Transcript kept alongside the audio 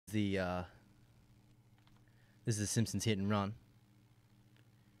This is the Simpsons Hit and Run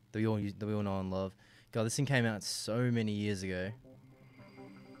that we all know and love. God, this thing came out so many years ago.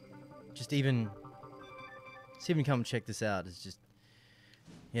 Just even come and check this out. It's just,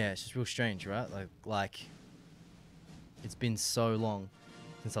 yeah, it's just real strange, right? Like it's been so long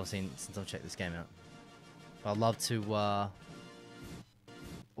since I've checked this game out. I'd love to,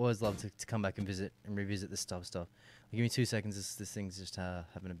 always love to come back and revisit this stuff. Give me 2 seconds. This thing's just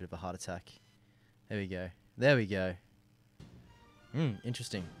having a bit of a heart attack. There we go.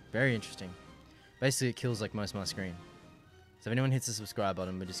 Interesting. Very interesting. Basically, it kills like most of my screen. So if anyone hits the subscribe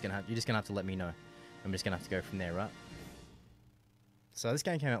button, you're just gonna have to let me know. I'm just gonna have to go from there, right? So this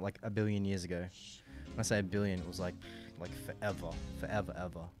game came out like a billion years ago. When I say a billion, it was like forever.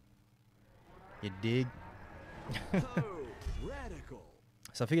 You dig? Radical.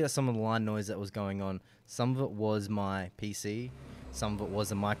 So I figured out some of the line noise that was going on. Some of it was my PC. Some of it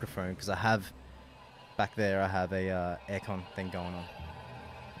was a microphone, because back there I have a aircon thing going on.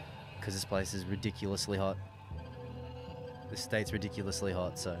 Because this place is ridiculously hot. This state's ridiculously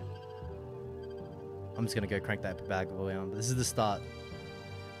hot, so I'm just gonna go crank that bag all the way on. But this is the start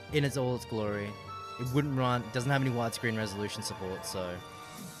in all its glory. It wouldn't run. It doesn't have any widescreen resolution support, so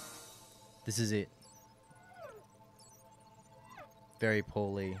this is it. Very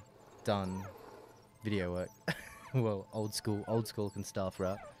poorly done video work. Well, old school looking stuff,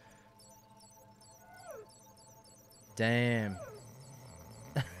 right? Damn.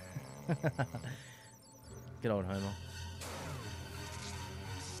 Good old Homer.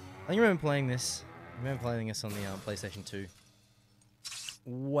 I remember playing this. I remember playing this on the PlayStation 2.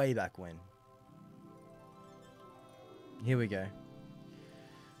 Way back when. Here we go.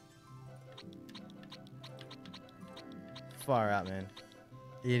 Far out, man.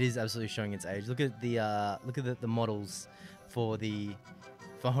 It is absolutely showing its age. Look at the models for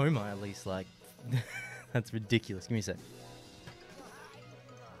Homer, at least. Like, that's ridiculous. Give me a sec.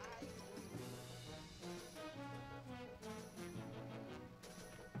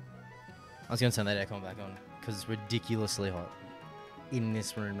 I was gonna turn that aircon back on because it's ridiculously hot in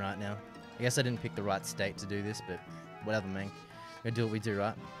this room right now. I guess I didn't pick the right state to do this, but whatever, man. We're gonna do what we do,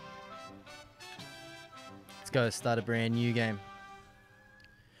 right? Let's go start a brand new game.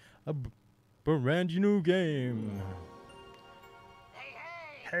 A brand new game.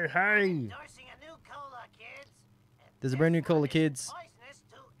 Hey, Hey. endorsing a new cola, kids. And There's a brand new this cola, one isn't kids. Poisonous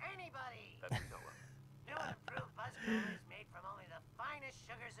to anybody. New and fruit buzz cola is made from only the finest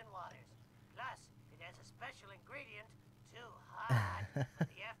sugars and waters. Plus, it has a special ingredient, too hot for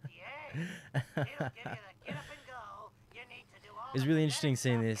the FDA. It'll give you the get up and go you need to do all It's the really interesting genetic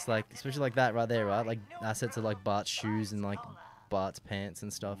seeing stuff this, you like, have to especially do. like that right there, right? Like New assets of fruit like Bart's shoes and like Cola. Bart's pants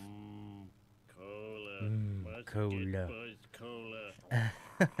and stuff. Cola. Must Cola. get Buzz Cola.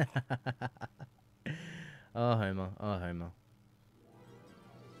 Oh, Homer. Oh, Homer.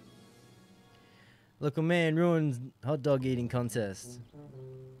 Local man ruins hot dog eating contest.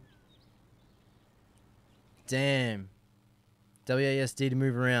 Damn. WASD to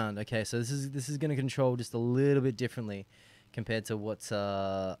move around. Okay, so this is going to control just a little bit differently compared to what's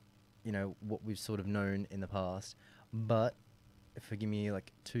what we've sort of known in the past. But if you give me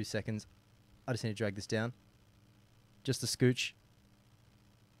like 2 seconds, I just need to drag this down. Just a scooch.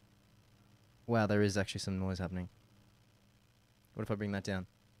 Wow, there is actually some noise happening. What if I bring that down?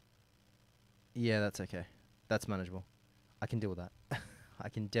 Yeah, that's okay. That's manageable. I can deal with that. I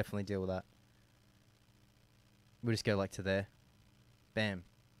can definitely deal with that. We'll just go like to there. Bam.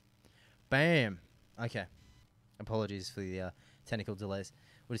 Bam. Okay. Apologies for the technical delays.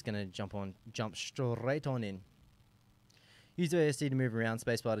 We're just going to jump straight on in. Use the ASD to move around,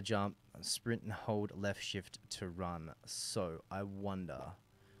 spacebar to jump, sprint and hold left shift to run. So, I wonder.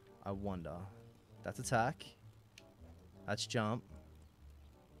 That's attack. That's jump.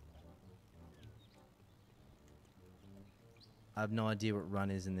 I have no idea what run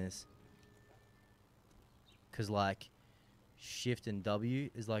is in this. Because, like, shift and W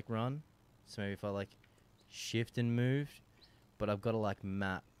is like run. So maybe if I, like, shift and move. But I've got to, like,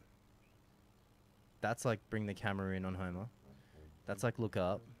 map. That's, like, bring the camera in on Homer. That's, like, look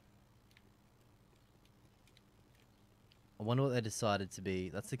up. I wonder what they decided to be.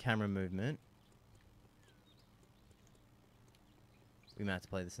 That's the camera movement. We might have to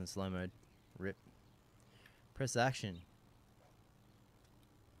play this in slow mode. Rip. Press action.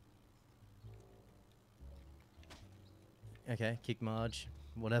 Okay, kick Marge.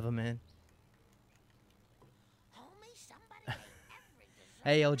 Whatever, man. Homie, somebody get every dessert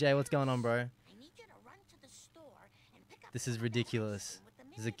Hey, LJ, what's going on, bro? I need you to run to the store and pick up This some is of that ridiculous. icing with the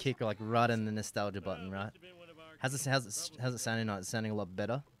There's a miniature kick like right in the nostalgia button, right? How's it sounding now? It's sounding a lot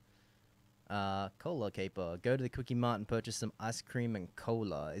better. Cola caper. Go to the Quickie Mart and purchase some ice cream and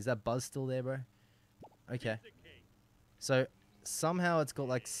cola. Is that Buzz still there, bro? Okay. So somehow it's got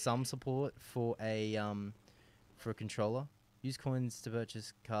like some support for a controller. Use coins to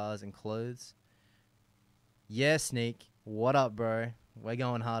purchase cars and clothes. Yeah, Sneak. What up, bro? We're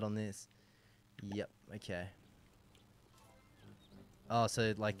going hard on this. Yep. Okay. Oh,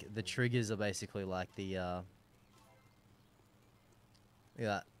 so like the triggers are basically like the look at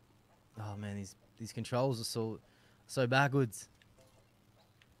that. Oh man, these controls are so backwards.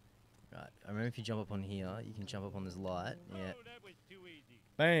 Right. I remember if you jump up on here, you can jump up on this light. Yeah. Oh, that was too easy.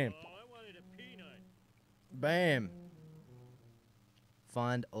 Bam. Oh, I wanted a peanut. Bam.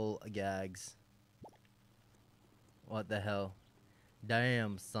 Find all gags. What the hell?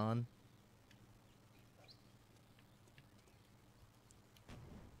 Damn, son.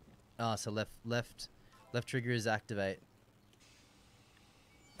 Ah, so left trigger is activate.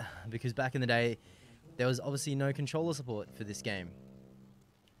 Because back in the day, there was obviously no controller support for this game.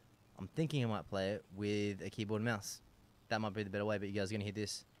 I'm thinking I might play it with a keyboard and mouse. That might be the better way, but you guys are gonna hear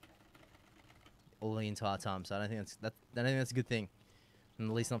this all the entire time. So I don't think that's a good thing, and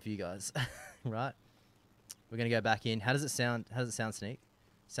at least not for you guys, right? We're gonna go back in. How does it sound? How does it sound, Sneak?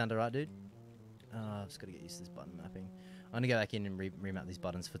 Sound alright, dude? I've just gotta get used to this button mapping. I'm gonna go back in and remap these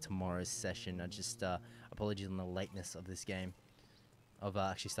buttons for tomorrow's session. I just apologies on the lateness of this game, of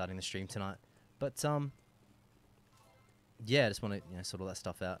actually starting the stream tonight. But yeah, I just want to sort all that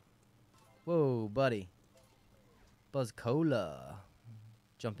stuff out. Whoa, buddy. Buzz Cola.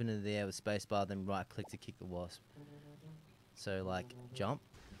 Jump into the air with spacebar, then right click to kick the wasp. So like jump.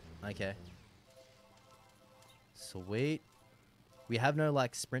 Okay. Sweet. We have no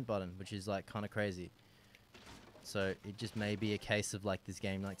like sprint button, which is like kind of crazy. So it just may be a case of like this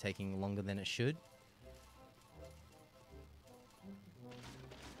game like taking longer than it should.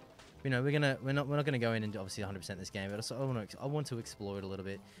 You know, we're not gonna go in and obviously 100% this game, but also I want to explore it a little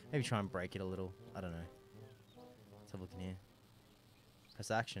bit. Maybe try and break it a little. I don't know. Let's have a look in here. Press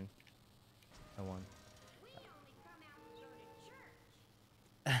action. I won.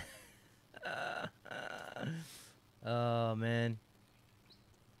 Oh man.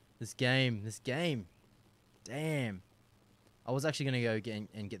 This game. Damn. I was actually gonna go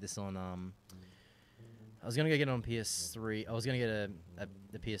get this on I was gonna go get it on PS3. I was gonna get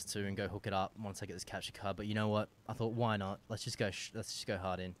the PS2 and go hook it up once I get this capture card. But you know what? I thought, why not? Let's just go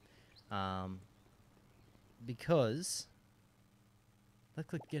hard in, because let's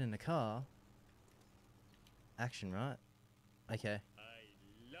click get in the car. Action, right? Okay. I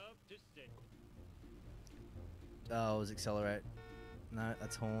love to sit. Oh, it was accelerate. No,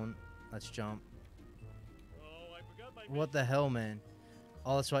 that's horn. Let's jump. Oh, I forgot my What the hell, man?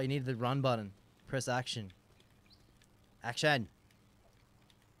 Oh, that's right. You need the run button. Press action. Action.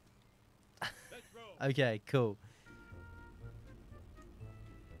 Let's roll. Okay, cool.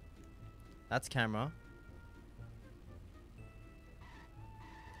 That's camera.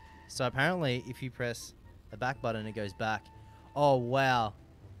 So apparently, if you press the back button, it goes back. Oh, wow.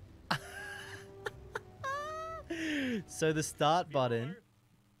 So the start button...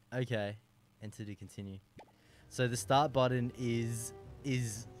 Okay. Enter to continue. So the start button is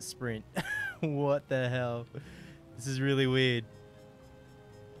sprint. What the hell? This is really weird.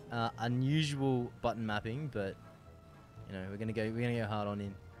 Unusual button mapping, but you know, we're gonna go hard on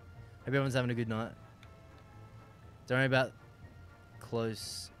in. Hope everyone's having a good night. Don't worry about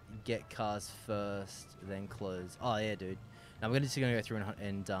close. Get cars first, then close. Oh yeah, dude. Now we're just gonna go through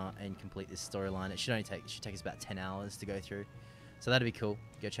and complete this storyline. It should take us about 10 hours to go through. So that'd be cool.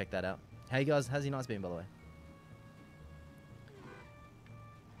 Go check that out. Hey guys, how's your nights been, by the way?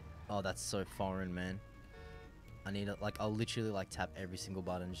 Oh, that's so foreign, man. I need it. Like, I'll literally like tap every single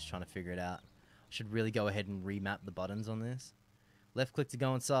button, just trying to figure it out. I should really go ahead and remap the buttons on this. Left click to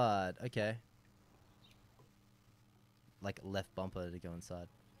go inside. Okay. Like left bumper to go inside.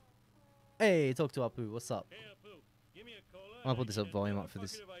 Hey, talk to Apu. What's up? Hey, Apu, give me a cola. I'll put and this up a volume up for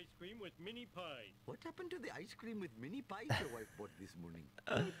bucket this. of ice cream with mini pies. What happened to the ice cream with mini pies your wife bought this morning?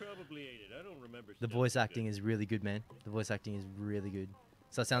 I probably ate it. I don't remember. The voice acting is really good, man. The voice acting is really good.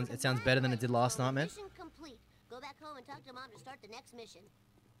 So it sounds better than it did last night, man. Mission complete. Go back home and talk to Mom to start the next mission.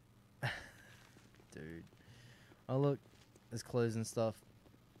 Dude. Oh, look. There's clothes and stuff.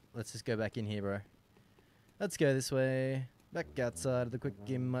 Let's just go back in here, bro. Let's go this way. Back outside of the quick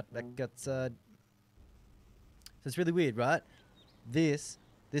game hut. Back outside. So it's really weird, right? This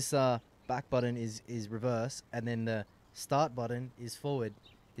back button is reverse, and then the start button is forward,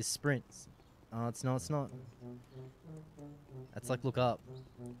 is sprint. Oh, it's not. That's like look up.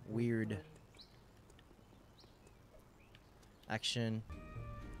 Weird. Action.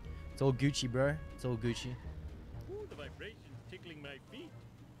 It's all Gucci, bro. It's all Gucci. Ooh, the vibrations tickling my feet.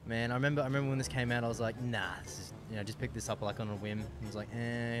 Man, I remember when this came out, I was like, nah, this is, just pick this up like on a whim. I was like, oh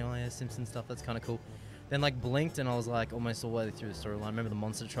yeah, Simpsons stuff, that's kind of cool. Then like blinked and I was like almost all the way through the storyline. I remember the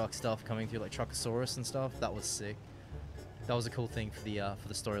monster truck stuff coming through, like Truckosaurus and stuff. That was sick. That was a cool thing for the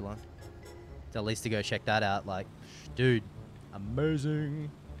storyline. So at least to go check that out, like, dude,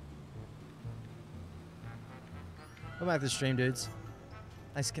 amazing. Welcome back to the stream, dudes.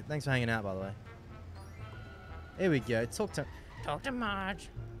 Thanks for hanging out, by the way. Here we go. Talk to Marge.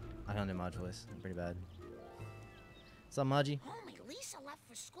 I can't do Marge voice. I'm pretty bad. What's up, Margie? Homie, Lisa left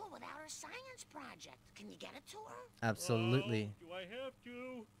for school without her science project. Can you get it to her? Absolutely. Oh, do I have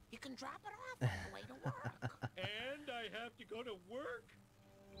to? You can drop it off on the way to work. And I have to go to work?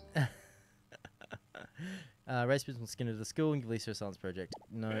 Race Principal Skinner to the school and give Lisa a science project.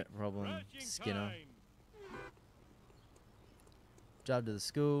 No problem, Rushing Skinner. time. Drive to the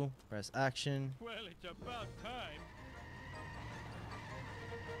school. Press action. Well, it's about time.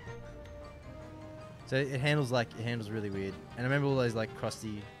 So it handles really weird. And I remember all those like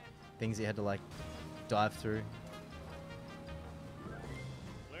crusty things you had to like dive through.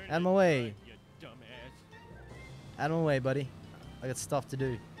 Learn Out of my it, way. you dumbass. Out of my way, buddy. I got stuff to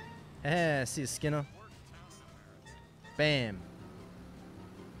do. Hey, see you, Skinner. Bam.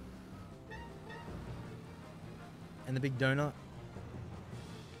 And the big donut.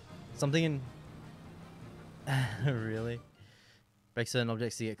 Something in... Really? Break certain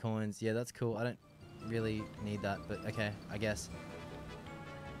objects to get coins. Yeah, that's cool. I don't really need that, but okay, I guess.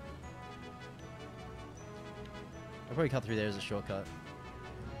 I'll probably cut through there as a shortcut.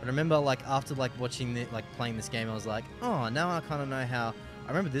 But I remember, like, after, like, watching the, like, playing this game, I was like, oh, now I kind of know how... I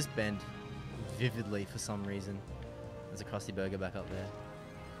remember this bend vividly for some reason. There's a Krusty Burger back up there.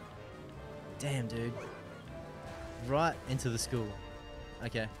 Damn, dude. Right into the school.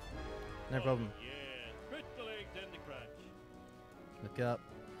 Okay. No problem. Oh, yeah, stretch the legs and the crotch. Look up.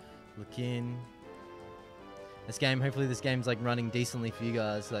 Look in. This game, hopefully this game's, like, running decently for you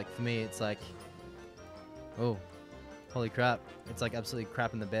guys. Like, for me, it's like... Oh. Holy crap. It's, like, absolutely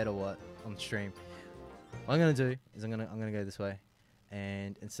crap in the bed or what on stream. What I'm going to do is I'm gonna go this way.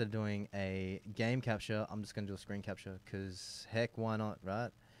 And instead of doing a game capture, I'm just going to do a screen capture. Because, heck, why not, right?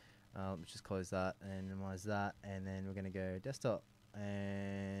 Let's just close that and minimize that. And then we're going to go desktop.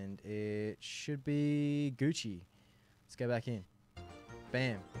 And it should be Gucci. Let's go back in.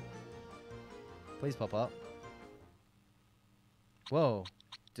 Bam. Please pop up. Whoa.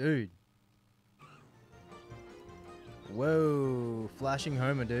 Dude. Whoa. Flashing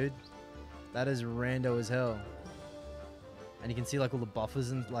Homer, dude. That is rando as hell. And you can see like all the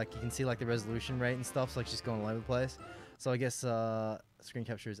buffers and like you can see like the resolution rate and stuff. So like just going all over the place. So I guess screen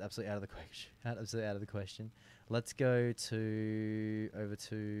capture is absolutely out of the question. Absolutely out of the question. Let's go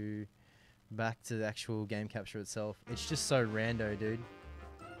back to the actual game capture itself. It's just so rando, dude.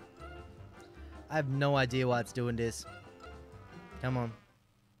 I have no idea why it's doing this. Come on.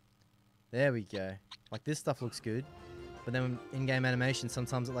 There we go. Like this stuff looks good. But then in-game animation,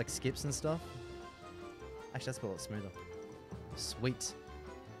 sometimes it like skips and stuff. Actually, that's a lot smoother. Sweet.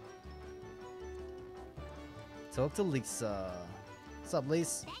 Talk to Lisa. What's up,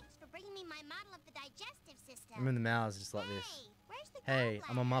 Lisa? Thanks for bringing me my model of the digestive system. Remember the mouse just like this. Hey, where's the Hey,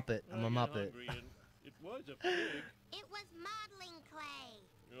 I'm a gallbladder? Muppet. I'm a I got Muppet. hungry and it was a pig. It was modeling clay.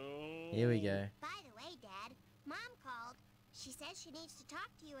 Oh. Here we go. By the way, Dad, Mom called. She says she needs to talk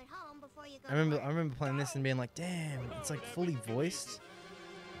to you at home before you go. I remember playing this and being like, damn, it's like fully voiced.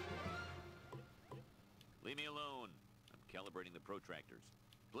 Leave me alone. I'm calibrating the protractors.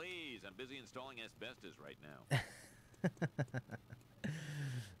 Please, I'm busy installing asbestos right now.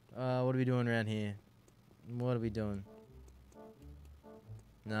 What are we doing around here? What are we doing?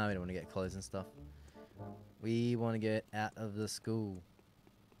 No, we don't want to get clothes and stuff. We want to get out of the school.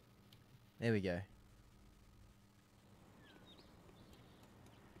 There we go.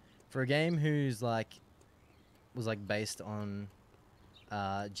 For a game who's like was like based on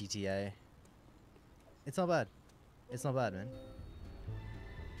GTA, it's not bad. It's not bad, man.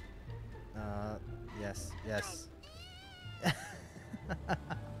 Yes, yes.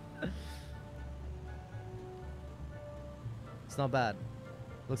 It's not bad.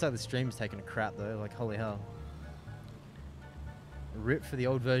 Looks like the stream's taking a crap though. Like holy hell. Rip for the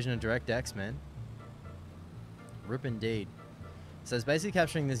old version of DirectX, man. Rip indeed. So it's basically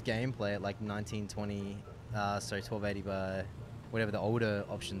capturing this gameplay at like 1920, sorry, 1280 by whatever the older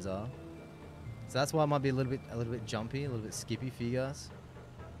options are. So that's why it might be a little bit jumpy, a little bit skippy for you guys.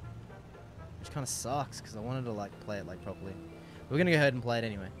 Which kind of sucks because I wanted to like play it like properly. We're gonna go ahead and play it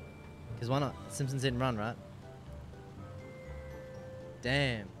anyway. Because why not? Simpsons Hit Run, right?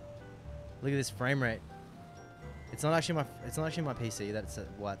 Damn. Look at this frame rate. It's not actually my PC that's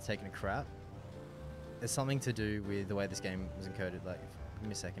why it's taking a crap. There's something to do with the way this game was encoded. Like, give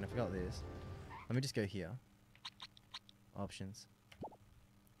me a second. I forgot this. Let me just go here. Options.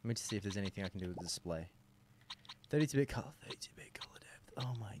 Let me just see if there's anything I can do with the display. 32-bit color. 32-bit color depth.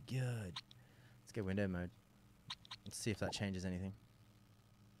 Oh my god. Let's go window mode. Let's see if that changes anything.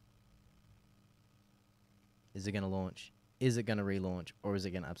 Is it going to launch? Is it going to relaunch? Or is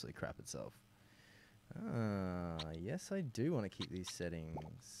it going to absolutely crap itself? Yes, I do want to keep these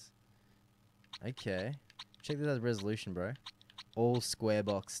settings. Okay. Check this out, resolution, bro. All square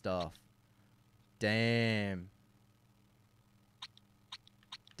box stuff. Damn.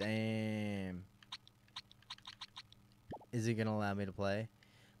 Damn. Is it going to allow me to play?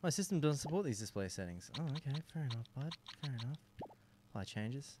 My system doesn't support these display settings. Oh, okay. Fair enough, bud. Fair enough. Apply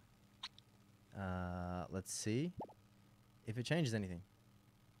changes. Let's see if it changes anything.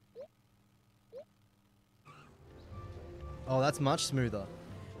 Oh, that's much smoother.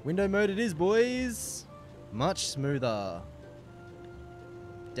 Window mode it is, boys. Much smoother.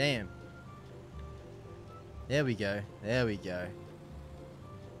 Damn. There we go. There we go.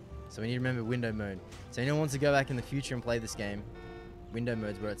 So we need to remember window mode. So anyone wants to go back in the future and play this game, window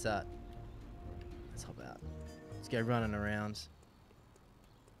mode's where it's at. Let's hop out. Let's go running around.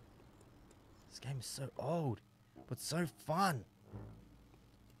 This game is so old, but so fun.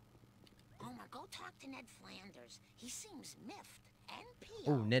 Homer, go talk to Ned Flanders. He seems miffed and peeled.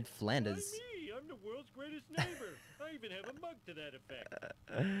 Oh, Ned Flanders. Why me? I'm the world's greatest neighbor. I even have a mug to that effect.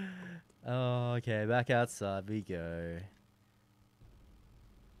 Oh, okay, back outside we go.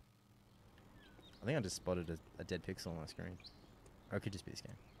 I think I just spotted a dead pixel on my screen. Or it could just be this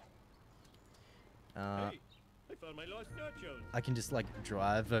game. Hey, I found my lost nachos. I can just like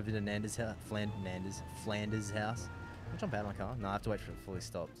drive over to Nanda's house, Flanders' house. I'll jump out of my car. No, I have to wait for it fully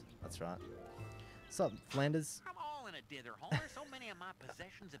stopped. That's right. What's up, Flanders? I'm all in a dither, Homer. So many of my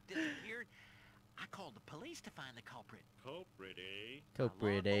possessions have disappeared. I called the police to find the culprit. Culprit, eh?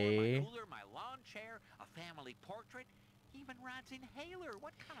 Culprit, My lawnmower, eh? my cooler, my lawn chair, a family portrait, even Rod's inhaler.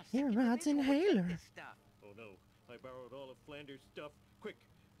 What kind of Yeah, sick Rod's individual would take inhaler. this stuff? Oh no, I borrowed all of Flanders' stuff. Quick,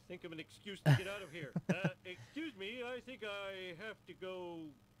 think of an excuse to get out of here. Excuse me, I think I have to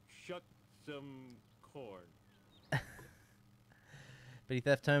go shuck some corn. Petty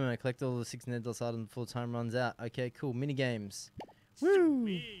Theft Homer, collect all the 6 Ned items before time runs out. Okay, cool. Mini games. Woo!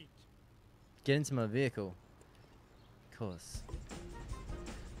 Sweet. Get into my vehicle. Of course.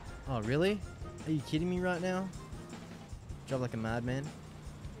 Oh, really? Are you kidding me right now? Drive like a madman.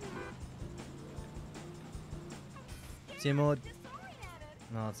 See a mod?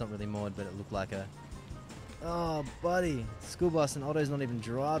 No, it's not really mod, but it looked like a... Oh, buddy. School bus and Otto's not even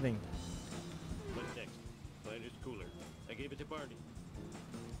driving. What's next? Flanders' cooler. I gave it to Barney.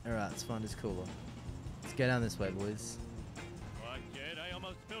 Alright, let's find his cooler. Let's go down this way, boys. What, Jed? I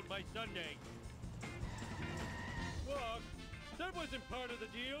almost spilled my sundae. What? That wasn't part of the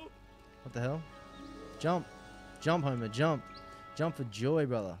deal. What the hell? Jump. Jump, Homer, jump. Jump for joy,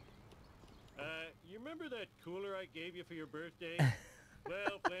 brother. You remember that cooler I gave you for your birthday?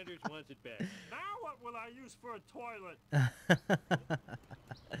 Well, Flanders wants it back. Now what will I use for a toilet?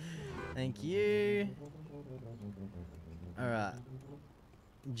 Thank you. Alright.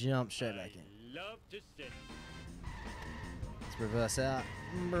 Jump straight back in. Love to sit. Let's reverse out.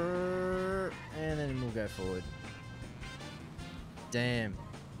 Brrr, and then we'll go forward. Damn.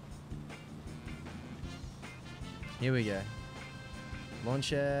 Here we go. Lawn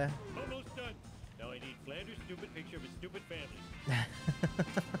chair. Almost done. Now I need Flanders' stupid picture of his stupid family.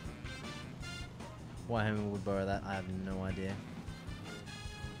 Why Homer would borrow that, I have no idea.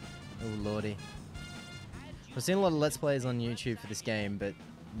 Oh lordy. I've seen a lot of Let's Plays on YouTube for this game, but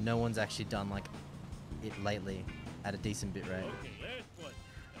no one's actually done like it lately at a decent bit rate. Okay, last one.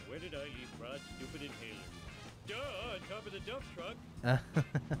 Now where did I leave Rod's stupid inhaler? Duh, on top of the dump truck.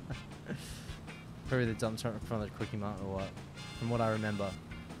 Probably the dump truck from the Quickie Mart or what? From what I remember.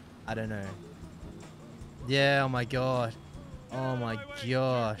 I don't know. Yeah, oh my god. Oh my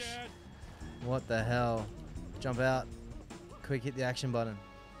gosh. What the hell? Jump out. Quick, hit the action button.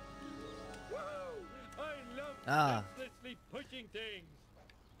 Woo! I love senselessly pushing things.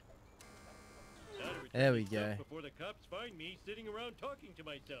 Now to There we return stuff go. Before the cops find me sitting around talking to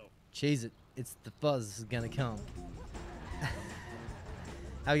myself. Cheese it. It's the fuzz is gonna come.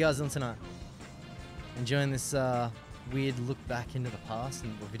 How you guys doing tonight? Enjoying this weird look back into the past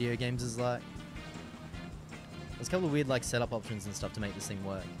and what video games is like? There's a couple of weird like setup options and stuff to make this thing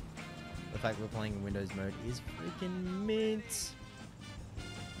work. The fact that we're playing in Windows mode is freaking mint.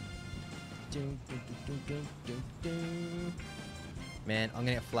 Dun, dun, dun, dun, dun, dun, dun. Man, I'm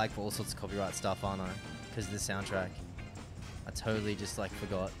gonna get flagged for all sorts of copyright stuff, aren't I? Because of the soundtrack. I totally just like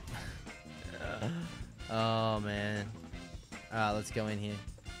forgot. Oh man. Alright, let's go in here.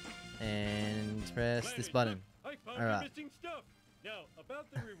 And press this Flanders, button. look, I found Alright. your missing stuff. Now,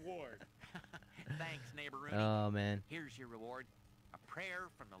 about the reward. Thanks, neighbor Rooney. Oh man. Here's your reward. A prayer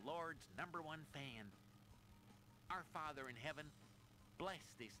from the Lord's #1 fan. Our Father in heaven,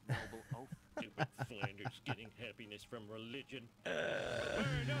 bless this noble oaf. Stupid Flanders getting happiness from religion. We're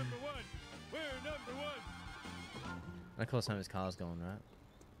number one. We're number one. And of course, home is car's going, right?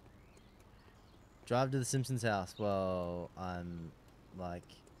 Drive to the Simpsons house. Well, I'm like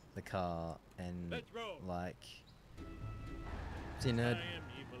the car and Let's roll. like. See, nerd. I am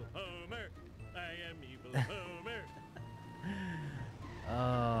evil Homer. I am evil Homer.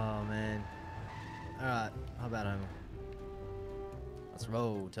 Oh man. Alright, how about Homer? Let's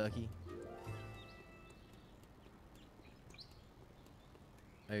roll, turkey.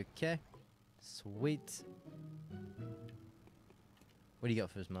 Okay. Sweet. What do you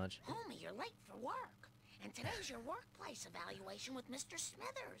got for us, Marge? Homer, you're late for work. And today's your workplace evaluation with Mr.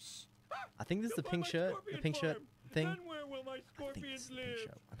 Smithers. I think this is the You'll pink find my shirt. The scorpion pink shirt farm. thing. Then where will my I think it's scorpions the pink live?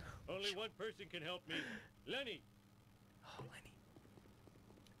 shirt one. Only one person can help me. Lenny. Oh, Lenny.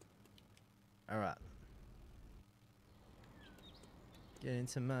 Alright. Get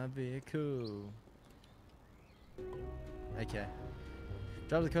into my vehicle. Okay.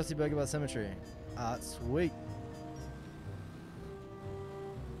 Drive to the Krusty Burger Bar Cemetery. Ah, sweet.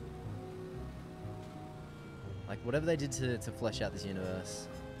 Like, whatever they did to flesh out this universe.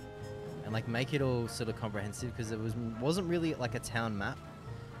 And, like, make it all sort of comprehensive. Because it wasn't really, like, a town map.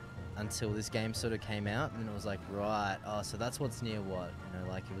 Until this game sort of came out. And it was like, right. Oh, so that's what's near what. You know,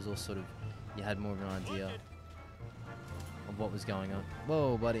 like, it was all sort of... You had more of an idea of what was going on.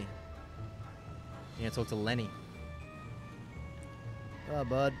 Whoa, buddy. You gonna talk to Lenny. Oh,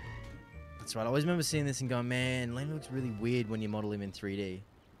 bud. That's right. I always remember seeing this and going, man, Lenny looks really weird when you model him in 3D.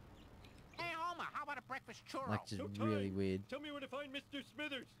 Hey, Homer, how about a breakfast churro? Like, just No really time. weird. Tell me where to find Mr.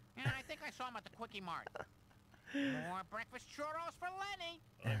 Smithers. Yeah, I think I saw him at the Quickie Mart. More breakfast churros for Lenny.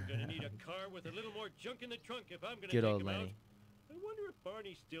 I'm gonna need a car with a little more junk in the trunk if I'm gonna Good take old him Lenny. out. I wonder if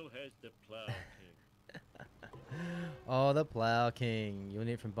Barney still has the plow king. Oh, the Plow King. You'll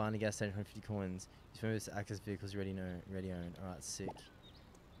need it from Barney gas station 150 coins. Use members to access vehicles you already own. Alright, sick.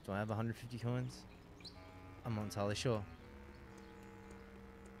 Do I have 150 coins? I'm not entirely sure.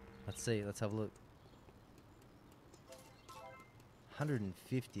 Let's see. Let's have a look.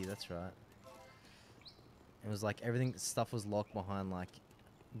 150, that's right. It was like everything, stuff was locked behind like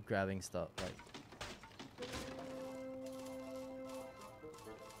grabbing stuff. Like,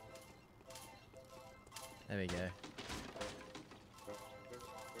 there we go.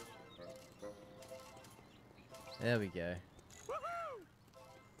 There we go.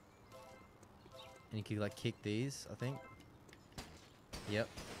 And you could like kick these, I think. Yep.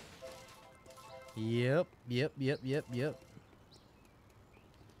 Yep.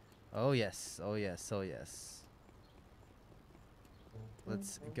 Oh yes, oh yes, oh yes.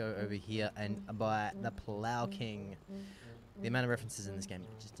 Let's go over here and buy the Plow King. The amount of references in this game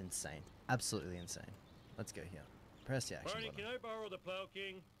is just insane. Absolutely insane. Let's go here. Press the action Barney, button. can I borrow the plow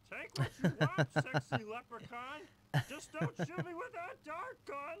king? Take what you want, sexy leprechaun. Just don't shoot me with that dart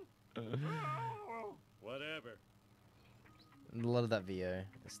gun. Oh. Whatever. A lot of that VO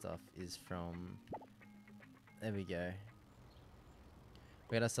stuff is from... There we go.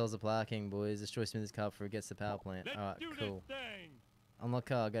 We got ourselves a Plow King, boys. Destroy Smithers' car before it gets to the power plant. Let's Alright, do cool. this thing. Unlock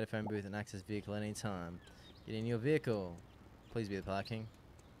car, go to phone booth and access vehicle anytime. Get in your vehicle. Please be the Plow King.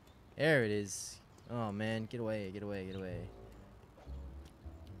 There it is. Oh man, get away, get away, get away.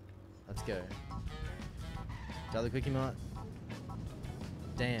 Let's go. Drive the Quickie Mart.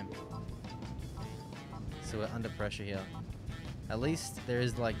 Damn. So we're under pressure here. At least there are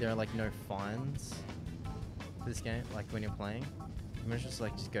like no fines for this game, like when you're playing. You might just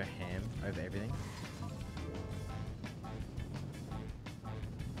go ham over everything.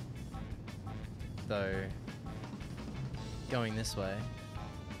 Though going this way.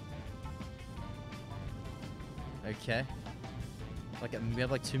 Okay. Like we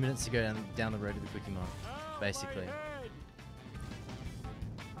have like 2 minutes to go down the road to the Quickie Mart, basically.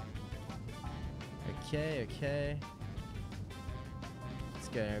 Okay. Let's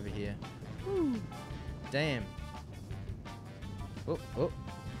go over here. Woo. Damn. Oh.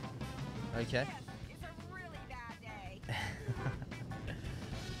 Okay. It's a really bad day.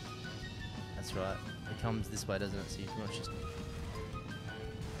 That's right. It comes this way, doesn't it? So you can watch just... Eat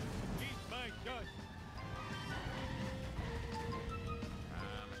my gut.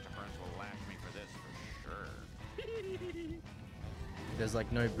 Mr. Burns will laugh me for this for sure. there's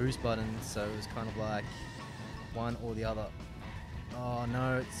like no boost buttons, so it was kind of like one or the other. Oh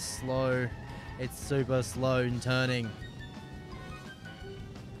no, it's slow. It's super slow in turning.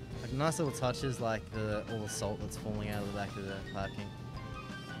 Like nice little touches, like all the salt that's falling out of the back of the parking.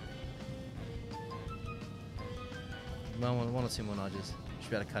 Well, one or two more nudges.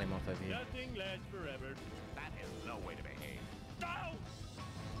 Should be able to cut him off over here. Nothing lasts forever. That is no way to behave. No!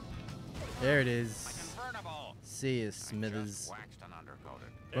 There it My is. convertible! See you, I just Smithers. waxed and undercoated.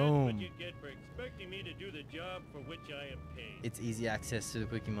 That's Boom. what you get for expecting me to do the job for which I am paid. It's easy access to the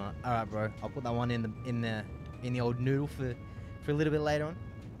Quickie Mart. All right, bro. I'll put that one in the old noodle for a little bit later on.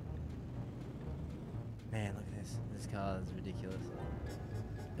 Man, look at this. This car is ridiculous.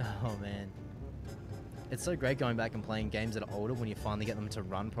 Oh man. It's so great going back and playing games that are older when you finally get them to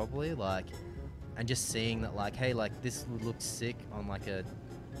run properly, like, and just seeing that, like, hey, like this would look sick on like a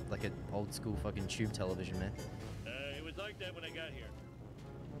old school fucking tube television, man. It was like that when I got here.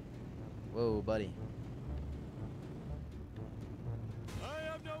 Whoa, buddy. I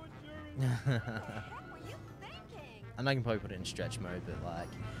have no insurance. What the heck were you thinking? I know I can probably put it in stretch mode, but like,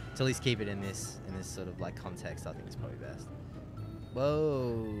 to at least keep it in this sort of like context, I think is probably best.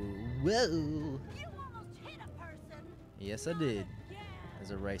 Whoa, whoa. You almost hit a person. Yes, I did. Yeah.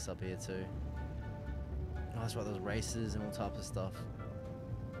 There's a race up here too. Oh, that's right, those races and all types of stuff.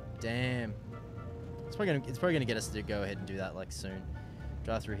 Damn. It's probably gonna get us to go ahead and do that like soon.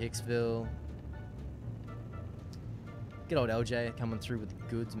 Drive through Hicksville. Good old LJ coming through with the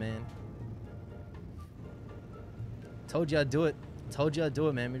goods, man. Told you I'd do it. Told you I'd do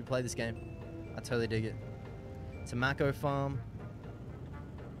it, man. We'd play this game. I totally dig it. Tobacco Farm.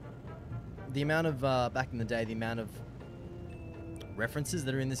 The amount of, back in the day, the amount of references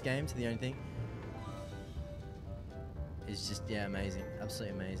that are in this game to the only thing is just, yeah, amazing.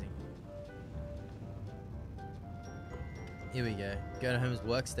 Absolutely amazing. Here we go. Go to Homer's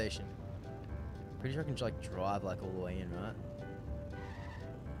workstation. Pretty sure I can like drive like all the way in, right?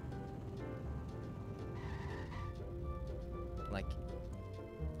 Like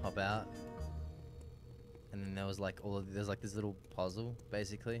hop out, and then there was like there's like this little puzzle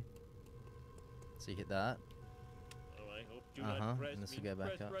basically. So you hit that. Oh, I hope do not press and this will me go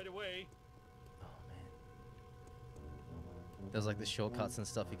back press up. right away. Oh man. There's like the shortcuts and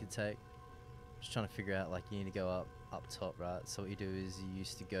stuff you could take. Just trying to figure out, like, you need to go up top, right? So what you do is you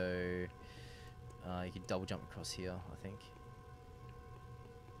used to go, you could double jump across here, I think.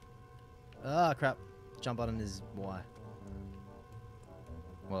 Ah, crap. Jump button is Y.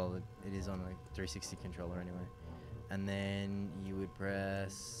 Well, it is on a 360 controller anyway. And then you would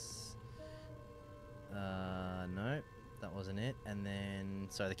press, no, that wasn't it. And then,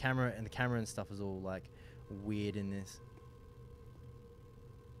 so the camera and stuff was all like weird in this.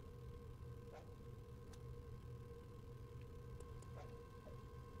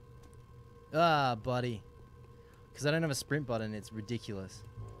 Ah, buddy. Because I don't have a sprint button, it's ridiculous.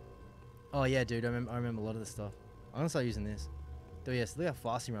 Oh yeah, dude, I remember a lot of this stuff. I'm gonna start using this. Oh yes, look how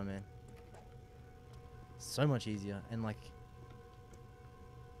fast you run, man. So much easier, and like...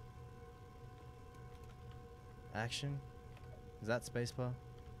 Action? Is that spacebar?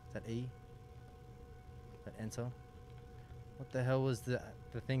 Is that E? Is that enter? What the hell was the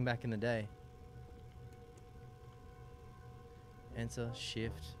thing back in the day? Enter,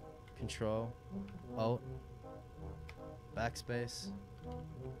 shift, control, alt, backspace.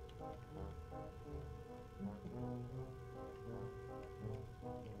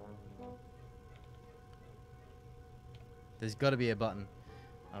 There's got to be a button.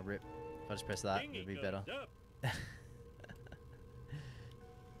 Oh, rip. If I just press that, Ding, it'd be it better. goes up.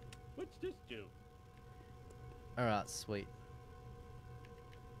 What's this do? Alright, sweet.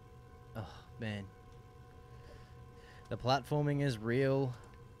 Oh, man. The platforming is real.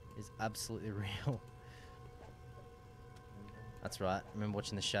 Is absolutely real. That's right. I remember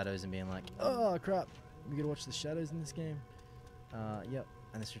watching the shadows and being like, oh crap, we gotta watch the shadows in this game. Yep.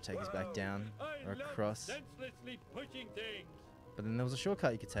 And this should take us back down or across. Senselessly pushing things. But then there was a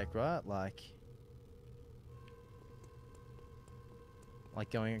shortcut you could take, right? Like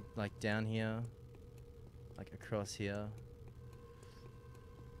going like down here, like across here.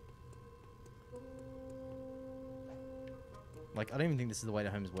 Like, I don't even think this is the way to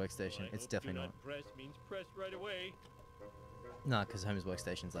Homer's workstation. Well, I It's hope definitely do not. not press means press right away. Nah, because Homer's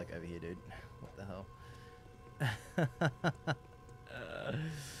workstation's like over here, dude. What the hell?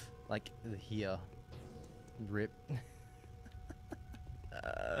 Like here. Rip.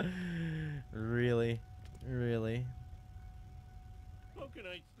 Really? Really? How can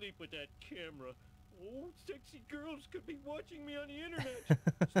I sleep with that camera? Oh, sexy girls could be watching me on the internet.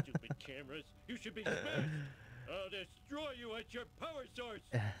 Stupid cameras. You should be smashed. I'll destroy you at your power source.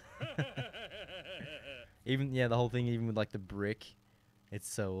 Even the whole thing, even with like the brick,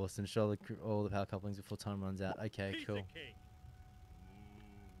 it's so awesome. Show all the power couplings before time runs out. Okay, Piece cool. of cake.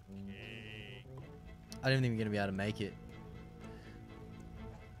 Cake. I don't think we're gonna be able to make it,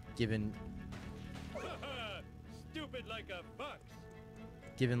 given Stupid like a fox.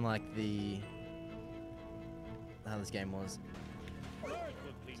 like how this game was. Mars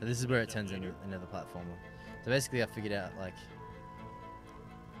will clean So this is this where mess it up turns into later. another platformer. So basically, I figured out like,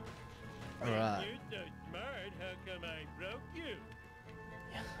 all right. You're so smart. How come I broke you?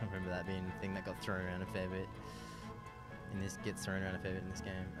 Yeah, I remember that being the thing that got thrown around a fair bit. Gets thrown around a fair bit in this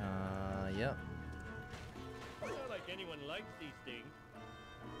game. Yep. It's not like anyone likes these things.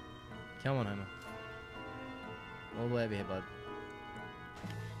 Come on, Homer. All the way over here, bud.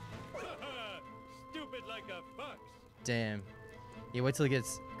 Stupid like a fox. Damn. Yeah, wait till it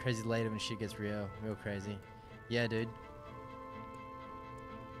gets crazy later when shit gets real crazy. Yeah, dude.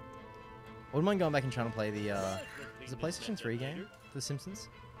 Wouldn't mind going back and trying to play the, there's a PlayStation 3 game, The Simpsons,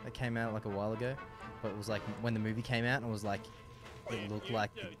 that came out like a while ago, but it was like when the movie came out and it was like, it looked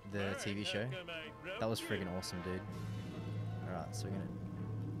like the TV show. That was friggin' awesome, dude. Alright, so we're gonna,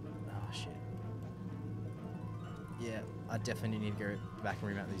 oh shit. Yeah, I definitely need to go back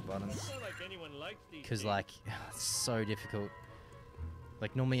and remap these buttons. It's not like anyone likes these Because things. like it's so difficult.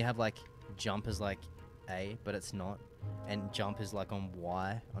 Like normally you have like jump as like A, but it's not, and jump is like on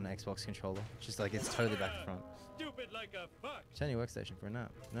Y on the Xbox controller. It's just like it's totally back to front. Stupid like a fox. Turn your workstation for a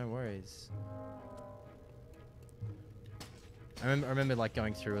nap. No worries. I remember like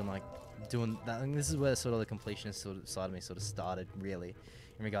going through and like doing that. And this is where sort of the completionist sort of side of me sort of started really,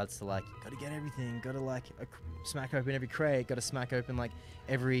 in regards to like gotta get everything, gotta like smack open every crate, gotta smack open like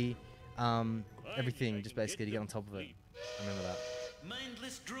every everything just basically to get on top of it. I remember that.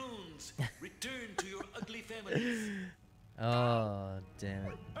 Mindless drones, return to your ugly families. Oh, damn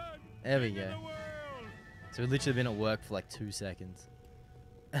it. There we go. So we've literally been at work for like 2 seconds.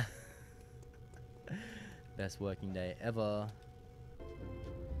 Best working day ever.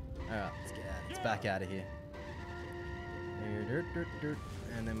 Alright, let's get out. Let's back out of here.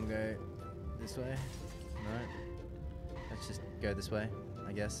 And then we'll go this way. No. Let's just go this way,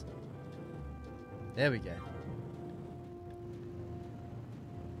 I guess. There we go.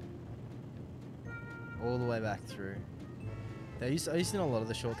 All the way back through. I used to know a lot of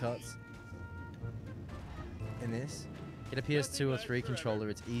the shortcuts in this. Get a PS2 or 3 controller,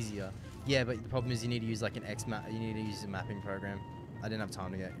 it's easier. Yeah, but the problem is you need to use like an you need to use a mapping program. I didn't have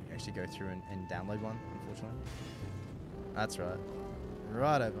time to actually go through and download one, unfortunately. That's right.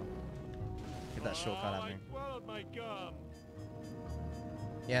 Right over. Get that shortcut happening. I swallowed my gum.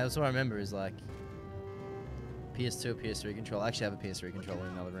 Yeah, that's what I remember is like PS2 or PS3 controller. I actually have a PS3 controller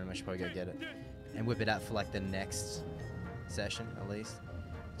in another room. I should probably go get it and whip it out for like the next session at least.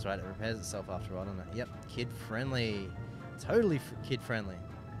 That's right, it repairs itself after a while, doesn't it? Yep, kid friendly. Totally kid friendly.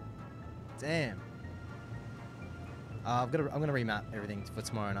 Damn. I'm gonna remap everything for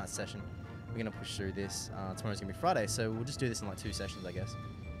tomorrow night's session. We're gonna push through this. Tomorrow's gonna be Friday, so we'll just do this in like 2 sessions, I guess.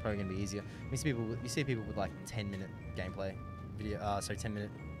 Probably gonna be easier. You see people with like 10-minute gameplay video. 10-minute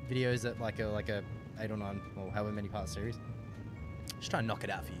videos that like a 8 or 9 or however many part series. Just try and knock it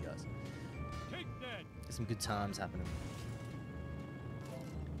out for you guys. Take that. Get some good times happening.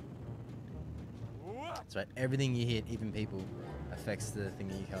 That's right. Everything you hit, even people, affects the thing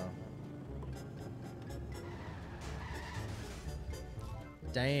in your car.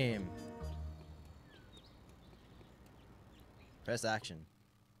 Damn. Press action.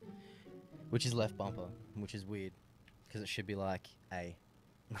 Which is left bumper, which is weird, because it should be like A.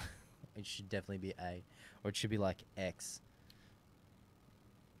 It should definitely be A, or it should be like X.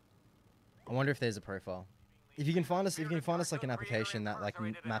 I wonder if there's a profile. If you can find us like an application that like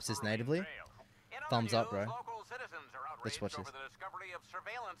maps this natively, thumbs up, bro. Let's watch this. The discovery of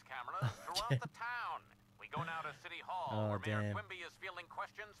surveillance cameras throughout the town. We go now to City Hall, where Mayor damn. Quimby is fielding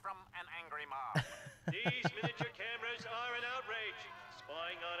questions from an angry mob. These miniature cameras are an outrage.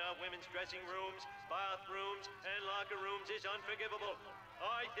 Spying on our women's dressing rooms, bathrooms, and locker rooms is unforgivable.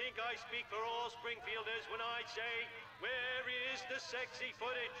 I think I speak for all Springfielders when I say, where is the sexy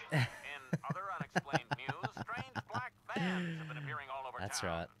footage? In other unexplained news, strange black vans have been appearing all over That's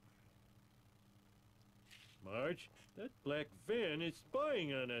town. right. Marge, that black van is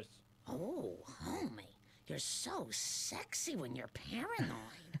spying on us. Oh, homie, you're so sexy when you're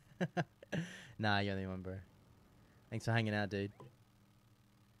paranoid. Nah, you're the only one, bro. Thanks for hanging out, dude.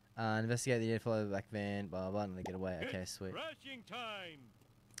 Investigate the info of the black van, blah, blah, blah, and they get away. Okay, sweet. Crashing time.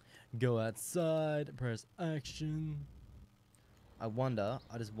 Go outside, press action. I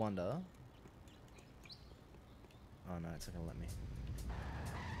just wonder. Oh no, it's not gonna let me.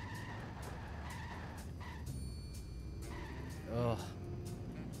 Oh,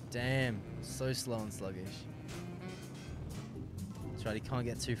 damn, so slow and sluggish. That's right, he can't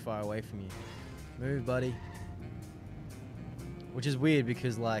get too far away from you. Move, buddy. Which is weird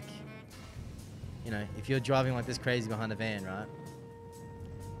because, like, you know, if you're driving like this crazy behind a van, right?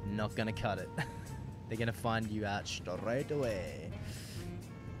 Not gonna cut it. They're gonna find you out straight away.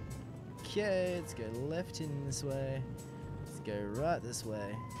 Okay, let's go left in this way. Let's go right this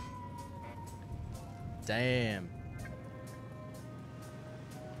way. Damn.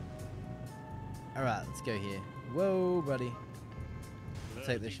 Alright, let's go here. Whoa, buddy. We'll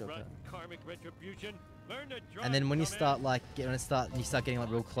take this shortcut. Karmic retribution. Learn to drive, And then when you dumbass. start like you start getting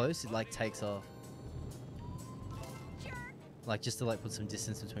like real close, it like takes off. Like just to like put some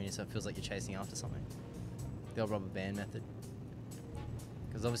distance between you so it feels like you're chasing after something. The old rubber band method.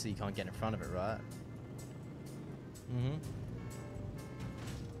 Because obviously you can't get in front of it, right? Mm-hmm.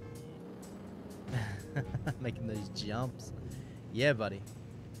 Making those jumps. Yeah, buddy.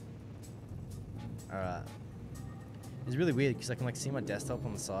 Alright. It's really weird because I can like see my desktop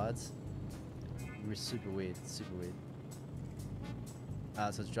on the sides. It's super weird. Super weird.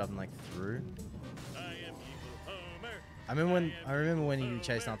 So it's driving like through. I am evil Homer. I remember when you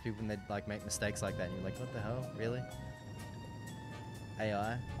chase after people and they'd like make mistakes like that and you're like, what the hell? Really?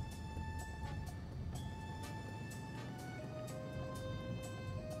 AI?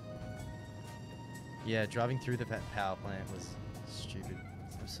 Yeah, driving through the power plant was stupid.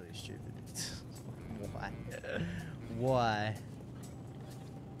 Absolutely stupid. Why? Why?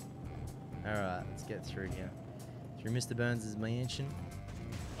 Alright, let's get through here. Through Mr. Burns' mansion.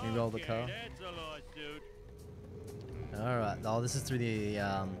 Can you roll the car? That's a lawsuit. Alright, oh, this is through the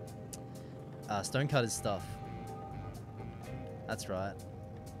Stonecutters stuff. That's right.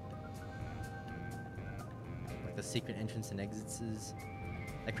 Like the secret entrance and exits.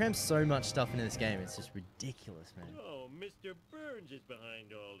 They cram so much stuff into this game, it's just ridiculous, man. Oh, Mr. Burns is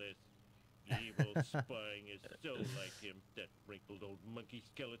behind all this. Evil spying is so like him, that wrinkled old monkey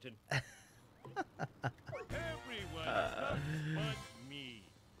skeleton. Everyone loves but me.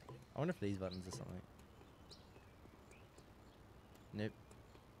 I wonder if these buttons are something. Nope.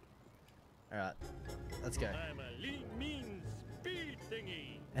 Alright, let's go. I'm a lean, mean speed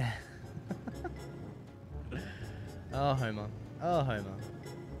thingy. Oh, Homer. Oh, Homer.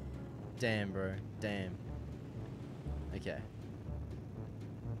 Damn, bro. Damn. Okay.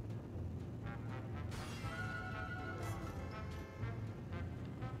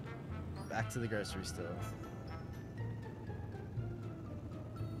 Back to the grocery store.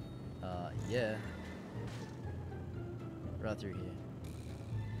 Yeah. Right through here.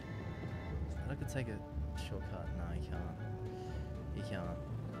 I could take a shortcut. No, you can't. You can't.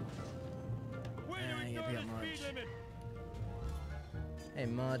 Where you you pick up going Marge. speed limit? Hey,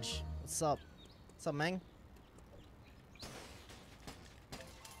 Marge. What's up? What's up, man?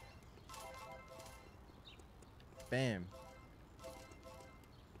 Bam.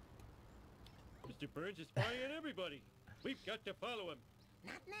 Mr. Burns is spying on everybody. We've got to follow him.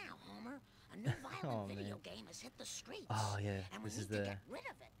 Not now, Homer. A new violent Oh, video man. game has hit the streets. Oh, yeah. And we This is need to the get rid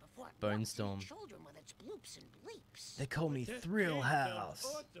of it before it Bone robs Storm. children with its bloops and bleeps. They call me This Thrill game sounds House.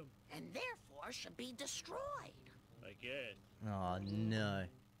 Awesome. And therefore should be destroyed. Again. Oh, no.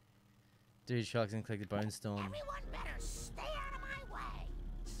 Dude, Shark's gonna click the Bone Storm. Everyone better stay out of my way.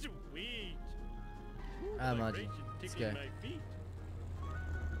 Sweet. Ah, Margie. Vibrations Let's tickling go. my feet.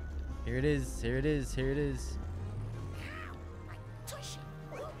 Here it is. Here it is. Here it is. Ow, my tushy.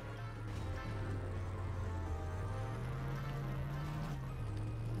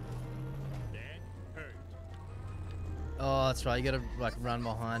 That hurt. Oh, that's right. You gotta like run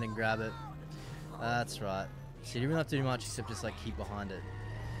behind and grab it. That's right. So you don't have to do much except just like keep behind it.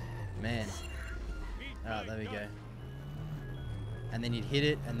 Man. Alright, there we go. And then you'd hit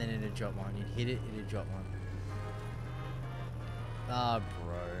it, and then it'd drop one. You'd hit it, it'd drop one. Ah,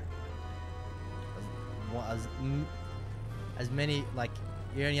 bro. As many, like,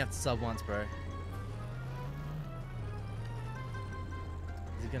 you only have to sub once, bro.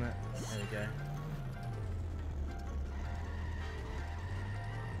 Is it gonna... There we go.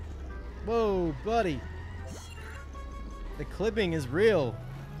 Whoa, buddy. The clipping is real.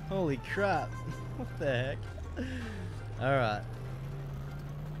 Holy crap. What the heck? Alright.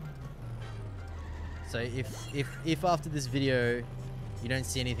 So if after this video you don't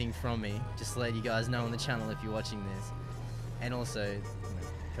see anything from me, just to let you guys know on the channel if you're watching this. And also, you know,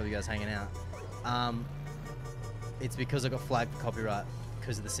 a couple of you guys hanging out. It's because I got flagged for copyright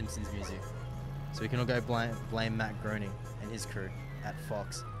because of the Simpsons music. So we can all go blame Matt Groening and his crew at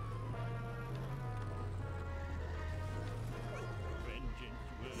Fox.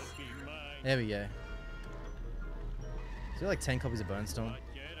 There we go. So like 10 copies of Bone Storm.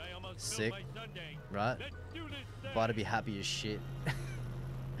 Sick. Right? But'd be happy as shit.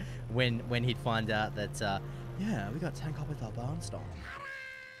 when he'd find out that, yeah, we got 10 copies of Bone Storm.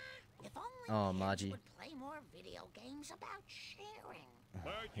 If only Oh, kids Margie. would play more video games about sharing.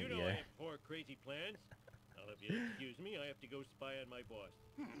 Bart, Here you we know go. I have poor, crazy plans. I'll have you excuse me. I have to go spy on my boss.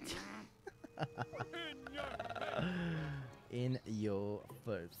 In your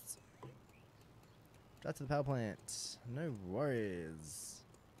face. Drive to the power plant. No worries.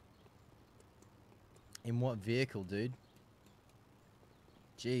 In what vehicle, dude?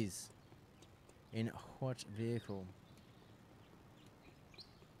 Jeez. In what vehicle?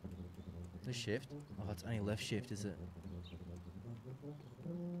 The shift? Oh, it's only left shift, is it?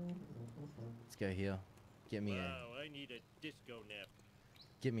 Let's go here. Get me Wow, I need a disco nap.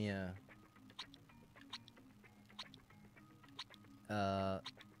 Get me a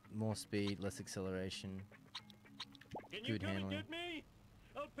more speed, less acceleration. Can you Good come and handling. get me?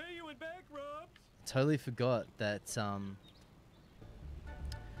 I'll pay you in back rubs. Totally forgot that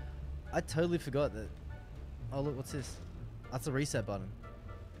I totally forgot that. Oh look, what's this? That's a reset button.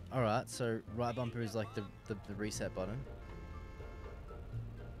 Alright, so right bumper is like the reset button.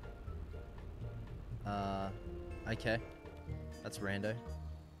 Okay. That's rando.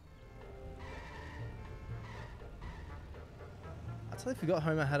 I totally forgot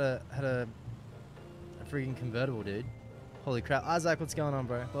Homer had a freaking convertible, dude. Holy crap. Isaac, what's going on,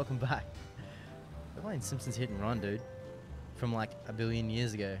 bro? Welcome back. We're playing Simpsons Hit and Run, dude. From like a billion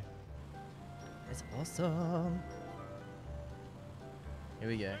years ago. It's awesome. Here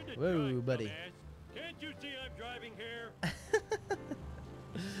we go. Kinda Whoa, drive, buddy. dumbass. Can't you see I'm driving here?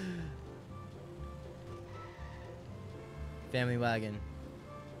 Family wagon.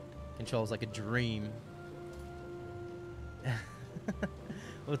 Controls like a dream.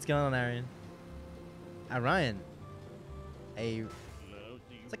 What's going on, Aaron? Ryan. It's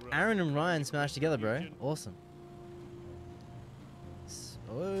like Aaron and Ryan smashed together, bro. Awesome.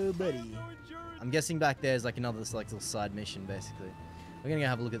 So, buddy. I'm guessing back there is like another like little side mission, basically. We're gonna go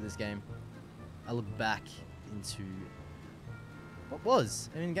have a look at this game. I look back into what was.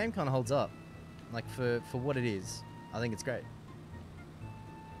 I mean, the game kind of holds up. Like for what it is, I think it's great.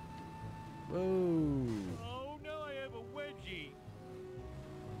 Whoa. Oh, now I have a wedgie.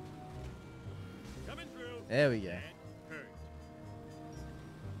 Coming through. There we go. That hurt.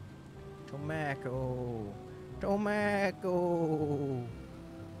 Tomato. Tomato.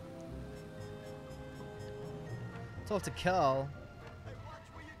 Talk to Carl. Hey, watch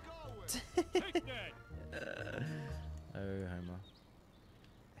where you're going. Take that. Oh, Homer.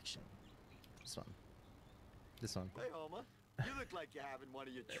 Action. This one. This one. Hey, Homer. You look like you're having one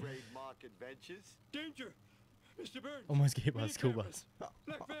of your trademark adventures. Danger. Mr. Burns. Almost get hit by a Mini school cameras. bus.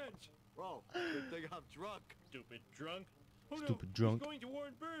 Black vans. Bro, good thing I'm drunk. Stupid drunk. Oh no, Stupid drunk. he's going to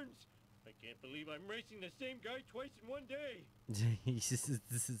warn Burns. I can't believe I'm racing the same guy twice in one day. this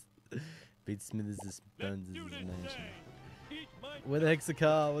is Pete Smithers. This Let's Burns' do this mansion. thing. Eat my Where the heck's the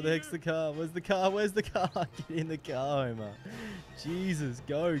car? Where the heck's the here. car? Where's the car? Where's the car? Get in the car, Homer. Jesus,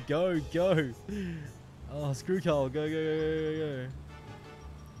 go, go, go. Oh, screw Carl. Go, go, go, go, go, go.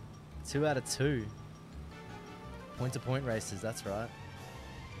 2 out of 2. Point-to-point races, that's right.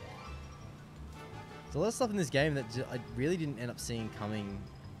 There's a lot of stuff in this game that I really didn't end up seeing coming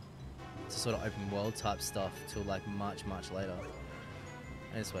to sort of open world type stuff till like much, much later.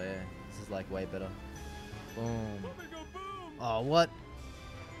 And this way, yeah. This is like way better. Boom. Omega boom. Oh, what?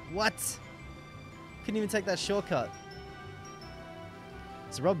 What? Couldn't even take that shortcut.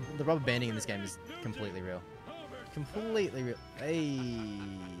 So the rubber banding in this game is completely real. Completely real. Hey,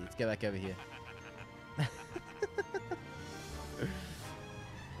 let's go back over here.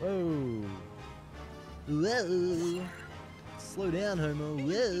 Whoa. Whoa. Slow down, Homo.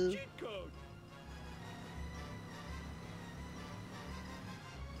 Whoa. Cheat code.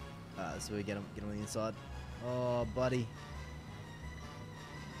 Alright, so we get him on the inside. Oh, buddy.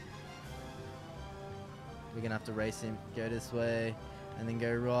 We're gonna have to race him. Go this way, and then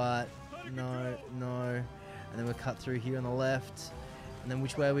go right. No, no. And then we'll cut through here on the left. And then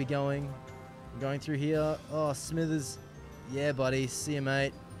which way are we going? We're going through here. Oh, Smithers. Yeah, buddy. See you,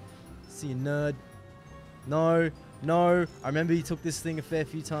 mate. See you, nerd. No, no. I remember you took this thing a fair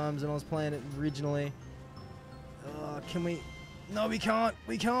few times when I was playing it originally. Oh, can we? No, we can't.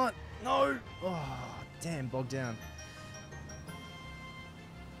 We can't. No. Oh, damn. Bogged down.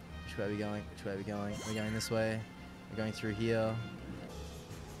 Which way are we going? Which way are we going? We're going this way. We're going through here.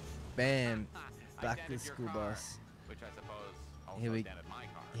 Bam. Back to the Identified your school car, bus. Which I suppose also Here we- identified my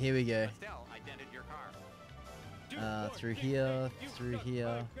car. Here we go. But still, identified your car. Through here, through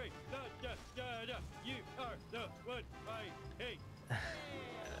here. you are the one I hate.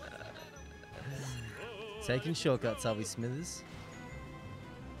 Taking shortcuts, Harvey Smithers.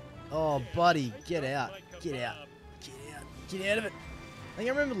 Oh, buddy, get out. Get out. Get out. Get out of it. I think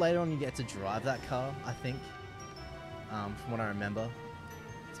I remember later on you get to drive that car, I think. From what I remember.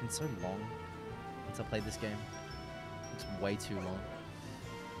 It's been so long since I played this game. It's way too long.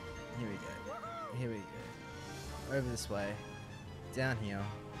 Here we go. Here we go. Over this way. Down here.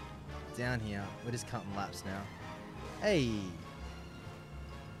 Down here. We're just cutting laps now. Hey!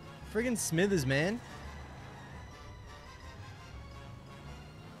 Friggin' Smithers, man.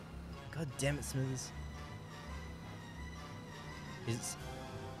 God damn it, Smithers.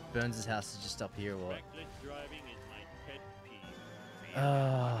 Burns' house is just up here or what? Reckless driving is my pet peeve.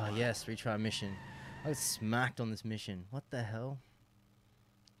 Ah, yes, retry mission. I got smacked on this mission. What the hell?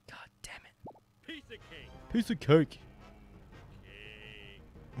 God damn it. Piece of cake. Piece of cake.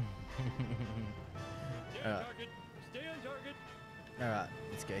 Stay on Alright. target. Stay on target. Alright,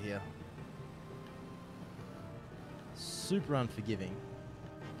 let's go here. Super unforgiving,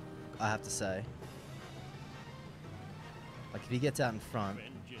 I have to say. Like, if he gets out in front,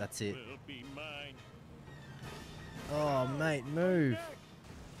 Vengeance that's it. will be mine. Oh, mate, move.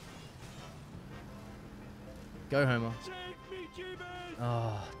 Go, Homer. Save me, Jeebus!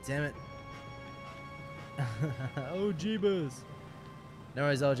 Oh, damn it. Oh, jeebus. No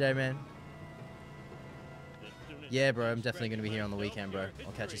worries, LJ, man. As soon as Yeah, I bro, I'm can definitely going to be stretch here on the myself, weekend, bro. you're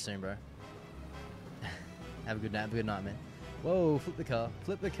I'll catch you history. soon, bro. Have a good night. Have a good night, man. Whoa, flip the car.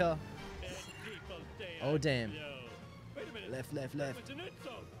 Flip the car. And people say Oh, I'm damn. slow. Wait a minute. Left, left, That left. was an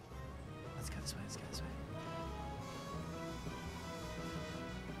insult. Let's go this way. Let's go this way.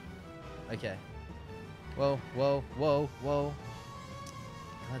 Okay. Whoa, whoa, whoa, whoa.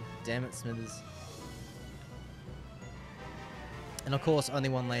 God damn it, Smithers. And of course, only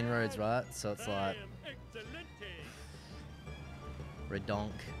one lane roads, right? So it's I like am excelente.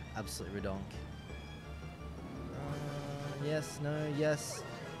 redonk. Absolutely redonk. Yes, no, yes.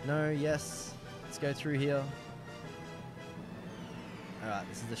 No, yes. Let's go through here. Alright,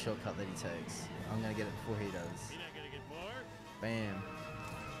 this is the shortcut that he takes. I'm gonna get it before he does. You're not gonna get more. Bam.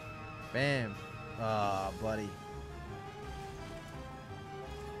 Bam. Ah, buddy.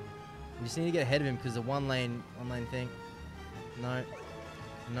 We just need to get ahead of him because the one lane thing. No.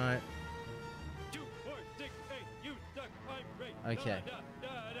 No. 2, 4, 6, 8. You suck. I'm right. Okay. Da, da,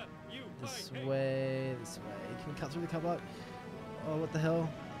 da, da. You This I hate. way. This way. Can we cut through the car park? Oh, what the hell?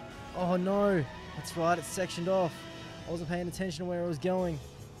 Oh, no. That's right. It's sectioned off. I wasn't paying attention to where I was going.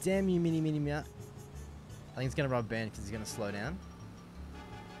 Damn you, mini Matt. I think it's going to rub band because he's going to slow down.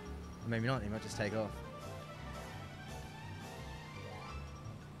 Or maybe not. He might just take off.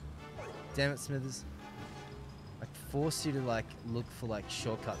 Damn it, Smithers. I force you to like look for like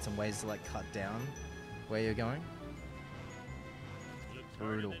shortcuts and ways to like cut down where you're going. Looks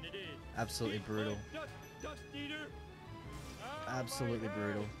harder Brutal. than it is. Absolutely Eat brutal. my dust eater. Ow, Absolutely my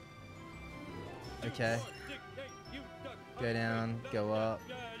brutal. hand. 2, Okay. 4, 6, 8. You suck. Go I'm down, right. go Da, da, up.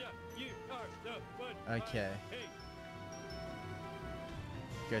 da, da. You are the one I Okay. hate.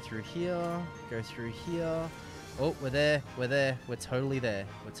 Go through here. Go through here. Oh, we're there. We're there. We're totally there.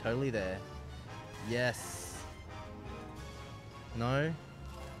 We're totally there. Yes. No.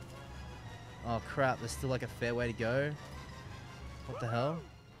 Oh crap, there's still like a fair way to go. What the hell?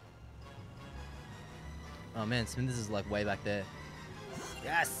 Oh man, Smithers is like way back there.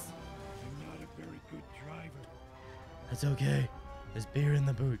 Yes! You're not a very good driver. It's okay. There's beer in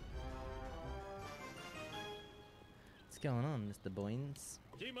the boot. What's going on, Mr. Boynes?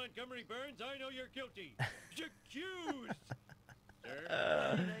 See, Montgomery Burns, I know you're guilty. Accused. Sir,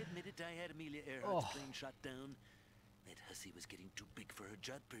 And I admitted I had Amelia Earhart's Oh. plane shot down. That hussy was getting too big for her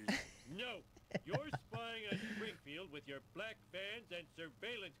jumpers. no. You're spying on Springfield with your black vans and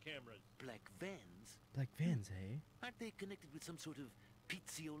surveillance cameras. Black vans? Black Vans, eh? Aren't they connected with some sort of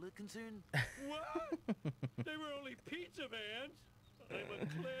pizziola concern? What? They were only pizza vans. I'm a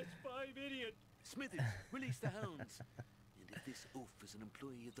class 5 idiot. Smithers, release the hounds. And if this oaf is an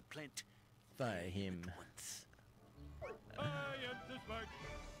employee of the plant, Fire him. at once. I am too smart.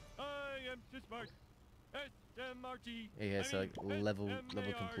 I am too smart. S-M-R-T. Okay, so like level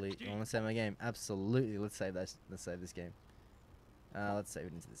complete. I want to save my game. Absolutely. Let's save this. Let's save this game. Let's save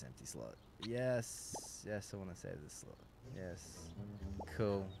it into this empty slot. Yes. Yes, I want to save this slot. Yes.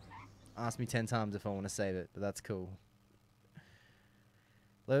 Cool. Ask me 10 times if I want to save it, but that's cool.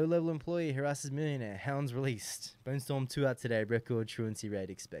 Low-level employee harasses millionaire. Hounds released. Bone Storm 2 out today. Record truancy rate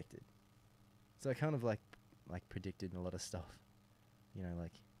expected. So I kind of like predicted a lot of stuff. You know,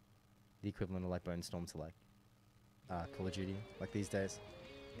 like the equivalent of like Bone Storm to like Call of Duty, like these days.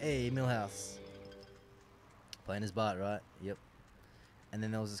 Hey, Millhouse. Playing his Bart, right? Yep. And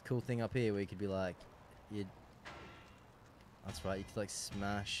then there was this cool thing up here where you could be like, you'd... That's right, you could like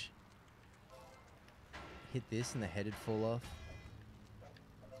smash... Hit this and the head would fall off.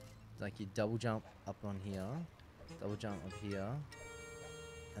 Like you double jump up on here, double jump up here,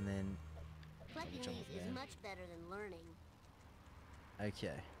 and then Collecting jump these up is there. much better than learning.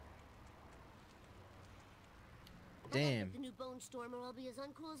 Okay. I bet Damn. with the new Bone Stormer will be as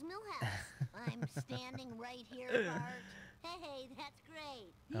uncool as Millhouse. I'm standing right here, Bart. Hey, that's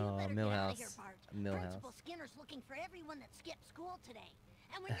great. You Oh, better get out of here, Millhouse. Bart. Millhouse. Principal Skinner's looking for everyone that skipped school today.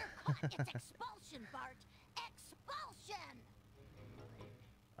 And when you're caught, it's expulsion, Bart. Expulsion!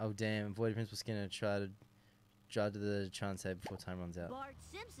 Oh damn! Avoid Principal Skinner. Try to the chance save before time runs out. Bart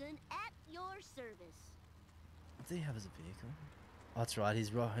Simpson at your service. What does he have as a vehicle? Oh, that's right.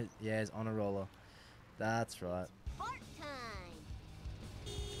 He's right. Yeah, he's on a roller. That's right. Bart time!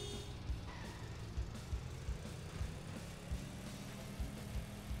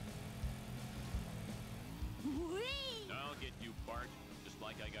 Whee! I'll get you, Bart. Just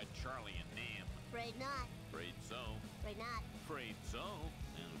like I got Charlie and Nam. Afraid not. Afraid so. Afraid not. Afraid so. Oh,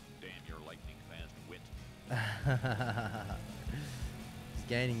 damn your lightning fast wit. He's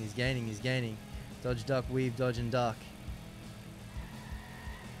gaining. He's gaining. He's gaining. Dodge, duck, weave, dodge, and duck.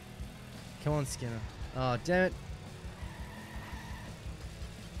 Come on, Skinner. Oh, damn it.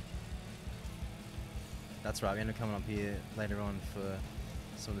 That's right. We end up coming up here later on for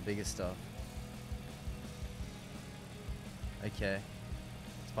some of the bigger stuff. Okay.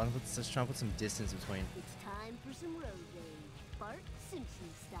 Let's try and put some distance between. It's time for some road rage. Bart Simpson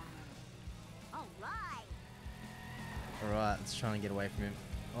style. All right. Alright, let's try and get away from him.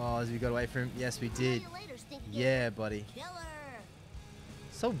 Oh, as we got away from him? Yes, we See you did. later, stinky Yeah, buddy. Killer.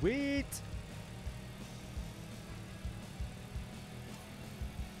 Sweet!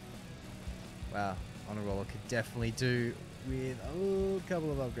 Wow, on a roller could definitely do with a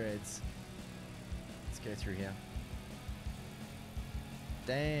couple of upgrades. Let's go through here.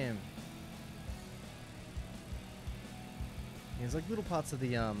 Damn. There's like little parts of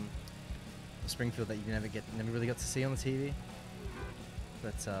the Springfield that you never really got to see on the TV.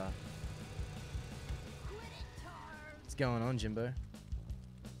 But Quit it, Tar. what's going on, Jimbo?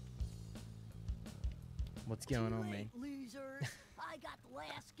 What's going on, man? Losers. I got the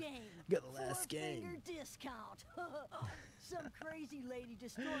last game. Got the last game. Four-finger discount. Some crazy lady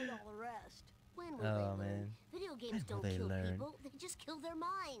destroyed all the rest. When will Oh, they learn? man. Video games When will don't they kill learn? people. They just kill their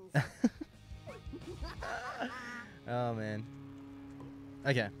minds. Oh man.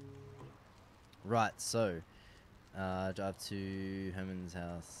 Okay. Right, so drive to Herman's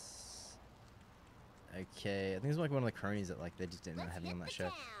house. Okay, I think it's like one of the cronies that like they just didn't Let's have hit him on that the show.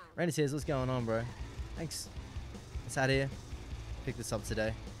 town. Randy says, "What's going on, bro? Thanks. It's out here. Picked this up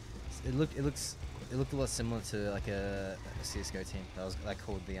today. It looked a lot similar to like a CS:GO team. That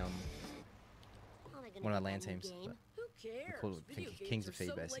called the How am I gonna one of our beat LAN that new teams. game? But Who cares? called it Video Kings games of are Feed,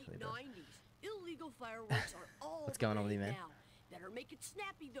 so basically, late but- 90s. Illegal fireworks are all What's the going on with you, rage man? now. Better make it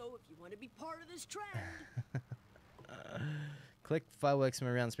snappy though if you want to be part of this trend. collect fireworks from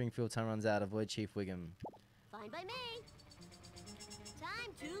around Springfield. Time runs out. Avoid Chief Wiggum. Fine by me.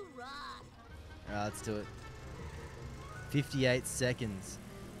 Time to rock. Alright, let's do it. 58 seconds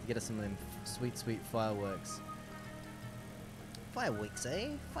to get us some of them sweet, sweet fireworks. Fireworks, eh?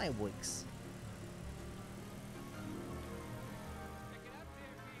 Fireworks.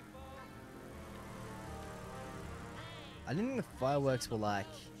 I didn't think the fireworks were like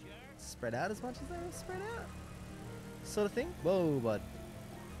spread out as much as they were spread out. Sort of thing. Whoa, bud.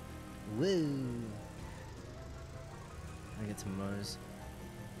 Whoa. I get some Mo's.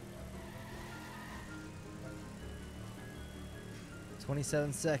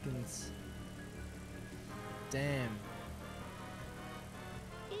 27 seconds. Damn.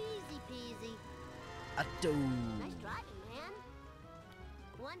 Easy peasy. Atto. Nice driving, man.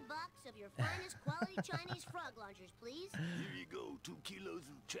 $1 of your finest quality Chinese frog launchers, please. Here you go, 2 kilos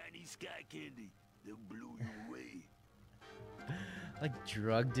of Chinese sky candy. They'll blow you away. Like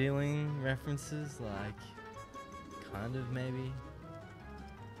drug dealing references, like kind of maybe.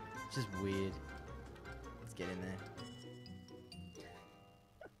 It's just weird. Let's get in there.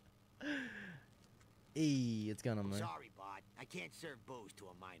 Eee, what's going on, man? Sorry, Bart. I can't serve booze to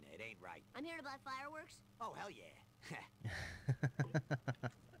a minor. It ain't right. I'm here to buy fireworks. Oh, hell yeah.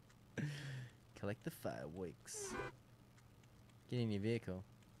 Collect the fireworks. Get in your vehicle.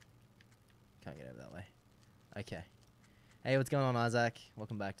 Can't get over that way. Okay. Hey, what's going on, Isaac?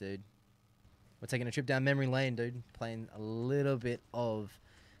 Welcome back, dude. We're taking a trip down memory lane, dude. Playing a little bit of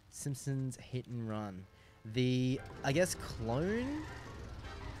Simpsons Hit and Run. The, I guess, clone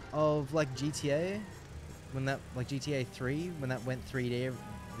of, like, GTA. when that like GTA 3 when that went 3D.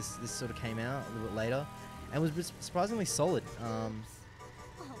 This sort of came out a little bit later, and was surprisingly solid.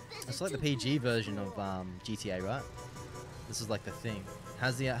 It's like the PG version of GTA, right? This was like the thing.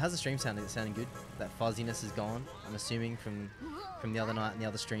 How's the stream sounding? Is it sounding good? That fuzziness is gone, I'm assuming, from the other night and the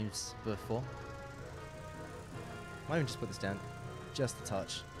other streams before. Might even just put this down just a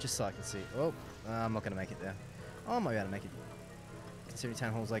touch, just so I can see. Oh, I'm not gonna make it there. Oh, I might be able to make it. Considering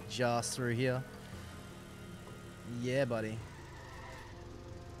Town Hall's like just through here. Yeah, buddy.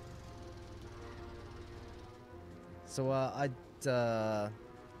 So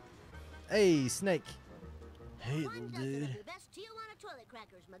hey, Snake. Hey, little dude. Best Tijuana toilet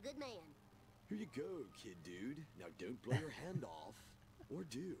crackers, my good man. Here you go, kid dude. Now don't blow your hand off. Or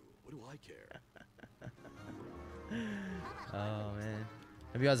do. What do I care? Oh man.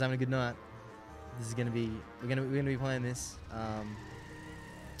 Hope you guys are having a good night. This is gonna be we're gonna be playing this.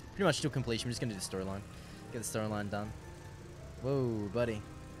 Pretty much till completion. We're just gonna do the storyline. Get the storyline done. Whoa, buddy.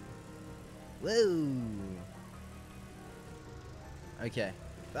 Whoa. Okay.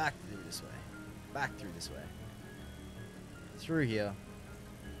 Back through this way. Back through this way. Through here.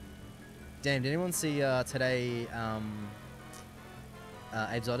 Damn, did anyone see today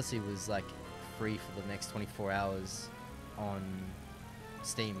Abe's Odyssey was like free for the next 24 hours on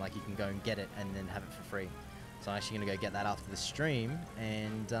Steam. Like you can go and get it and then have it for free. So I'm actually going to go get that after the stream,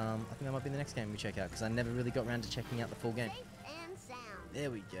 and I think that might be the next game we check out, because I never really got around to checking out the full game. Safe and sound. There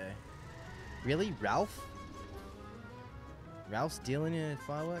we go. Really? Ralph? Ralph's dealing in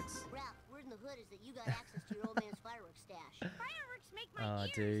fireworks? Ralph, word in the hood is that you got access to your old man's fireworks stash. Fireworks make my Oh,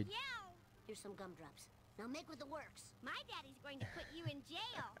 ears dude. yell. Here's some gumdrops. Now make with the works. My daddy's going to put you in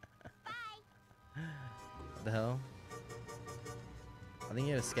jail. Bye. What the hell? I think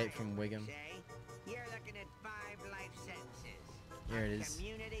he escaped from Wiggum. You're looking at 5 life sentences. Here it on is.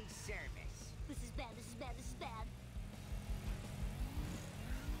 Community service. This is bad, this is bad, this is bad.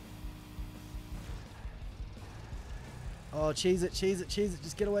 Oh, cheese it, cheese it, cheese it.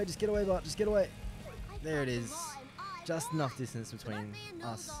 Just get away, Bart, just get away. There it is. Just enough distance between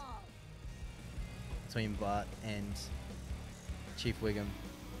us. Between Bart and Chief Wiggum.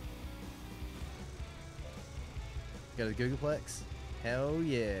 Go to the Googleplex? Hell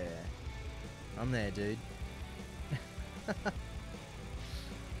yeah. I'm there, dude.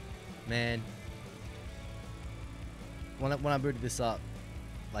 Man. When I booted this up,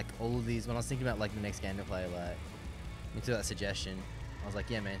 like all of these, when I was thinking about like the next game to play, like, into that suggestion, I was like,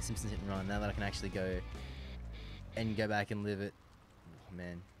 yeah man, Simpsons Hit and Run, now that I can actually go back and live it, oh,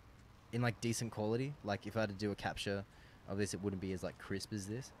 man, in like decent quality. Like if I had to do a capture of this, it wouldn't be as like crisp as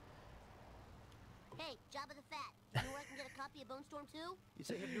this. Hey, Jabba the Fat. You know where I can get a copy of Bone Storm 2?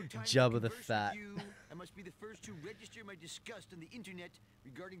 Yes, I have no time Jabba to the converse Fat. with you. I must be the first to register my disgust on the internet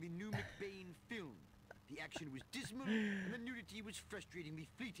regarding the new McBain film. The action was dismal, and the nudity was frustratingly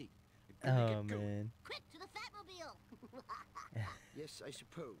fleeting. I couldn't Oh get going. man. Quick, to the Fatmobile! Yes, I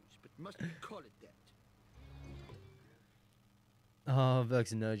suppose, but must we call it that? Oh,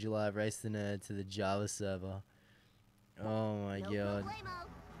 Vox and Nerd Live, race the nerd to the Java server. Oh my No god. problemo.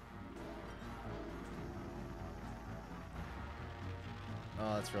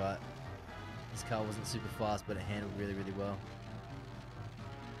 Oh, that's right. This car wasn't super fast, but it handled really, really well.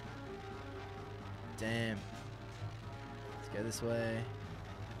 Damn. Let's go this way.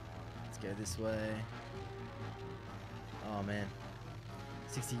 Let's go this way. Oh man.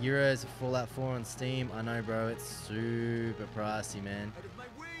 60 euros for Fallout 4 on Steam. I know, bro. It's super pricey, man. Out of my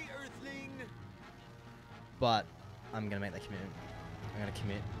way, Earthling! But I'm gonna make that commitment. I'm gonna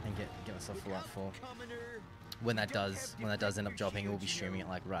commit and get myself Fallout 4. Commoner. When that does end up dropping, we'll be streaming it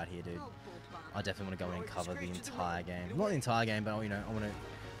like right here, dude. Oh, I definitely want to go in and cover the entire game. Not the entire game, but you know, I want to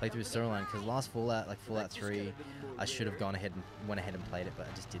play through the storyline, because last Fallout, like Fallout 3, I should have went ahead and played it, but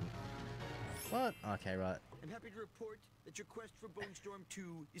I just didn't. What? Okay, right. I'm happy to report that your quest for Bone Storm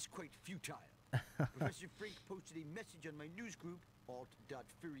 2 is quite futile. Professor Frink posted a message on my news group,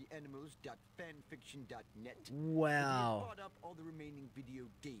 alt.furryanimals.fanfiction.net. Wow. He has brought up all the remaining video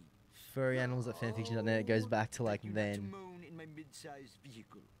games. Furry animals at fanfiction.net. It goes back to like Thank you not to then. moan in my mid-sized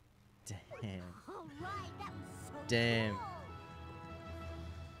vehicle. Damn. All right, that was so Damn. cool.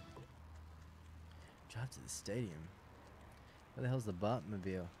 Drive to the stadium. Where the hell's the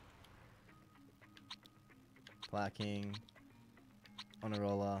Batmobile? Clacking. On a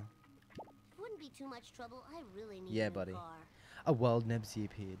roller. Wouldn't be too much trouble. I really need Yeah, a new buddy. car. A wild Nebsy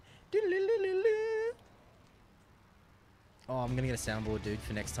appeared. Oh, I'm gonna get a soundboard, dude,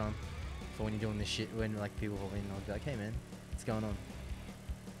 for next time. For when you're doing this shit, when like people hold in, I'll be like, hey man, what's going on?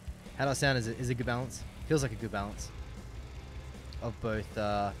 How do I sound? Is it a good balance? Feels like a good balance of both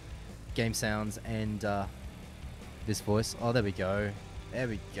game sounds and This voice. Oh, there we go. There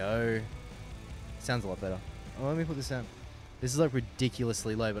we go. Sounds a lot better. Oh, let me put this down. This is like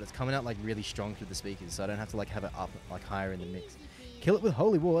ridiculously low, but it's coming out like really strong through the speakers, so I don't have to like have it up like higher in the mix. Kill it with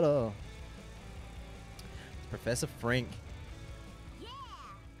holy water. It's Professor Frink. Yeah.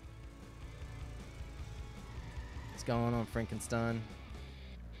 What's going on, Frankenstein?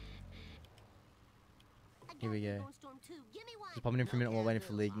 Here we go. Just popping in for a minute while waiting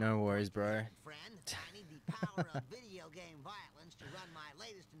for League. No worries, bro. Friend, I need the power of video game violence to run my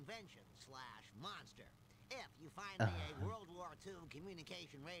latest invention / monster. If you find me a World War II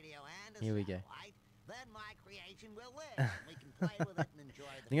communication radio and a Here we go. satellite, then my creation will live. And we can play with it and enjoy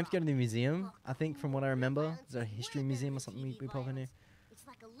I think I have to go to the museum, I think, from what I remember. Is there a history museum or something we pop in here? It's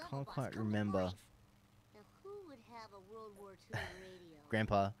like a level Can't boss quite come to remember. life. Now who would have a World War II radio?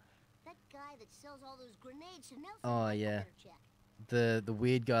 Grandpa. That guy that sells all those grenades to Nelson. Oh, I yeah. better check. The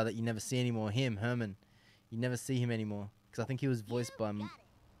weird guy that you never see anymore. Him, Herman. You never see him anymore. Because I think he was voiced by...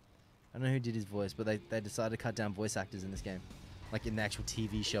 I don't know who did his voice, but they decided to cut down voice actors in this game. Like in the actual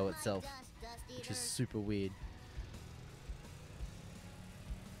TV show itself. Which is super weird.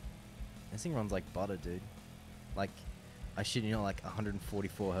 This thing runs like butter, dude. Like, I shit you not, like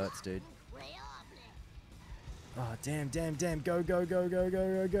 144 hertz, dude. Oh, damn. Go.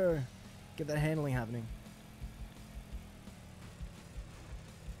 Get that handling happening.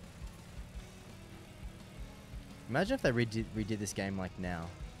 Imagine if they redid this game like now.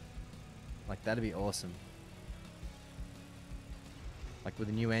 Like, that'd be awesome. Like, with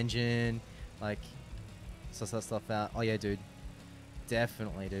a new engine, like, suss that stuff out. Oh, yeah, dude.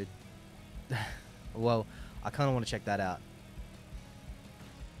 Definitely, dude. Well, I kind of want to check that out.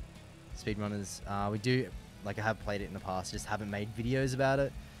 Speedrunners. We do, like, I have played it in the past, just haven't made videos about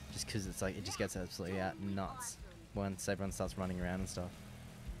it. Just because it's like, it just gets absolutely out nuts once everyone starts running around and stuff.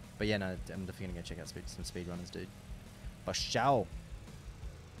 But yeah, no, I'm definitely going to go check out some speedrunners, dude. For sure.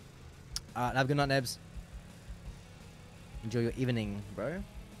 Alright, have a good night, Nebs. Enjoy your evening, bro.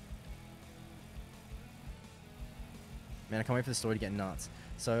 Man, I can't wait for the story to get nuts.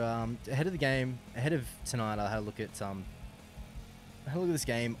 So, ahead of the game, ahead of tonight, I had a look at this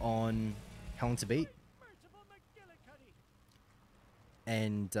game on How Long to Beat.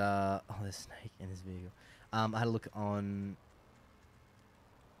 And, oh, there's a snake in this vehicle. I had a look on...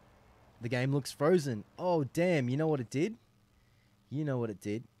 The game looks frozen. Oh, damn, you know what it did? You know what it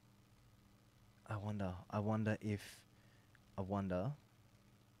did. I wonder if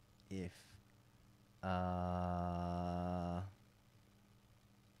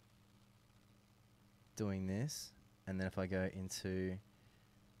doing this, and then if I go into,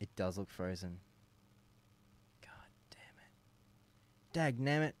 it does look frozen. God damn it.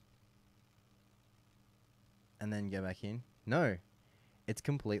 Dagnammit. And then go back in. No, it's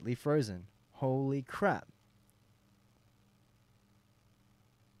completely frozen. Holy crap.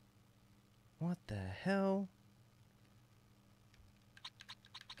 What the hell?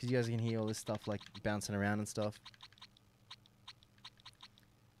 Because you guys can hear all this stuff like bouncing around and stuff.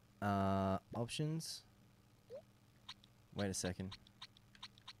 Options. Wait a second.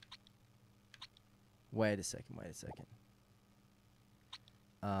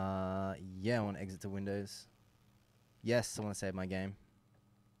 Yeah, I want to exit to Windows. Yes, I want to save my game.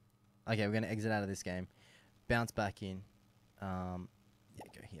 Okay, we're going to exit out of this game. Bounce back in. Yeah,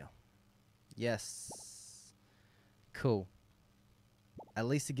 go here. Yes. Cool. At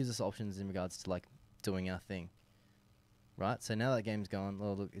least it gives us options in regards to like doing our thing. Right? So now that game's gone,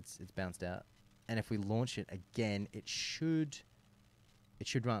 well, look, it's bounced out. And if we launch it again, it should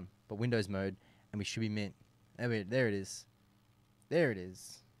run. But Windows mode, and we should be mint. There it is. There it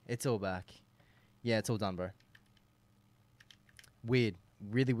is. It's all back. Yeah, it's all done, bro. Weird.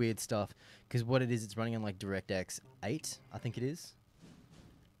 Really weird stuff. Because what it is, it's running on like DirectX 8, I think it is.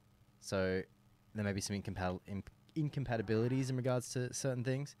 So there may be some incompatibilities in regards to certain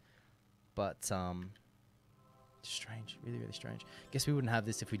things. But strange. Really, really strange. Guess we wouldn't have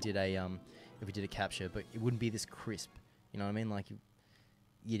this if we did a capture, but it wouldn't be this crisp. You know what I mean? Like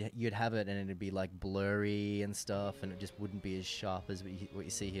you'd have it and it'd be like blurry and stuff, and it just wouldn't be as sharp as what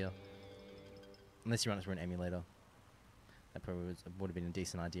you see here. Unless you run it through an emulator. That probably would have been a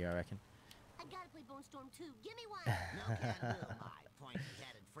decent idea, I reckon. I gotta play Bone Storm 2. Give me one. No can do, my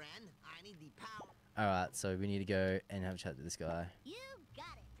pointy-headed friend. I need the power. Alright, so we need to go and have a chat to this guy. You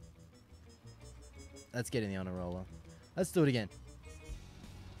got it. Let's get in the honor roller. Let's do it again.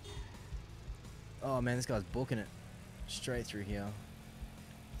 Oh man, this guy's booking it. Straight through here.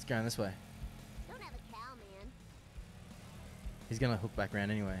 It's going this way. Don't have a cow, man. He's gonna hook back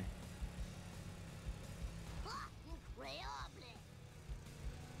around anyway. Incredible.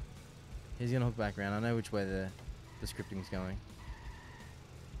 He's gonna hook back around. I know which way the scripting's going.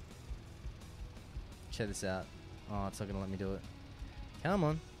 Check this out. Oh, it's not gonna let me do it. Come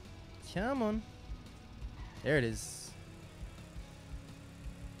on. Come on. There it is.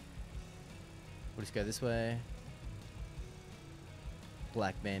 We'll just go this way.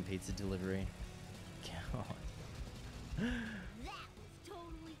 Black Band Pizza delivery. God. That was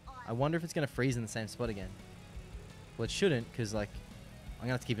totally awesome. I wonder if it's gonna freeze in the same spot again. Well, it shouldn't, because like I'm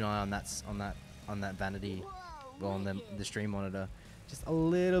gonna have to keep an eye on that vanity, well, on the stream monitor, just a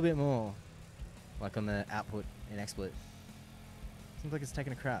little bit more, like on the output in XSplit. Seems like it's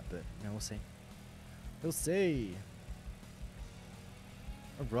taking a crap, but you know, we'll see. We'll see.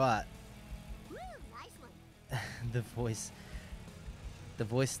 All right. Woo, nice one. The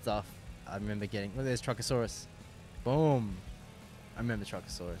voice stuff. I remember getting. Look, there's Truckosaurus. Boom. I remember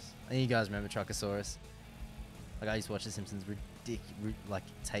Truckosaurus. I think you guys remember Truckosaurus. Like, I used to watch The Simpsons like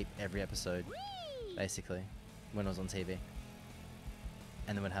tape every episode, basically, when I was on TV.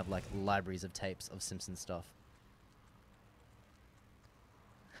 And then would have like libraries of tapes of Simpsons stuff.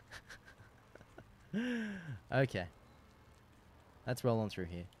 Okay. Let's roll on through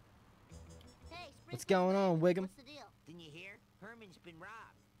here. Hey, What's going on, Wiggum? What's the deal? Didn't you hear? Herman's been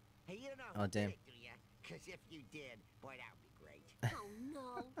robbed. Hey, you don't know Oh, who damn. did it, do ya? 'Cause if you did, boy, that would be great. Oh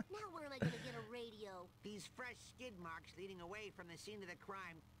no. Now where am I gonna get a radio? These fresh skid marks leading away from the scene of the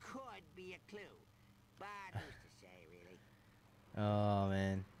crime could be a clue. But who's to say, really? Oh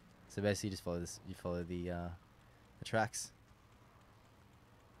man. So basically you just follow this, you follow the tracks.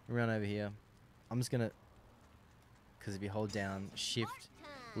 Run over here. I'm just gonna, because if you hold down shift,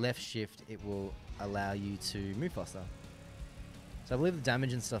 left shift, it will allow you to move faster. So I believe the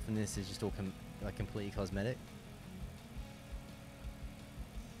damage and stuff in this is just all like completely cosmetic.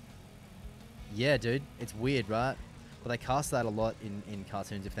 Yeah, dude, it's weird, right? But they cast that a lot in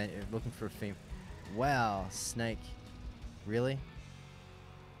cartoons if they're looking for a theme. Wow, Snake. Really?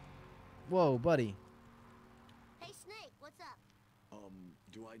 Whoa, buddy. Hey Snake, what's up?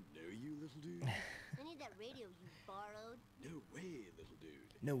 Do I know you, little dude? I need that radio you borrowed. No way, little dude.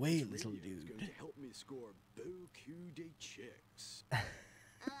 No way, This little radio's dude. going to help me score beaucoup de chicks.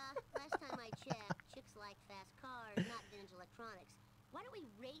 Last time I checked, chicks like fast cars, not vintage electronics. Why don't we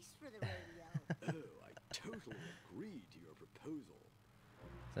race for the radio? Oh, I totally agree to your proposal.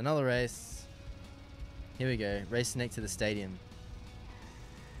 So another race. Here we go. Race Snake to the stadium.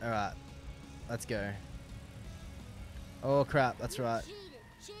 Alright. Let's go. Oh crap, that's right.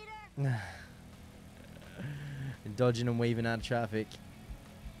 Cheater! Dodging and weaving out of traffic.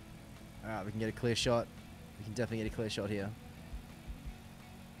 Alright, we can get a clear shot. We can definitely get a clear shot here.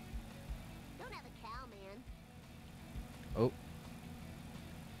 Don't have a cow, man. Oh.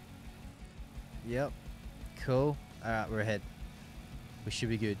 Yep. Cool. Alright, we're ahead. We should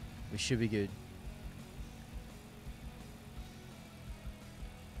be good. We should be good.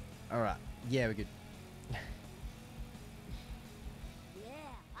 Alright. Yeah, we're good. Yeah,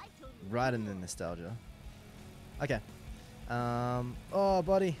 I totally Right in the nostalgia. Okay. Oh,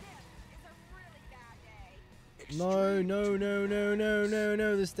 buddy. No, no, no, no, no, no,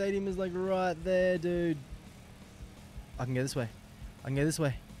 no. The stadium is like right there, dude. I can go this way. I can go this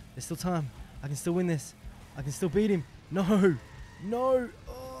way. There's still time. I can still win this. I can still beat him. No. No.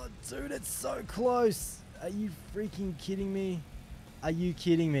 Oh, dude, it's so close. Are you freaking kidding me? Are you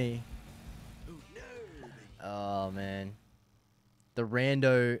kidding me? Oh no! Oh, man. The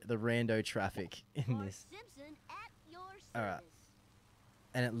rando traffic in Mark this. Simpson at your service. All right.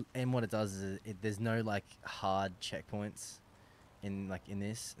 And what it does is there's no like hard checkpoints in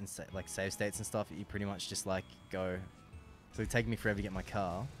this and like save states and stuff. You pretty much just like go. So it'd take me forever to get my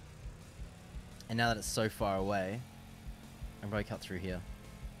car. And now that it's so far away, I'm probably cut through here.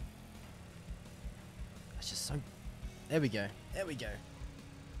 It's just so. There we go. There we go.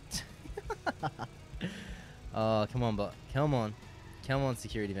 Oh, come on, come on, come on,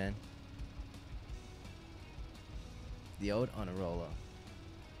 security van. The old honor roller.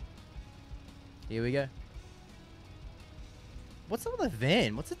 Here we go. What's up with the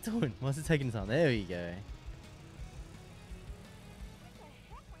van? What's it doing? What's it taking time? There we go.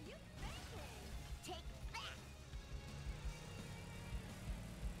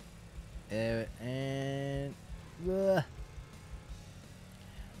 And blah.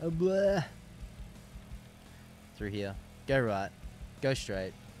 Blah. Through here. Go right. Go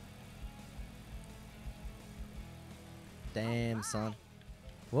straight. Damn, son.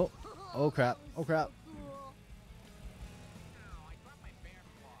 Whoa. Oh crap. Oh crap.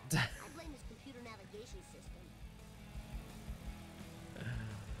 I blame this computer navigation system.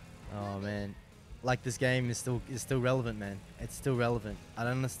 Oh man. Like this game is still relevant, man. It's still relevant. I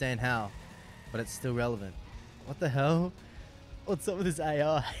don't understand how, but it's still relevant. What the hell? What's up with this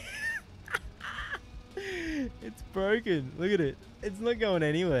AI? It's broken. Look at it. It's not going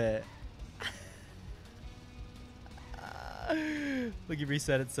anywhere. Look, it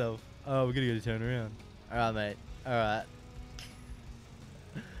reset itself. Oh, we're gonna go to turn around. Alright, mate. Alright.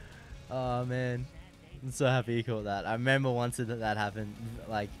 Oh, man. I'm so happy you caught that. I remember once that happened,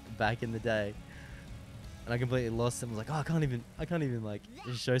 like, back in the day. And I completely lost it. I was like, oh, I can't even, like,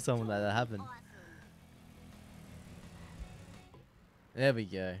 just show someone that happened. There we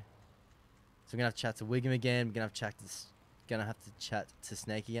go. So we're gonna have to chat to Wiggum again. We're gonna have to chat to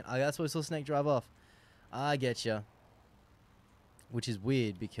Snake again. Oh, that's why we saw Snake drive off. I get ya. Which is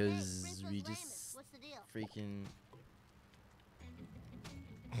weird because we just freaking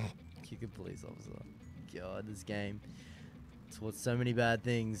kick a police officer. God, this game taught so many bad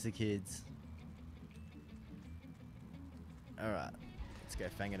things to kids. Alright, let's go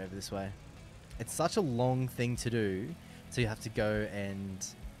fang it over this way. It's such a long thing to do, so you have to go and,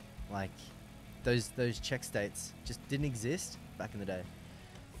 like, those check states just didn't exist back in the day.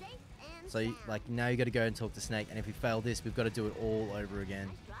 So, like, now you got to go and talk to Snake, and if we fail this, we've got to do it all over again.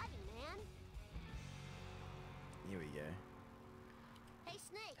 Here we go.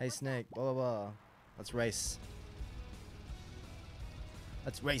 Hey, Snake. Blah, blah, blah. Let's race.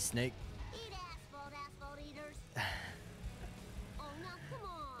 Let's race, Snake. Eat asphalt eaters. Oh, now come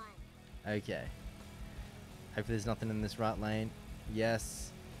on. Okay. Hopefully there's nothing in this right lane.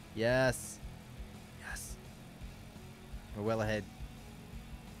 Yes. Yes. Yes. We're well ahead.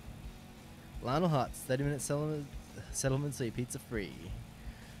 Lionel Huts, 30-minute settlement so your pizza free.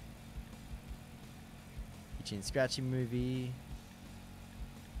 Itchy and Scratchy movie.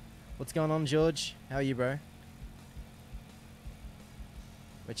 What's going on, George? How are you, bro?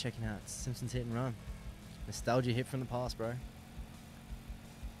 We're checking out Simpsons Hit and Run. Nostalgia hit from the past, bro.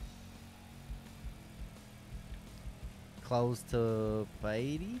 Close to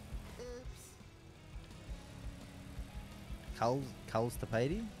Beatty? Oops. Coles to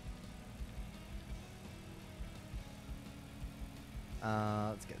Beatty?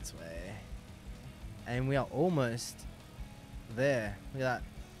 Let's get this way. And we are almost there. Look at that.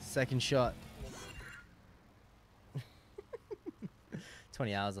 Second shot.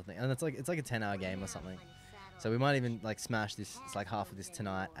 20 hours, I think. And it's like a 10-hour game or something. So we might even like smash this. It's like half of this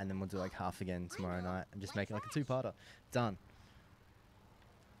tonight, and then we'll do like half again tomorrow night, and just make it like a 2-parter. Done.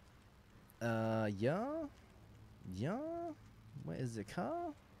 Yeah. Where is the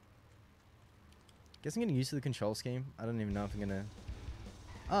car? Guess I'm getting used to the control scheme. I don't even know if I'm gonna.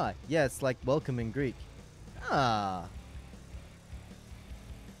 Ah, yeah, it's like welcome in Greek. Ah.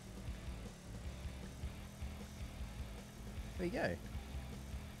 There you go.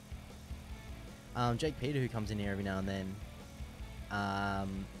 Jake Peter, who comes in here every now and then,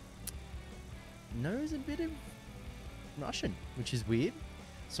 knows a bit of Russian, which is weird.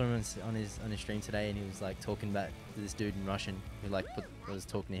 Saw him on his stream today, and he was like talking about this dude in Russian who like was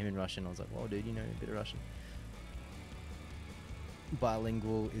talking to him in Russian. I was like, "Whoa, dude, you know a bit of Russian."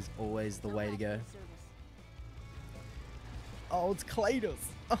 Bilingual is always the way to go. Oh, it's Cletus.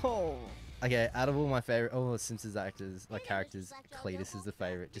 Oh. Okay, out of all my favorite, all the Simpsons actors, like characters, Cletus is the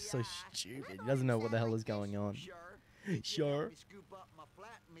favorite. Just so stupid. He doesn't know what the hell is going on. Sure. Scoop up my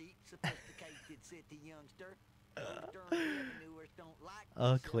flat meat, sophisticated city youngster.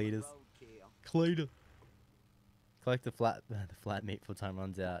 Oh, Cletus. Cletus. Collect the flat meat before time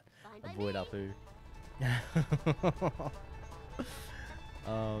runs out. Avoid Apu.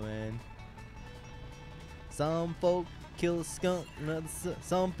 Oh man. Some folk kill a skunk,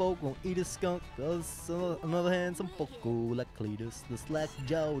 some folk won't eat a skunk. On the other hand, some folk go like Cletus, the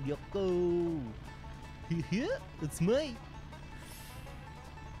slack-jawed yoko. Yeah, it's me.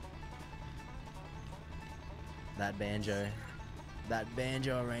 That banjo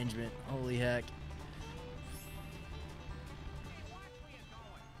arrangement, holy heck.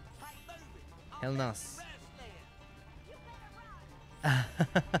 Hell nice. I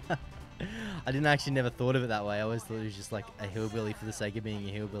didn't actually never thought of it that way. I always thought it was just like a hillbilly for the sake of being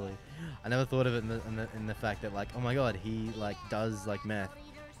a hillbilly. I never thought of it in the fact that like, oh my god, he like does like meth.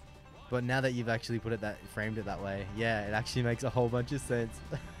 But now that you've actually framed it that way, yeah, it actually makes a whole bunch of sense.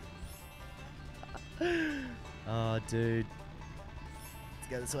 Oh, dude. Let's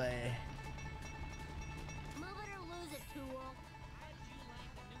go this way. Move it or lose it, tool.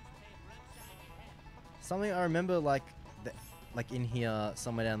 Something I remember like in here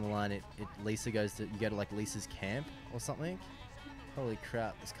somewhere down the line, Lisa you go to like Lisa's camp or something. Holy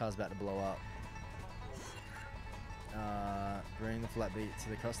crap, this car's about to blow up. Bring the flatbeat to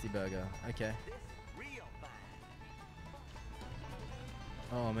the Krusty Burger. Okay.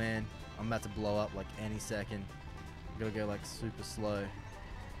 Oh man. I'm about to blow up like any second. I'm gonna go like super slow.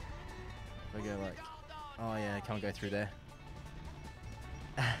 I go like, oh yeah, I can't go through there.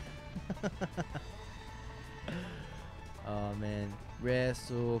 Oh man, rare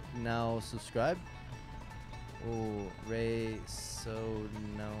so now subscribe. Oh, Ray so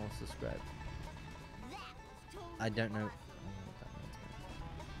now subscribe. I don't know.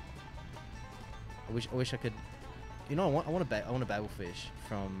 I wish I could. You know, I want a Babelfish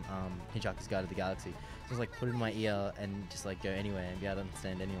from Hitchhiker's Guide to the Galaxy. Just like put it in my ear and just like go anywhere and be able to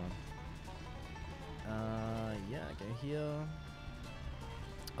understand anyone. Yeah, go here.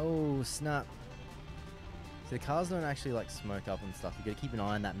 Oh snap! So the cars don't actually like smoke up and stuff. You gotta keep an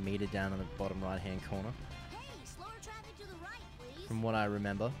eye on that meter down on the bottom right-hand corner. Hey, slower traffic to the right, please. From what I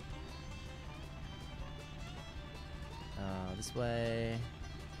remember. This way.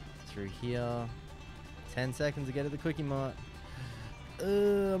 Through here. 10 seconds to get to the Quickie Mart.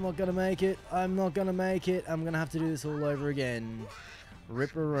 I'm not gonna make it. I'm not gonna make it. I'm gonna have to do this all over again.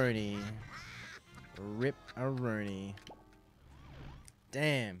 Rip-a-roni. Rip-a-roni.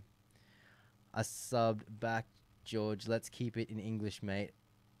 Damn. I subbed back, George. Let's keep it in English, mate.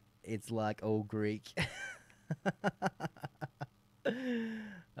 It's like all Greek.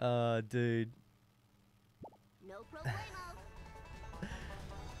 Oh, dude. No problemo.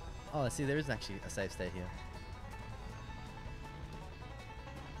 Oh, see, there is actually a safe state here.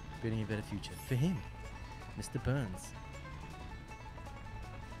 Building a better future for him, Mr. Burns.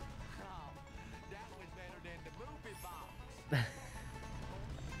 Oh, that was better than the movie box.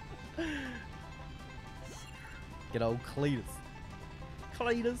 Get old Cletus.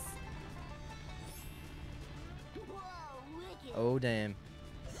 Cletus. Whoa, wicked. Oh, damn.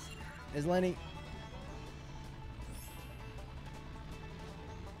 There's Lenny.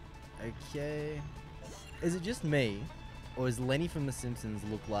 Okay. Is it just me? Or does Lenny from The Simpsons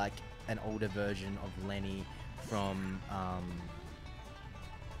look like an older version of Lenny from,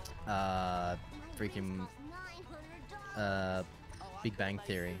 freaking, Big Bang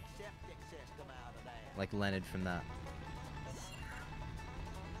Theory? Like Leonard from that.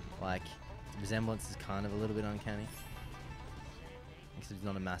 Like, the resemblance is kind of a little bit uncanny. Except he's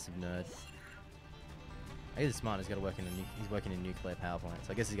not a massive nerd. I guess he's smart. He's got to work in he's working in nuclear power plant,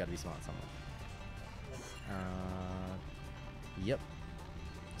 so I guess he's got to be smart somewhere. Yep.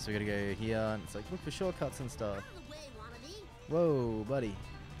 So we gotta go here, and it's like look for shortcuts and stuff. Out of the way, wannabe. Whoa, buddy.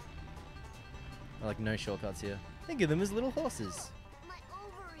 Like no shortcuts here. Think of them as little horses. My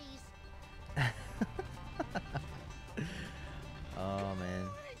ovaries. Oh man.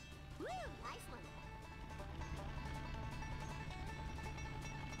 Woo, nice one.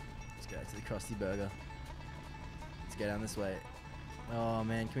 Let's go to the Krusty Burger. Let's go down this way. Oh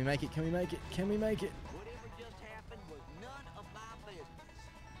man, can we make it? Can we make it? Can we make it? Whatever just happened was none of my business.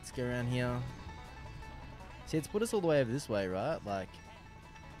 Let's go around here. See, it's put us all the way over this way, right? Like,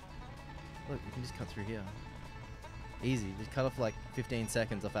 look, we can just cut through here. Easy. Just cut off like 15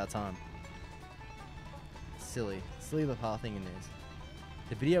 seconds off our time. Silly. Silly the pathing in this.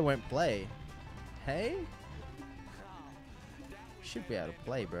 The video won't play. Hey? Should be able to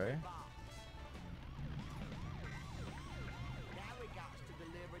play, bro. Now we got to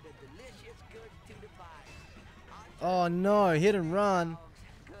deliver the delicious goods to the buyers. Oh no, hit and run.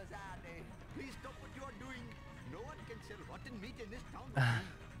 Cause I do. Please stop what you're doing. No one can sell rotten meat in this town.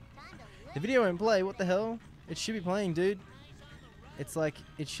 The video won't play. What the hell? It should be playing, dude. It's like,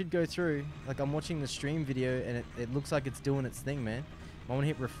 it should go through. Like, I'm watching the stream video and it looks like it's doing its thing, man. I want to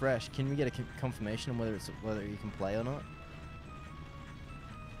hit refresh. Can we get a confirmation on whether you can play or not?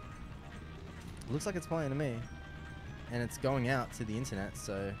 It looks like it's playing to me. And it's going out to the internet,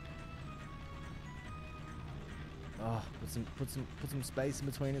 so... Oh, put some space in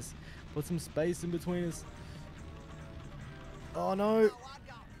between us. Put some space in between us. Oh no!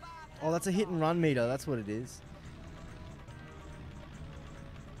 Oh, that's a hit and run meter. That's what it is.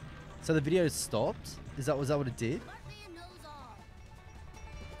 So the video stopped? Was that what it did?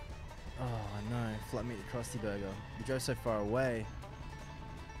 Oh no! Flat meat Krusty Burger. We drove so far away.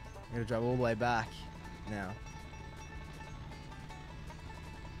 I'm gonna drive all the way back now.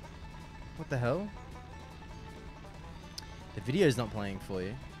 What the hell? The video's not playing for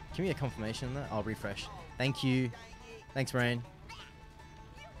you. Give me a confirmation on that. I'll refresh. Thank you. Thanks, Rain.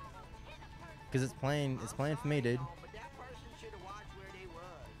 Because it's playing for me, dude.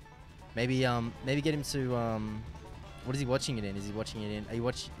 Maybe get him to what is he watching it in? Is he watching it in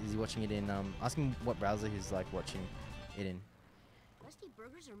is he watching it in ask him what browser he's like watching it in. Rusty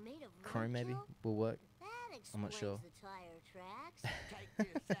burgers are made of Chrome maybe roadkill? will work. That I'm not explains sure. the tire tracks. Take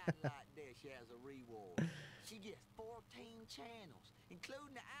this satellite dish as a reward. She gets 14 channels,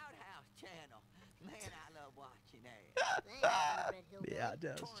 including the outhouse Channel. Man, I love watching that. Thanks, Red Hill The Boy.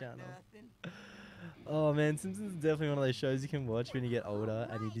 Outdoors channel. Nothing. Oh man, Simpsons is definitely one of those shows you can watch when you get older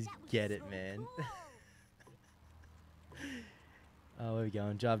and you Right, just that was get it, so man. cool. Oh, where we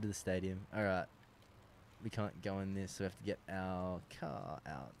going? Drive to the stadium. Alright. We can't go in this, so we have to get our car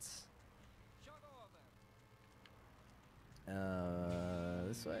out.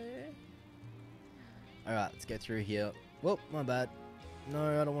 This way? Alright, let's go through here. Whoop, my bad.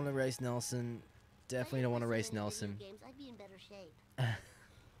 No, I don't want to race Nelson. Definitely don't want to race Nelson. Games, I'd be in better shape.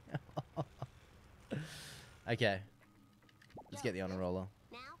 Okay. Let's get the honor roller.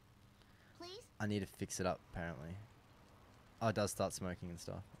 Now, please. I need to fix it up, apparently. Oh, it does start smoking and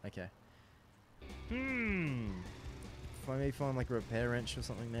stuff. Okay. If I maybe find like a repair wrench or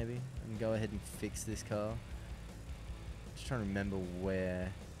something, maybe, and go ahead and fix this car. Just trying to remember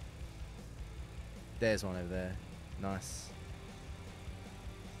where. There's one over there. Nice.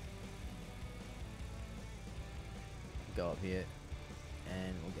 Go up here,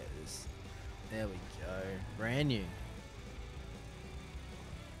 and we'll get this. There we go. Brand new.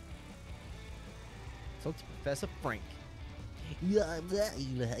 Talk to Professor Frank. Yeah, I'm that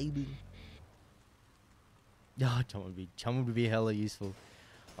lady. Oh, Chum would be hella useful.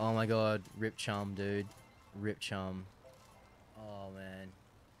 Oh my god, Rip Chum, dude. Rip Chum. Oh man.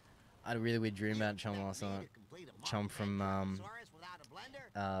 I had a really weird dream about Chum last night. Chum from Mad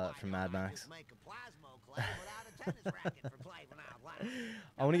Max.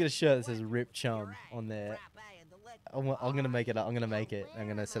 I want to get a shirt that says Rip Chum on there. I'm gonna make it. I'm gonna make it. I'm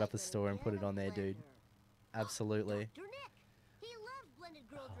gonna set up a store and put it on there, dude. Absolutely. Dr. Nick, he loved blended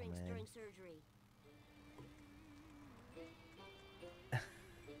girl Oh, drinks man. during surgery.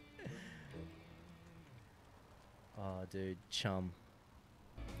 Oh, dude, Chum.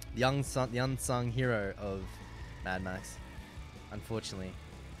 The unsung hero of Mad Max. Unfortunately,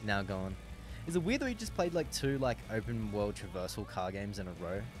 now gone. Is it weird that we just played like 2 like open world traversal car games in a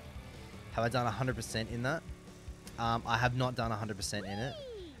row? Have I done 100% in that? I have not done 100% in it.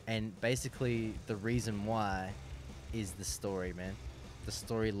 And basically the reason why is the story, man. The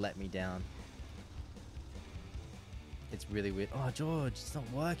story let me down. It's really weird. Oh, George, it's not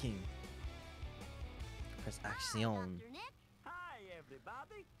working. Press action. Dr. Nick, Hi,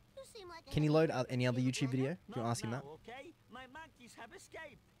 everybody. you seem like a Can you heavy load user any other of the YouTube blender. video? Do you want to ask him that? Okay, my monkeys have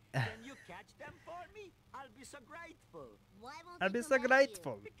escaped. Can you catch them for me? I'll be so grateful. Why won't I'd they be so come back to you?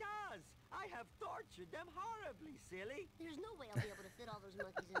 grateful. Because I have tortured them horribly, silly. There's no way I'll be able to fit all those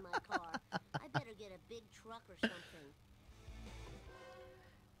monkeys in my car. I better get a big truck or something.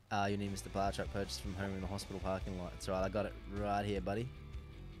 You need Mr. Plow Truck purchased from home in the hospital parking lot. It's right, I got it right here, buddy.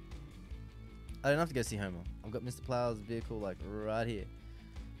 I don't have to go see Homer. I've got Mr. Plow's vehicle like right here.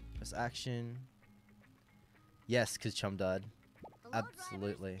 Press action. Yes, because Chum died. Hello,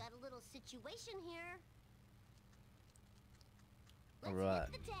 Absolutely. drivers. Got a little situation here. All Let's right.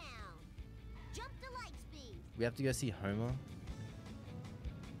 hit the town. Jump to light speed. We have to go see Homer.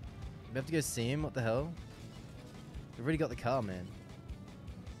 We have to go see him. What the hell? We've already got the car, man.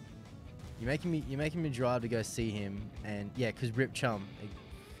 You're making me drive to go see him, and yeah, cause Rip Chum.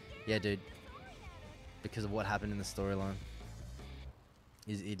 Yeah, dude. Because of what happened in the storyline.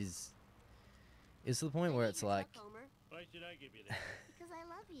 It's to the point where it's like. Homer, Why should I give you that? because I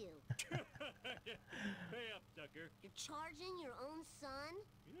love you. Pay up, sucker. You're charging your own son?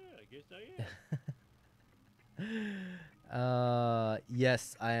 Yeah, I guess I am.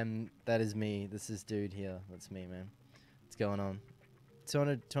 Yes, I am. That is me. This is dude here. That's me, man. What's going on?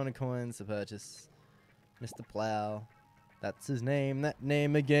 200 coins to purchase. Mr. Plow. That's his name. That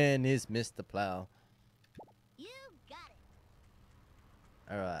name again is Mr. Plow. You got it.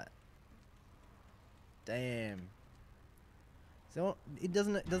 Alright. Damn. So it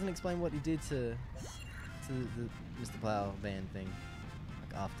doesn't explain what he did to the Mr. Plow van thing.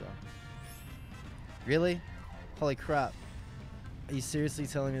 Like after. Really? Holy crap. Are you seriously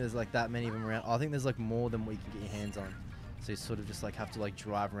telling me there's like that many of them around? Oh, I think there's like more than what you can get your hands on. So you sort of just like have to like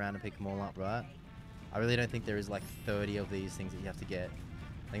drive around and pick them all up, right? I really don't think there is like 30 of these things that you have to get.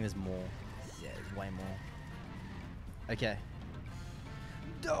 I think there's more. Yeah, there's way more. Okay.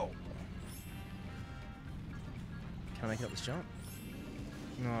 Go! Can I make it up this jump?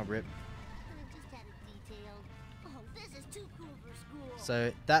 No, rip. Could've just had it detailed. Oh, this is too cool for school.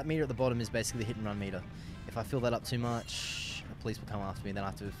 So that meter at the bottom is basically the hit and run meter. If I fill that up too much, the police will come after me, then I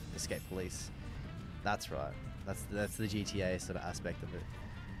have to escape police. That's right. That's the GTA sort of aspect of it.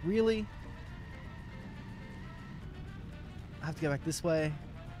 Really? I have to go back this way.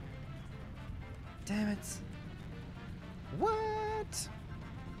 Damn it. What?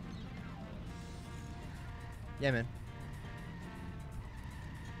 Yeah, man.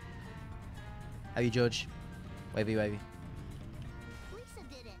 How you, George? Wavy, wavy. Lisa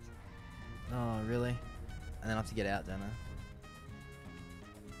did it. Oh, really? And then I have to get out, don't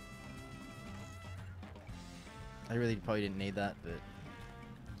I? I really probably didn't need that, but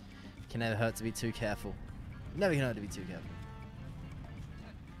can never hurt to be too careful. Never can hurt to be too careful.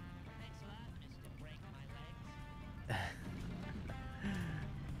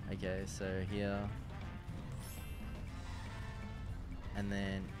 Okay, so here. And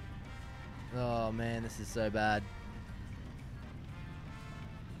then... Oh man, this is so bad.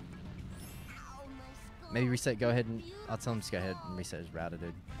 Maybe reset, go ahead and... I'll tell him to go ahead and reset his router,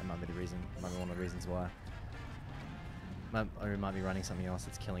 dude. That might be the reason. Might be one of the reasons why. Or it might be running something else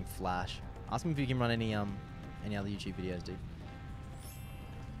that's killing Flash. Ask him if you can run any other YouTube videos, dude.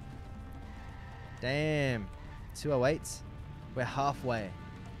 Damn. 208s. We're halfway.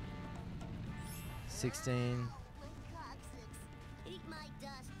 16. Eat my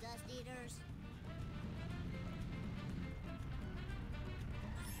dust, dust eaters.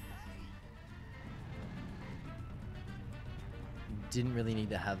 Didn't really need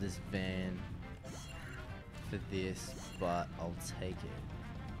to have this van for this, but I'll take it.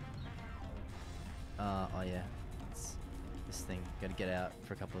 Oh yeah, it's this thing. Gotta get out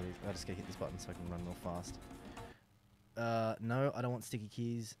for a couple of these. I just gotta hit this button so I can run real fast. No, I don't want sticky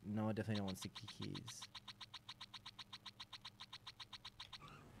keys. No, I definitely don't want sticky keys.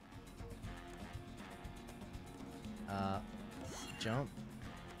 Jump.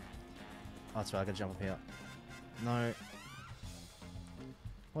 Oh, that's right, I gotta jump up here. No.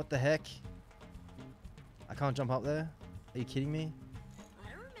 What the heck? I can't jump up there? Are you kidding me? I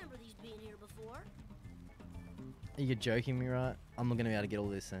don't remember these being here before. Are you joking me, right? I'm not gonna be able to get all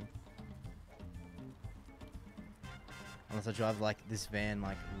this then. Unless I drive like this van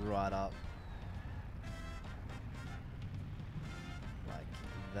like right up. Like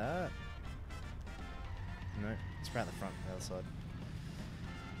that. No, it's right at the front, the other side.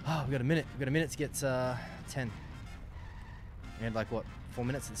 Oh, we got a minute. We got a minute to get 10. We had like what, 4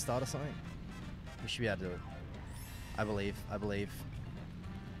 minutes at the start or something? We should be able to do it. I believe. I believe.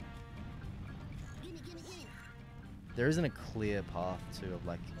 Gimme, gimme, gimme. There isn't a clear path too of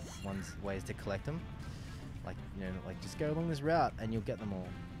like ways to collect them. Like, you know, like just go along this route and you'll get them all.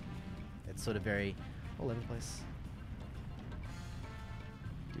 It's sort of very all over the place.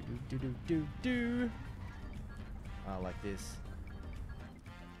 Do do do do do. Oh, like this.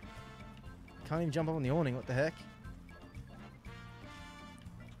 Can't even jump up on the awning. What the heck?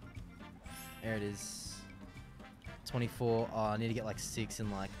 There it is. 24. Oh, I need to get like 6 in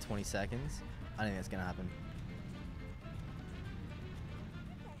like 20 seconds. I don't think that's gonna happen.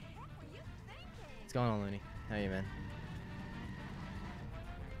 What's going on, Looney? How are you, man?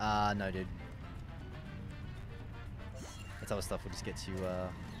 No, dude. That's other stuff. We'll just get to.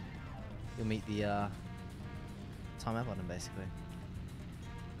 You'll meet the timeout button basically.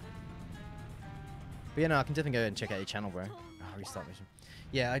 But yeah, no, I can definitely go ahead and check out your channel, bro. Oh, restart mission.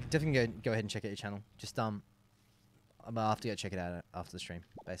 Yeah, I definitely go ahead and check out your channel. Just I'll have to go check it out after the stream,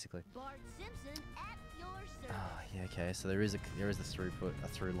 basically. Bart Simpson at your service. Oh, yeah, okay. So there is a through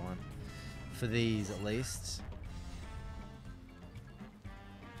line for these at least.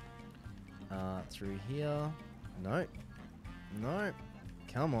 Through here. No. No.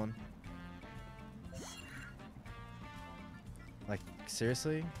 Come on. Like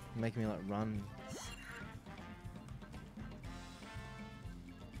seriously, making me like run.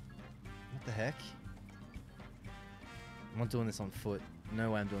 What the heck? I'm not doing this on foot.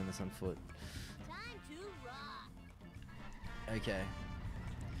 No way I'm doing this on foot. Time to rock. Okay.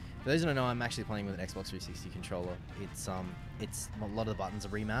 For those who don't know, I'm actually playing with an Xbox 360 controller. It's a lot of the buttons are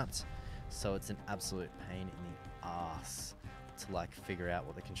remapped, so it's an absolute pain in the ass to like figure out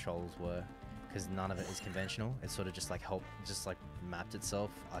what the controls were, because none of it is conventional. It's sort of just like mapped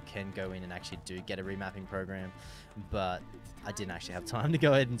itself. I can go in and actually get a remapping program, but I didn't actually have time to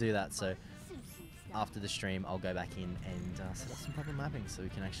go ahead and do that. So after the stream, I'll go back in and set up some proper mapping so we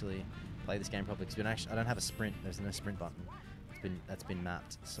can actually play this game properly. Because I don't have a sprint. There's no sprint button. That's been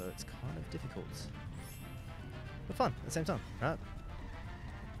mapped, so it's kind of difficult, but fun at the same time, right?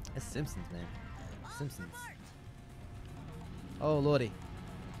 It's Simpsons, man. Simpsons. Oh lordy,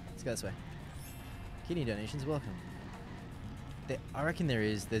 let's go this way. Kidney donations, welcome. I reckon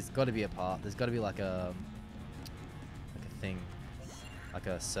there's got to be a part. There's got to be like a thing, like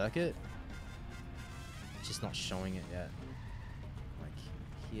a circuit. It's just not showing it yet. Like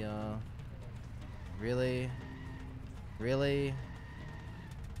here. Really? Really?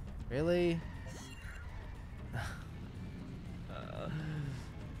 Really?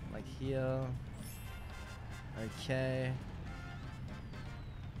 Like here.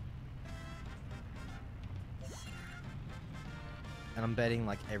 and I'm betting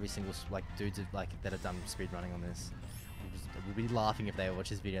like every single like dudes that have done speed running on this would be laughing if they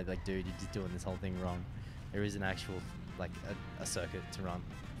watch this video. Like, dude, you're just doing this whole thing wrong. There is an actual like a circuit to run.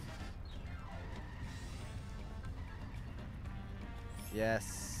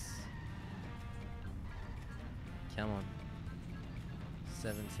 Yes. Come on.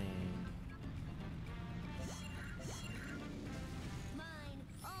 17. Mine.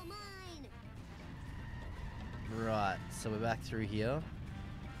 All mine. Right, so we're back through here.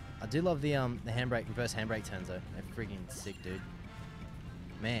 I do love the handbrake, reverse handbrake turns though. They're freaking sick, dude.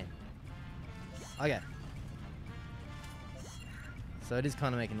 Man. Okay. So it is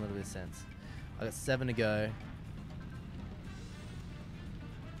kind of making a little bit of sense. I got 7 to go.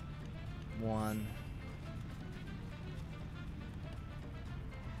 1,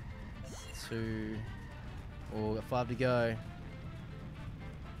 2. Oh, got 5 to go.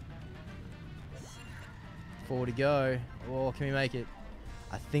 4 to go. Oh, can we make it?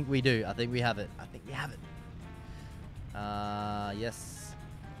 I think we do. I think we have it. I think we have it. Yes.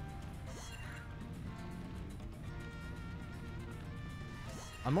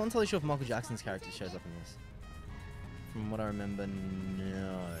 I'm not entirely sure if Michael Jackson's character shows up in this. From what I remember,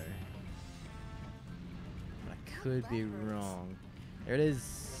 no. But I could be wrong. There it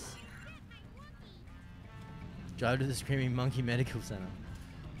is. Drive to the Screaming Monkey Medical Center.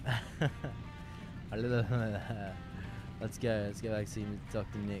 Let's go. Let's go back see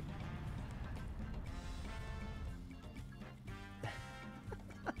Dr. Nick.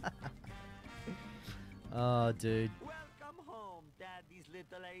 Oh, dude. Welcome home, Daddy's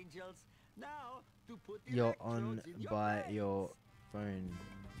little angels. Now to put the You're on electrodes in your by brains. your phone.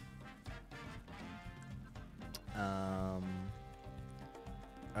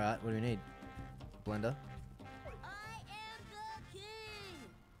 Alright, what do we need? Blender? I am the king.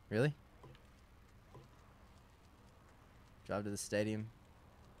 Really? Drive to the stadium.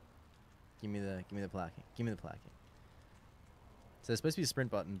 Give me the placking. Give me the placking. So there's supposed to be a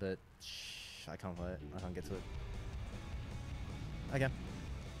sprint button, but I can't play it. I can't get to it. Okay.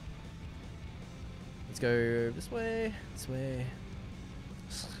 Let's go this way. This way.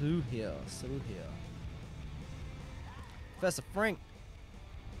 Through here. Through here. Professor Frank.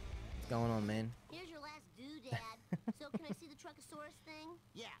 What's going on, man? Here's your last doodad. So can I see the Truckosaurus thing?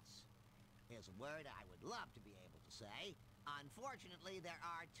 Yes. Here's a word I would love to be able to say. Unfortunately, there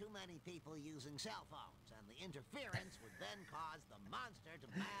are too many people using cell phones, and the interference would then cause the monster to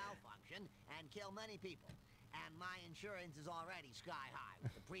malfunction and kill many people. And my insurance is already sky high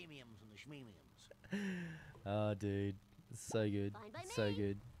with the premiums and the schmemiums. Oh, dude. It's so good. Fine by So me.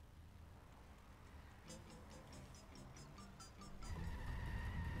 good.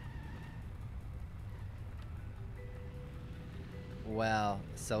 Wow.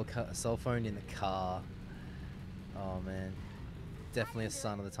 Cell phone in the car. Oh, man. Definitely a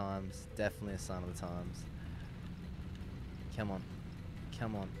sign of the times. Definitely a sign of the times. Come on.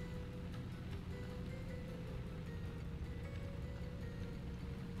 Come on.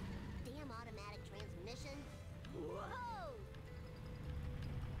 Damn automatic transmission. Whoa!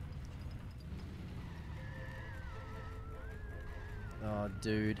 Oh,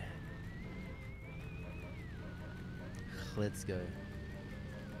 dude. Let's go.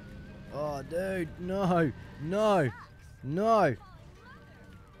 Oh, dude. No. No. No.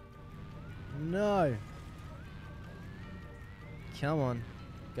 No. Come on.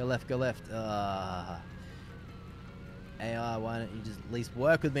 Go left, go left. AI, why don't you just at least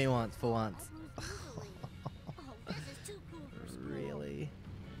work with me once for once? I lose easily. Oh, this is too cool for school. Really?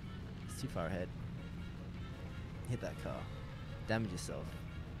 It's too far ahead. Hit that car. Damage yourself.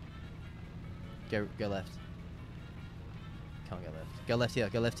 Go left. Can't go left. Go left here,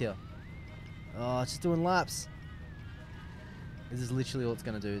 go left here. Oh, it's just doing laps. This is literally all it's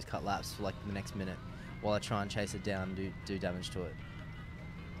gonna do is cut laps for like the next minute while I try and chase it down and do damage to it.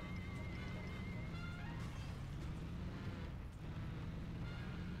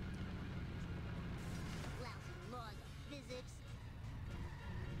 Lousy laws of physics.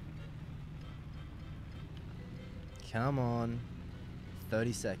 Come on.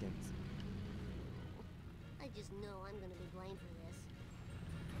 30 seconds. I just know I'm gonna be blamed for this.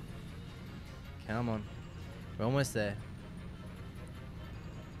 Come on. We're almost there.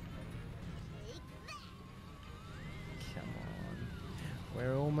 Take that! Come on.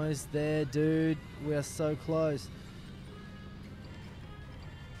 We're almost there, dude. We're so close.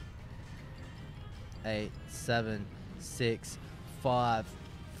 8, 7, 6, 5,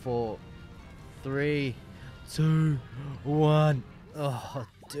 4, 3, 2, 1. Oh,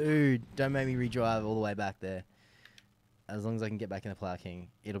 dude. Don't make me redrive all the way back there. As long as I can get back in the Plow King,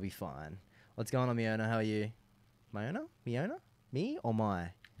 it'll be fine. What's going on, Miona? How are you? Miona? Miona? Me or my?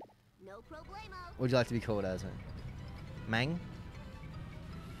 No problemo. What would you like to be called as, man? Mang?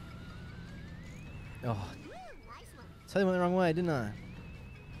 Oh, Nice one. totally went the wrong way, didn't I?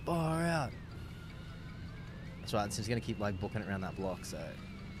 Far out. That's right, so he's gonna keep like booking it around that block, so.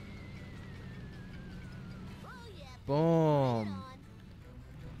 Oh yeah. Boom.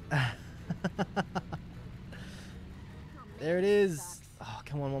 Right There it is. Oh,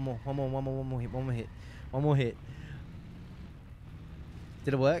 come on, one more hit.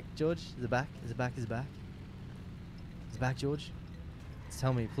 Did it work, George? Is it back? Is it back? Is it back? Is it back, George?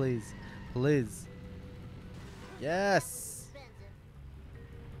 Tell me, please. Please. Yes.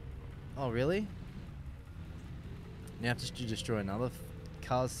 Oh, really? You have to destroy another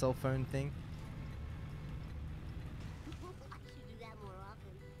car's cell phone thing? I should do that more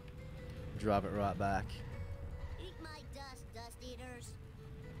often. Drive it right back. Eat my dust, dust eaters.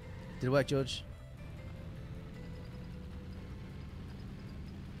 Did it work, George?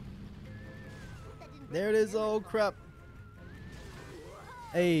 That didn't break There it my is. memory Oh, foam. crap.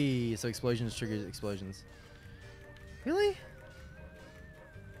 Hey, so explosions trigger explosions. Really?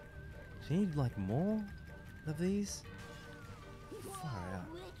 Do you need like more of these? Far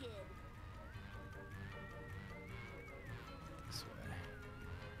out. Wicked. This way.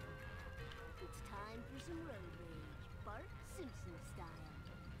 It's time for some road rage. Bart Simpson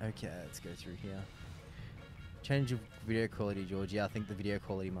style. Okay, let's go through here. Change of video quality, George. Yeah, I think the video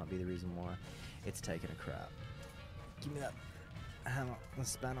quality might be the reason why it's taking a crap. Give me that hammer, the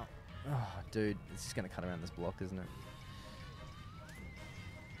spanner. Oh, dude, it's just gonna cut around this block, isn't it?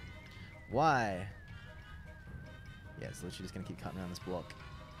 Why? Yeah, it's literally just gonna keep cutting around this block.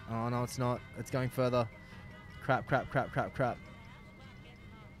 Oh no, it's not. It's going further. Crap.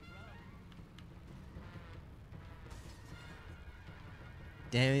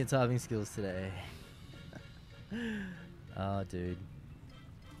 Damn your typing skills today. Oh, dude.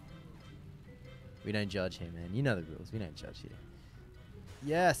 We don't judge here, man. You know the rules. We don't judge here.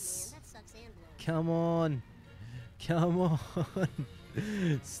 Yes. Man, that sucks and blows. Come on. Come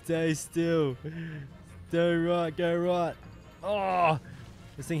on. Stay still. Go right. Go right. Oh.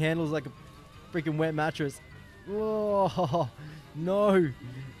 This thing handles like a freaking wet mattress. Oh. No.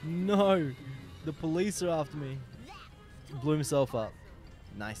 No. The police are after me. Blew himself up.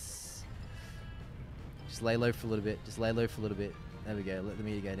 Nice. Just lay low for a little bit. Just lay low for a little bit. There we go. Let the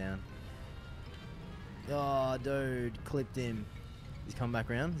meter go down. Oh, dude. Clipped him. He's coming back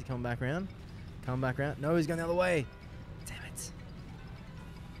around. He's coming back around. Coming back around. No, he's going the other way. Damn it.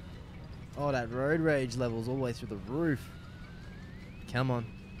 Oh, that road rage level's all the way through the roof. Come on.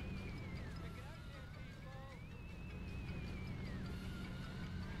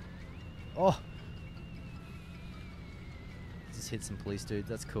 Oh. Just hit some police dudes.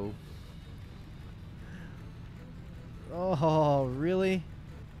 That's cool. Oh, really?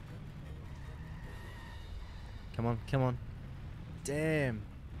 Come on, come on. Damn.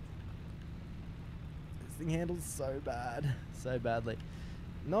 This thing handles so bad. So badly.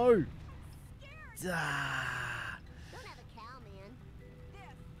 No! Ah. Don't have a cow, man.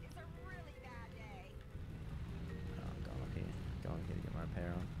 This is a really bad day. Oh, I'm going up here. Going up here to get my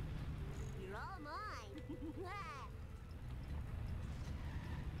repair on. You're all mine.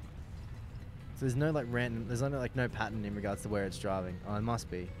 So there's no like random, there's no pattern in regards to where it's driving. Oh, it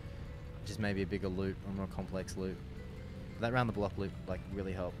must be. Just maybe a bigger loop, or more complex loop. That round the block loop like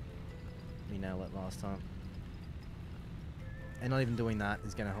really helped me nail it last time. And not even doing that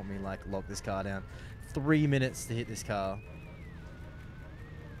is gonna help me like lock this car down. 3 minutes to hit this car.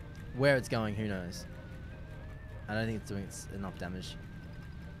 Where it's going, who knows? I don't think it's doing enough damage.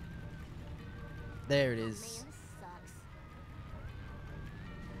 There it Oh, is. man, this sucks.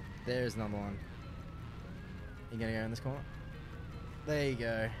 There's another one. You gonna go in this corner? There you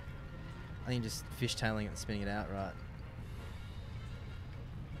go. I think just fishtailing it and spinning it out, right?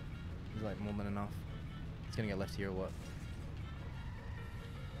 It's like more than enough. It's gonna go left here or what?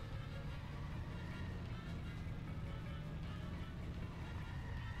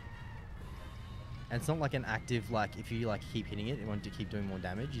 And it's not like an active, like if you like keep hitting it, you want to keep doing more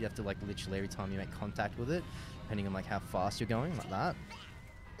damage. You have to like literally every time you make contact with it, depending on like how fast you're going, like that,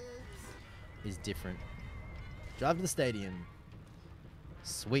 Oops. is different. Drive to the stadium.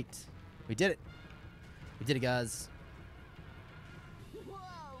 Sweet. We did it. We did it, guys. Whoa.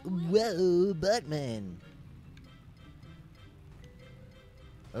 Whoa, Batman.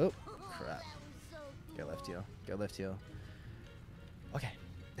 Oh, Oh, crap. that was so cool. Go left here. Go left here. Okay.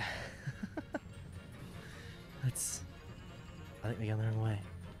 Let's... I think we're going the wrong way.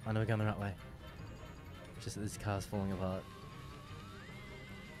 I know we're going the right way. Just that this car's falling apart.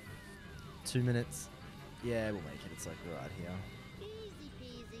 2 minutes. Yeah, we'll make it. It's like right here.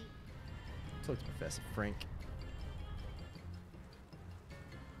 Talk to Professor Frank.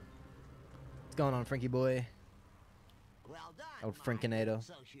 What's going on, Frankie boy? Well done, Old my Frankinator.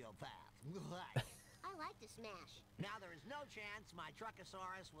 sociopath. I like to smash. Now there is no chance my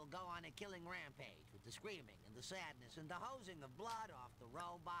Truckosaurus will go on a killing rampage with the screaming and the sadness and the hosing of blood off the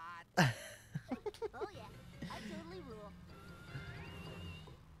robot. Oh yeah, I totally rule.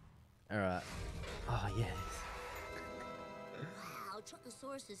 Alright. Oh, yes. Wow,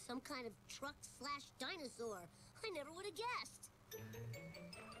 Truckosaurus is some kind of truck/dinosaur. I never would have guessed.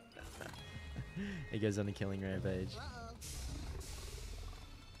 He goes on a killing rampage. Uh-oh.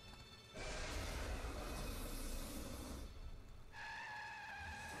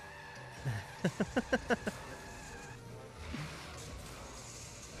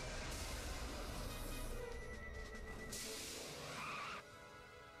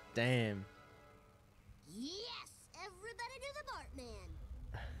 Damn. Yes, everybody do the Bartman.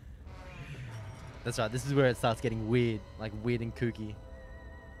 That's right, this is where it starts getting weird. Like, weird and kooky.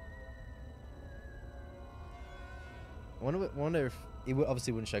 I wonder if... It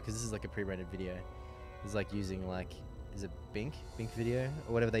obviously wouldn't show, because this is like a pre-rendered video. It's like using, like... Is it Bink? Bink video?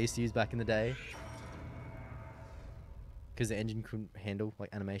 Or whatever they used to use back in the day. Because the engine couldn't handle,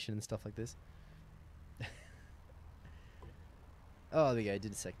 like, animation and stuff like this. Oh, there we go.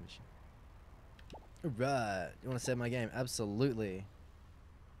 Did a second mission. Alright. You want to save my game? Absolutely.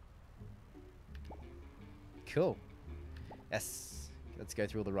 Cool. Yes. Let's go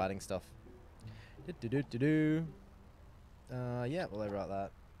through all the writing stuff. Yeah, well, I write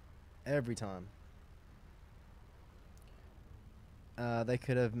that. Every time. They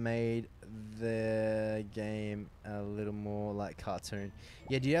could have made the game a little more like cartoon.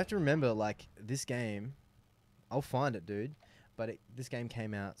 Yeah, do you have to remember, like, this game... I'll find it, dude. But this game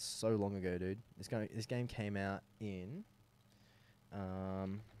came out so long ago, dude. This game came out in...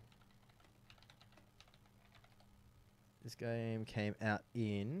 This game came out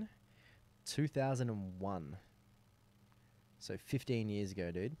in 2001. So 15 years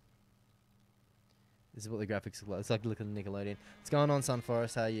ago, dude. This is what the graphics look like. It's like looking at Nickelodeon. What's going on,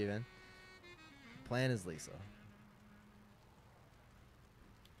 Sunforest? How are you, man? Playing as Lisa.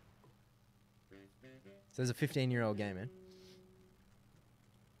 So it's a 15-year-old game, man.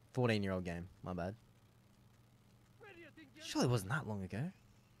 14-year-old game. My bad. Surely it wasn't that long ago.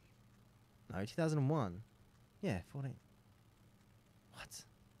 No, 2001. Yeah, 14. What? I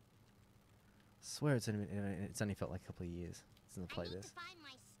swear it's only felt like a couple of years since I played I need this. to find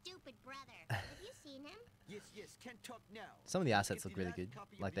my stupid brother. Have you seen him? Yes, yes, can't talk now. Some of the assets Get look really last good,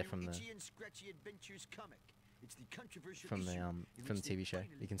 copy like of they're new from the Itchy and Scratchy Adventures comic. It's the controversial from issue in which they TV show. You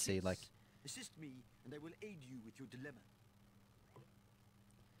finally can see kiss. like Assist me, and I will aid you with your dilemma.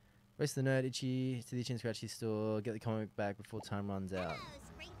 race the nerd Itchy to the Itchy and Scratchy store. Get the comic back before time runs out. Hello,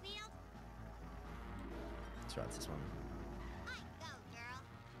 Springfield. That's right, it's this one. I go, girl.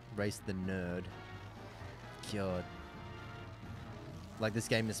 Race the nerd. God. Like, this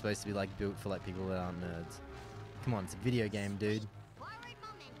game is supposed to be like built for like people that aren't nerds. Come on, it's a video game, dude. Forward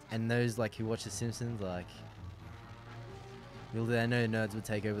momentum. And those like who watch The Simpsons, like, little did they know nerds would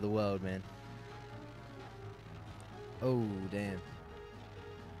take over the world, man. Oh damn!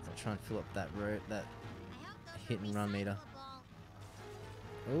 I'll try and fill up that that I hope those hit are and run meter.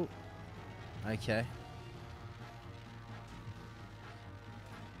 recyclable. Oh, okay.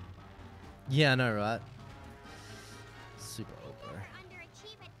 Yeah, I know, right? Super old, bro.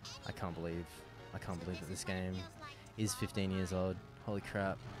 Underachieve at I can't believe that this game feels like is 15 years old. Holy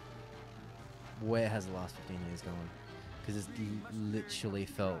crap. Where has the last 15 years gone? Because it's literally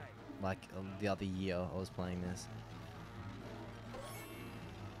felt like the other year I was playing this.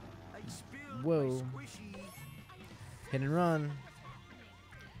 Whoa. Hit and run.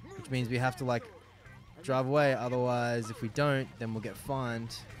 Which means we have to like drive away, otherwise if we don't, then we'll get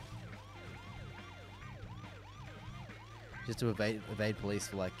fined. Just to evade police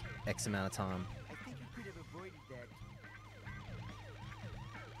for like X amount of time. I think you could have avoided that.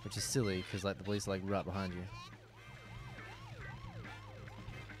 Which is silly, because like the police are like right behind you.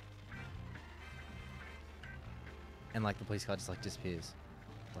 And like the police car just like disappears.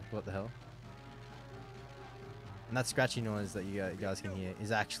 Like what the hell? And that scratchy noise that you guys can hear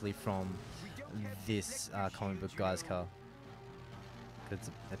is actually from this comic book guy's car. 'Cause it's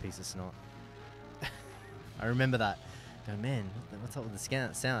a piece of snot. I remember that. Go, man, what's up with the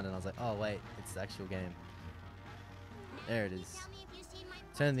sound? And I was like, oh wait, it's the actual game. There it is. tell me if you've seen my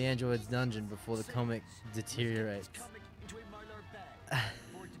Turn the android's dungeon before the comic deteriorates. Comic into a Mylar bag,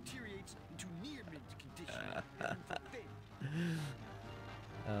 or it deteriorates into near mint condition. heading for fame.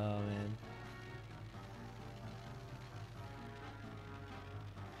 Oh man.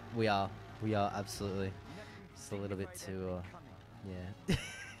 We are We are absolutely. Just a little bit too, yeah.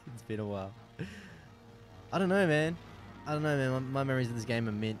 It's been a while. I don't know, man. I don't know, man. My memories of this game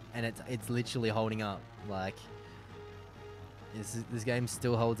are mint, and it's literally holding up. Like, this game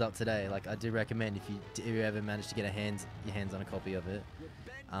still holds up today. Like, I do recommend if you ever manage to get your hands on a copy of it,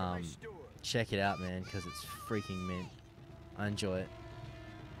 check it out, man, because it's freaking mint. I enjoy it.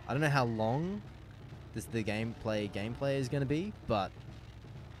 I don't know how long the gameplay is gonna be, but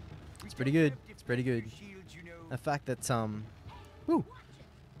it's pretty good. It's pretty good. The fact that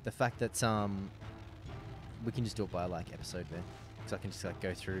we can just do it by like episode, man. So I can just like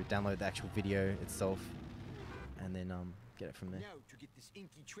go through, download the actual video itself, and then get it from there. Now to get this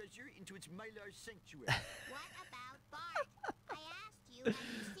inky treasure into its Mylar sanctuary. What about Bart? I asked you, have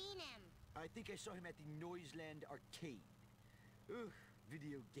you seen him? I think I saw him at the Noiseland arcade. Ugh,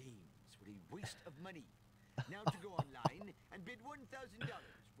 video games. What a waste of money. Now to go online and bid $1,000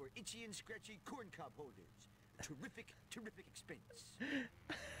 for itchy and scratchy corncob holders. Terrific, terrific expense.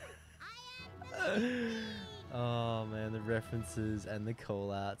 Oh man, the references and the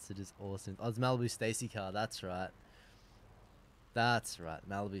call outs are just awesome. Oh, it's Malibu Stacy car, that's right. That's right,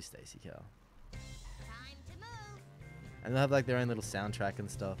 Malibu Stacy car. Time to move. And they'll have like their own little soundtrack and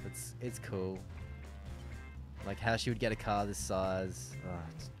stuff. It's cool. Like how she would get a car this size.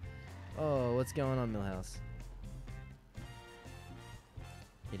 Oh, what's going on, Milhouse?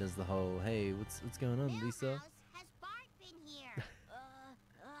 He does the whole, hey, what's going on, Lisa? Has Bart been here?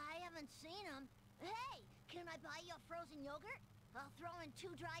 I haven't seen him. Hey, can I buy you a frozen yogurt? I'll throw in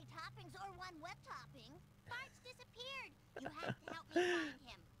 2 dry toppings or 1 wet topping. Bart's disappeared. You have to help me find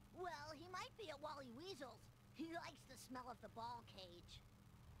him. Well, he might be at Wally Weasel's. He likes the smell of the ball cage.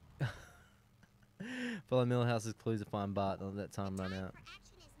 Follow Millhouse's clues to find Bart. Don't let that time run out.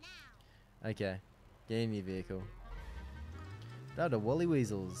 Okay, get in your vehicle. Down to Wally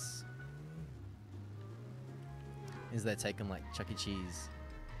Weasel's. Is they taking like Chuck E. Cheese?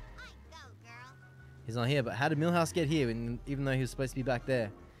 He's not here, but how did Millhouse get here even though he was supposed to be back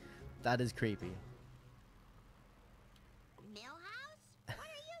there? That is creepy. Millhouse? What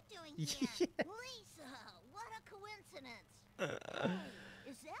are you doing here? Lisa, what a coincidence.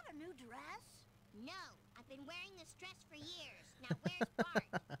 Is that a new dress? No, I've been wearing this dress for years. Now where's Bart?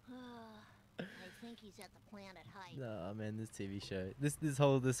 I think he's at the Planet Heights. Oh man, this TV show, this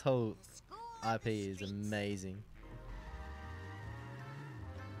whole IP is amazing.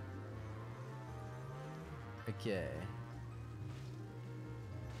 Okay.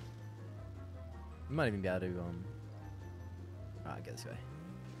 We might even be able to alright, go this way.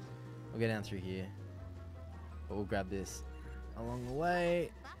 We'll go down through here. But we'll grab this along the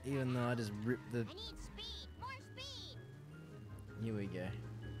way, even though I just ripped the... I need speed! More speed! Here we go.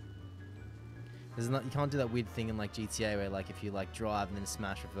 There's not, you can't do that weird thing in like GTA where like if you like drive and then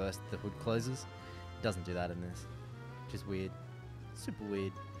smash reverse, the hood closes. It doesn't do that in this. Which is weird. Super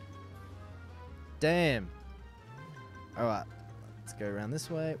weird. Damn! Alright, let's go around this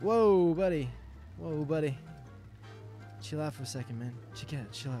way. Whoa, buddy! Whoa, buddy. Chill out for a second, man.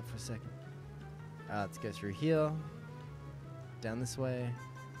 Chill out for a second. Alright, let's go through here. Down this way.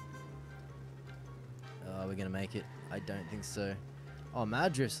 Oh, we're gonna make it. I don't think so. Oh,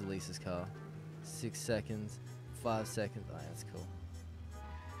 Mad Drift's Elisa's car. 6 seconds. 5 seconds. Oh, that's cool.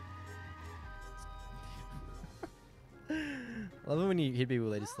 I love it when you hit people,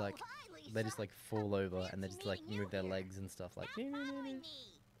 they just like fall over and they just like move their legs and stuff like. I heard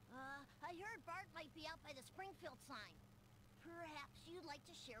Bart might be out by the Springfield sign. Perhaps you'd like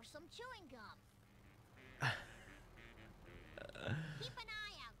to share some chewing gum. Keep an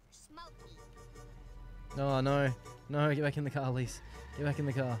eye out for Smokey. Oh no, get back in the car, Elise. Get back in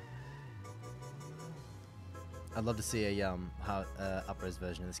the car. I'd love to see a up-res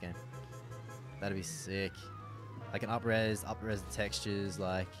version of this game. That'd be sick. Like an up-res textures,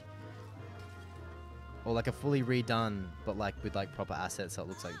 like, or like a fully redone, but like with like proper assets, so it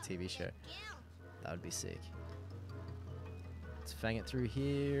looks like a TV show. That would be sick. Let's fang it through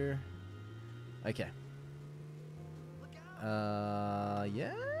here. Okay.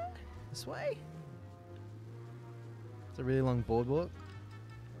 Yeah, this way. It's a really long boardwalk.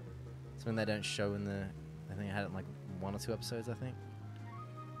 Something they don't show in the. I think I had it in like 1 or 2 episodes, I think.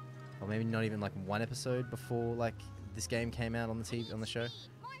 Or maybe not even like 1 episode before like this game came out on the TV, on the show.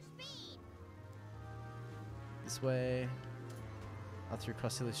 This way. Up through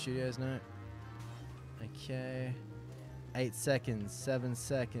Cross Hill Studios, no. Okay. 8 seconds, 7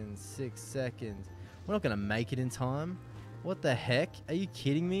 seconds, 6 seconds. We're not gonna make it in time. What the heck? Are you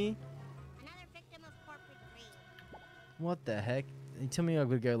kidding me? Another victim of corporate greed. What the heck? You tell me I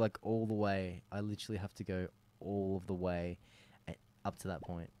would go like all the way. I literally have to go all of the way up to that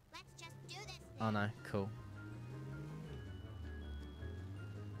point. Let's just do Oh no, cool.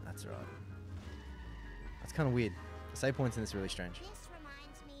 That's right. That's kind of weird. The save points in this are really strange. This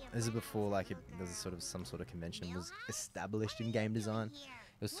reminds me of This is when I before was like younger. there's a sort of some sort of convention was Millhouse? established What in are game you design. doing here?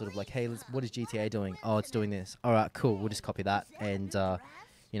 It was sort of like, hey, Lisa, what is what GTA doing? lives Oh, it's in doing it? this. All right, cool. We'll Hey, just copy that is that a and new dress?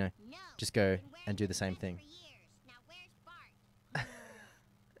 you know, No, just go been wearing and do the this same dress thing. for years. Now where's Bart?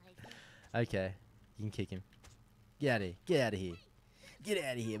 I think Okay, you can kick him. Get out of here. Get out of here. Get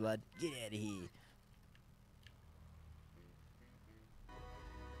out of here, bud. Get out of here.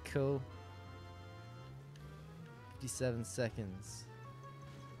 Cool. 57 seconds.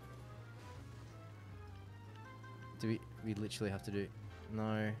 Do we literally have to do?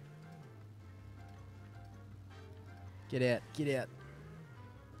 No. Get out. Get out.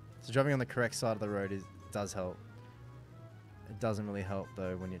 So driving on the correct side of the road does help. It doesn't really help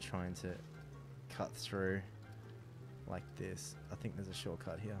though when you're trying to cut through like this. I think there's a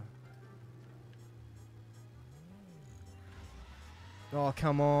shortcut here. Oh,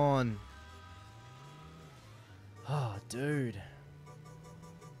 come on. Oh, dude.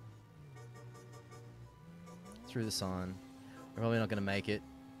 Through the sign. We're probably not going to make it.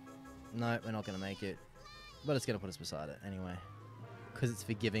 No, we're not going to make it. But it's going to put us beside it anyway. Because it's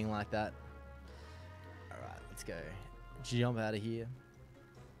forgiving like that. Alright, let's go. Jump out of here.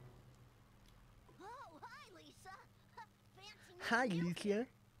 Oh, hi, Lisa. Fancy Hi, meeting you. Lucia.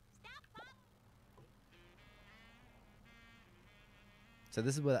 Stop, Pop. So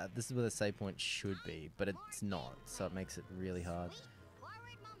this is where the save point should be, but it's not, so it makes it really hard. Sweet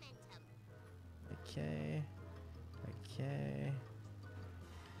forward momentum. Okay. Okay.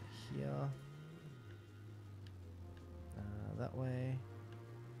 Here. That way.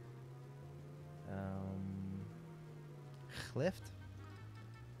 Left.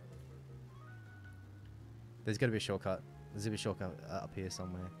 There's got to be a shortcut. There's got to be a shortcut up here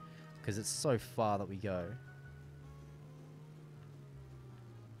somewhere, because it's so far that we go.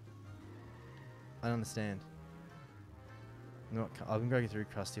 I don't understand. No, I'm going through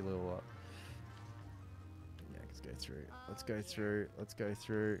crusty little what? Yeah, let's go through. Let's go through. Let's go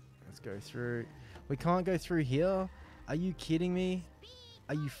through. Let's go through. We can't go through here. Are you kidding me?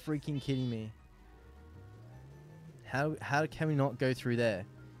 Are you freaking kidding me? How can we not go through there?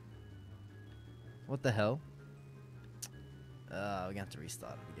 What the hell? We're gonna have to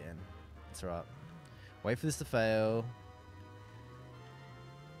restart it again. That's alright. Wait for this to fail.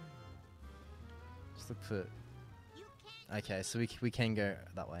 Just look for. Okay, so we can go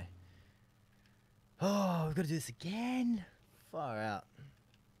that way. Oh, we've got to do this again. Far out.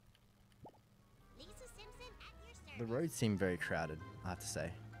 Lisa Simpson at your service. The roads seem very crowded, I have to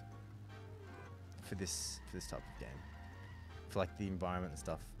say. For this type of game, for like the environment and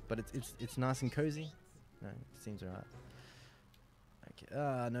stuff. But it's nice and cozy. No, it seems alright. Okay.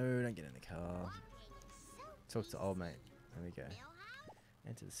 No, don't get in the car. Talk to old mate. There we go.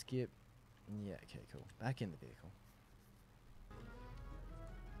 Enter the skip. Yeah. Okay. Cool. Back in the vehicle.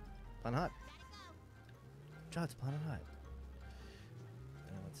 Planet Hype. Drive to Planet Hype.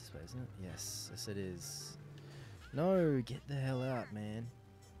 What's this way, isn't it? Yes. Yes, it is. No, get the hell out, man.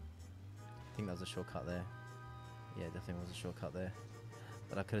 I think that was a shortcut there. Yeah, definitely was a shortcut there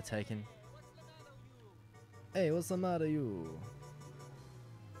that I could have taken. Hey, what's the matter, you?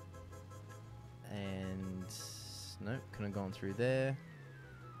 And nope, couldn't have gone through there.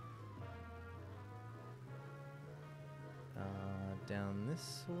 Down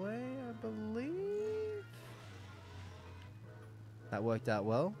this way, I believe. That worked out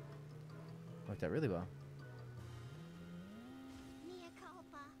well. Worked out really well. Mea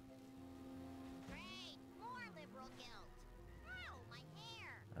culpa. Great, more liberal guilt. Ow, my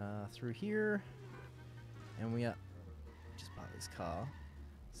hair. Through here, and we are just part of this car.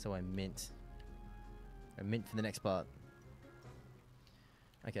 So I meant for the next part.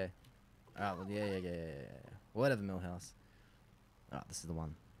 Okay. Alright, well, yeah. Whatever, Millhouse. Alright, this is the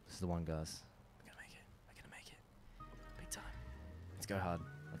one. This is the one, guys. We're gonna make it. We're gonna make it. Big time. Let's go hard.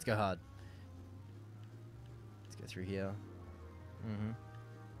 Let's go hard. Let's go through here.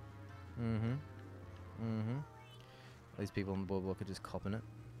 These people on the boardwalk are just copping it.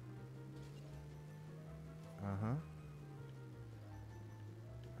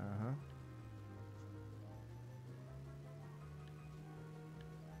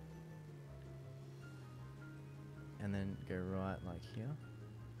 And then go right like here.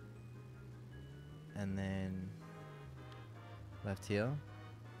 And then left here.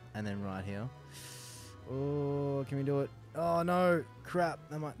 And then right here. Oh, can we do it? Oh no! Crap!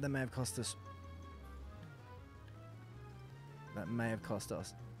 That may have cost us. That may have cost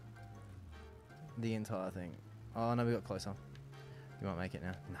us the entire thing. Oh no, we got closer. We might make it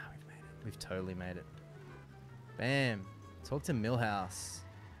now. No, we've made it. We've totally made it. Bam. Talk to Millhouse.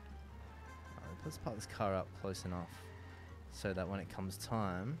 Alright, let's park this car up close enough so that when it comes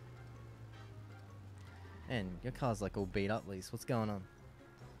time... And your car's like all beat up, Lisa. What's going on?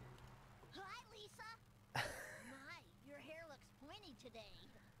 Hi, Lisa. My, your hair looks pointy today.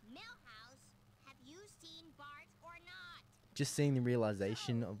 Millhouse, have you seen Bart or not? Just seeing the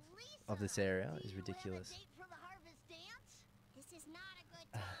realization of Lisa, this area do is you have a ridiculous. date for the harvest dance? This is not a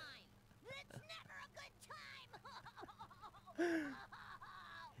good time. It's never a good time.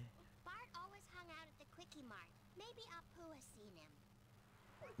 Bart always hung out at the Quickie Mart. Maybe Apu has seen him.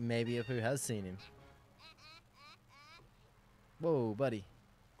 Maybe Apu has seen him. Whoa, buddy.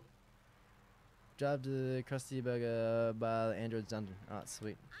 Drive to the Krusty Burger by the Android's Dungeon. Alright,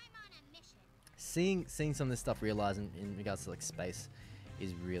 sweet. I'm on a mission. Seeing some of this stuff, realizing in regards to like space,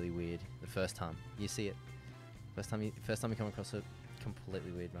 is really weird. The first time you see it, first time you come across it,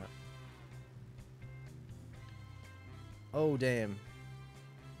 completely weird, right? Oh damn.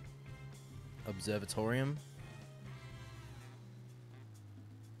 Observatorium.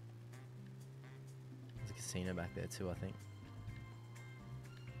 There's a casino back there too, I think.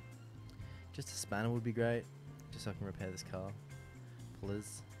 Just a spanner would be great, just so I can repair this car.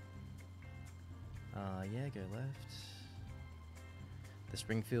 Please. Yeah, go left. The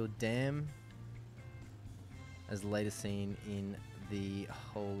Springfield Dam, as the latest scene in the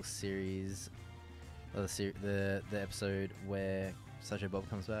whole series, or the episode where Sideshow Bob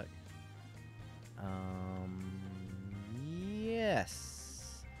comes back.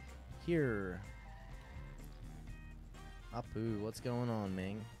 Yes. Here. Apu, what's going on,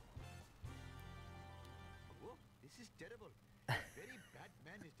 man? Oh, this is terrible. The very bad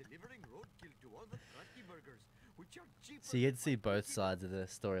man is delivering roadkill to all the Krusty Burgers, which are cheaper. So you get to see both sides of the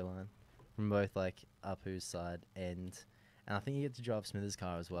storyline, from both like Apu's side and I think you get to drive Smithers'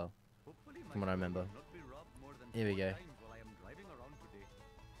 car as well, from what I remember. Here we go.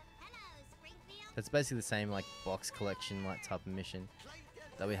 Hello, Springfield. So it's basically the same like box collection like type of mission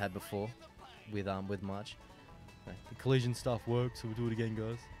that we had before with March. The collision stuff works, so we'll do it again,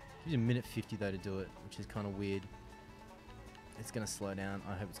 guys. Gives you a minute 50 though to do it, which is kind of weird. It's gonna slow down.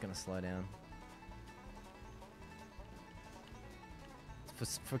 I hope it's gonna slow down.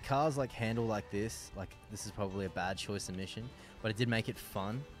 For cars like handle like this is probably a bad choice of mission, but it did make it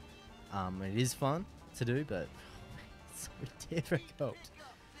fun. It is fun to do, but it's so difficult.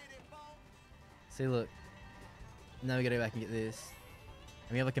 See, look. Now we gotta go back and get this.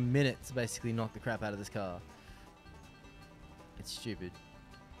 And we have like a minute to basically knock the crap out of this car. It's stupid.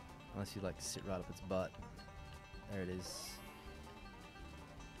 Unless you like sit right up its butt. There it is.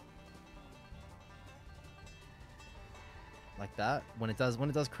 Like that. When it does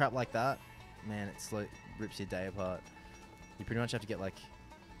crap like that, man, it rips your day apart. You pretty much have to get like...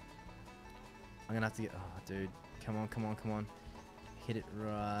 I'm gonna have to get... Oh, dude. Come on, come on, come on. Hit it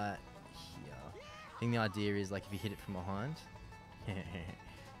right here. I think the idea is like if you hit it from behind.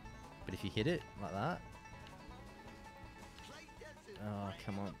 But if you hit it like that... Oh,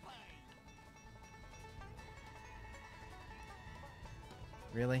 come on.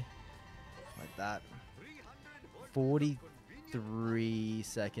 Really? Like that. 43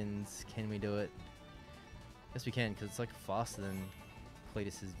 seconds. Can we do it? Yes, we can, because it's like faster than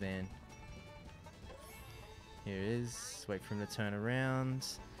Cletus's van. Here it is. Wait for him to turn around.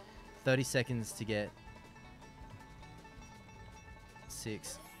 30 seconds to get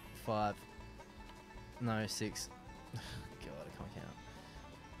 6, 5. No, 6. God, I can't count.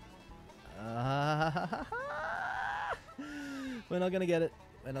 We're not gonna get it.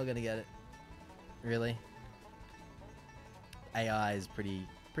 We're not gonna get it. Really? AI is pretty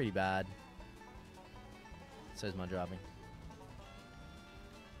bad. So is my driving.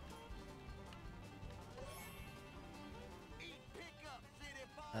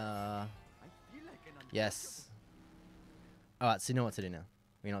 Yes. Alright, so you know what to do now.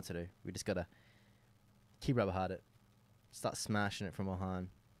 We know what to do. We just gotta keep rubber hard it. Start smashing it from behind.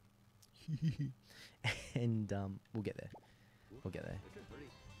 And we'll get there. We'll get there.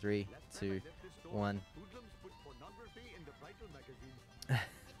 3, 2, 1.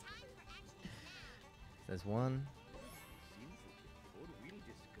 There's 1.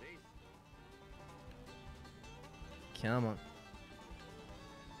 Come on.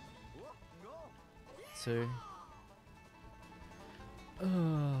 2.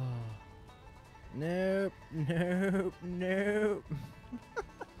 Oh. Nope. Nope. Nope.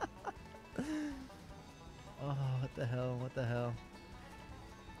 Oh, what the hell? What the hell?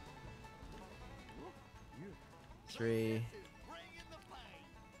 3.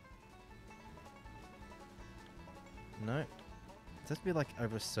 No. has to be like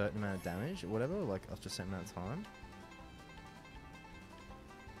over a certain amount of damage or whatever, like after a certain amount of time.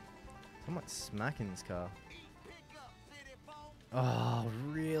 I'm like smacking this car. Oh,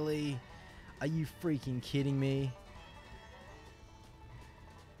 really? Are you freaking kidding me?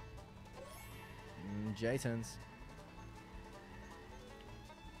 J-turns.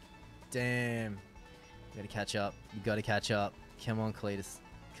 Damn. You gotta catch up. You gotta catch up. Come on, Cletus.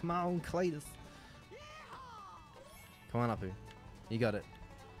 Come on, Cletus. Come on, Apu. You got it.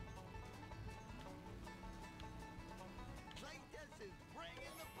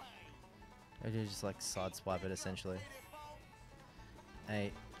 I do just like side swipe it essentially.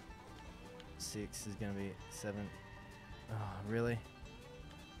 8. 6 is gonna be 7. Oh, really?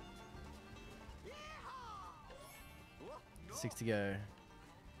 6 to go.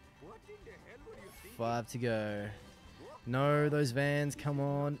 5 to go. No, those vans, come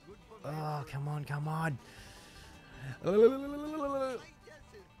on. Oh, come on, come on.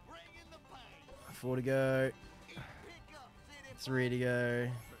 4 to go. 3 to go.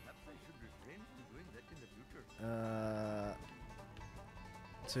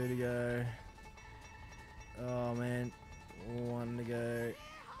 2 to go. Oh man. 1 to go.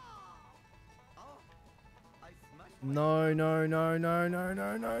 No, no, no, no, no,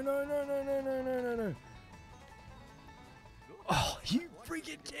 no, no, no, no, no, no, no, no, no, no. Oh, you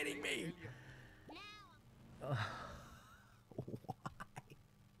freaking kidding me? Why?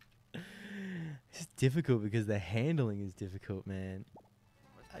 It's difficult because the handling is difficult, man.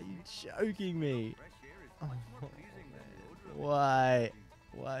 Are you joking me? Oh, man. Why?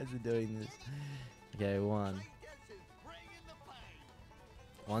 Why is it doing this? Okay, 1.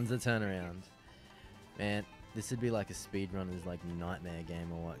 1's the turnaround. Man, this would be like a speedrunner's like nightmare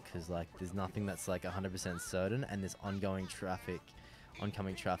game or what? Because like there's nothing that's like 100% certain, and this oncoming traffic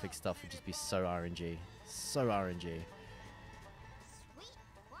stuff would just be so RNG. So RNG.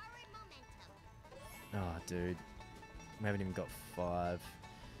 Oh, dude. We haven't even got 5.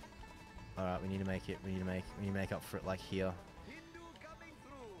 Alright, we need to make it. We need to make up for it like here.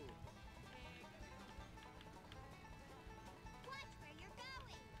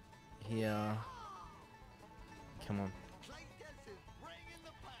 Here. Come on.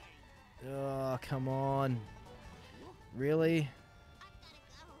 Oh, come on. Really?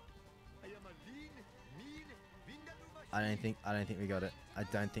 I don't think we got it. I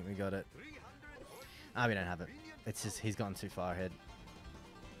don't think we got it. Ah, we don't have it. It's just he's gone too far ahead.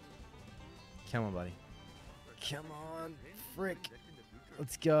 Come on, buddy. Come on. Frick.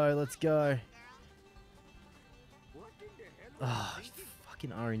 Let's go. Let's go. Oh,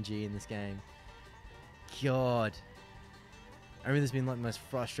 fucking RNG in this game. God. I remember this being like the most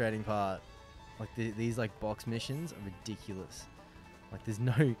frustrating part. Like these like box missions are ridiculous. Like there's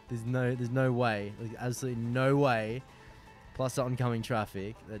no way, like absolutely no way. Plus the oncoming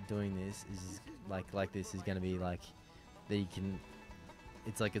traffic that doing this is like this is gonna be like that you can.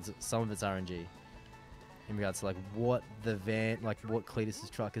 It's like some of it's RNG in regards to like what the van, like what Cletus's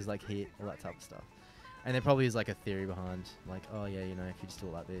truck is like hit, all that type of stuff. And there probably is like a theory behind like, oh yeah, you know, if you just do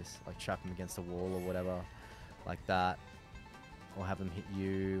it like this, like trap him against a wall or whatever, like that, or have them hit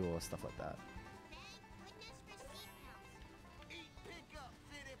you or stuff like that.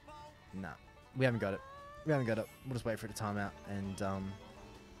 Nah, we haven't got it. We haven't got it. We'll just wait for it to time out and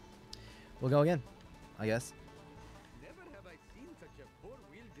we'll go again, I guess. Never have I seen such a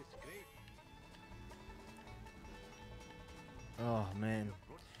four-wheel disgrace. Oh man.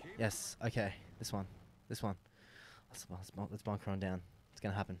 Yes. Okay. This one. This one. Let's bunker on down. It's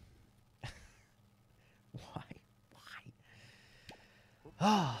gonna happen. Why? Why?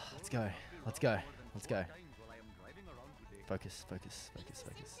 Ah. Let's go. Let's go. Let's go. Focus. Focus. Focus.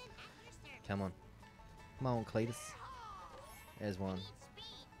 Focus. Come on. Come on, Cletus. There's one.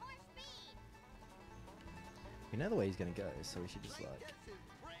 We know the way he's gonna go, so we should just like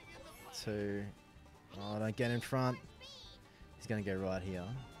 2. Oh, don't get in front. He's gonna go right here.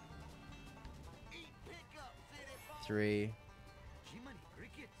 3.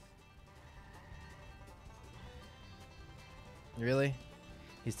 Really?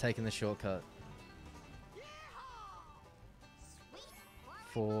 He's taking the shortcut.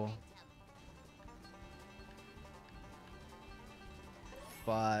 4.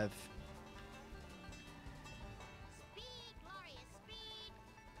 5.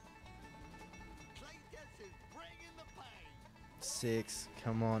 6.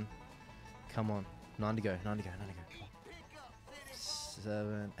 Come on. Come on. 9 to go. 9 to go. 9 to go. Come on.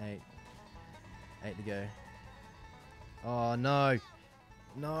 7. 8. 8 to go. Oh, no.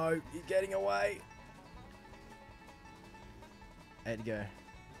 No. He's getting away. 8 to go.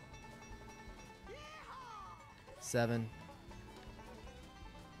 7.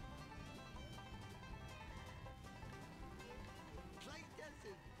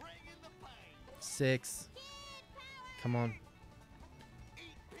 6. Come on.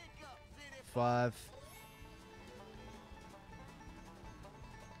 5.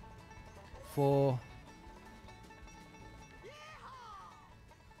 4.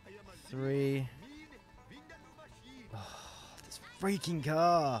 3. Oh, this freaking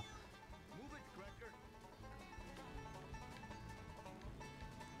car.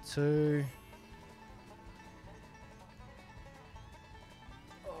 2.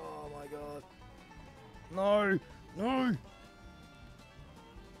 Oh my god. No. No.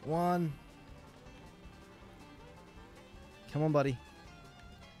 1. Come on, buddy.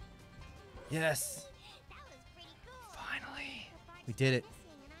 Yes. Finally. We did it.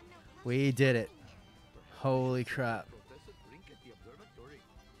 We did it. Holy crap.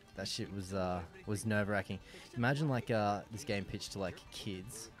 That shit was nerve-wracking. Imagine like this game pitched to like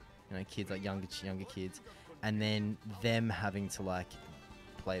kids, you know, kids like younger kids, and then them having to like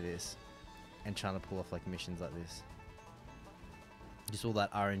play this and trying to pull off like missions like this. Just all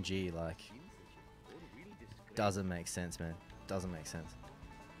that RNG, like, doesn't make sense, man. Doesn't make sense.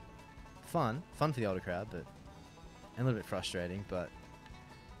 Fun for the older crowd, but and a little bit frustrating. But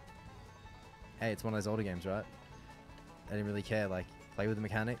hey, it's one of those older games, right? I didn't really care. Like, play with the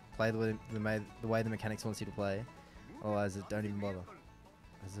mechanic, play the way the mechanics wants you to play. Otherwise, don't even bother.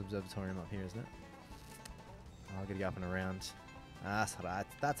 There's the observatorium up here, isn't it? Oh, I'll get to go up and around. That's right.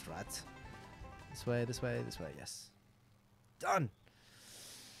 That's right. This way. This way. This way. Yes. Done.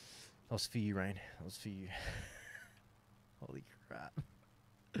 That was for you, Rain. That was for you. Holy crap.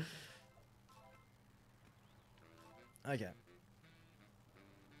 Okay.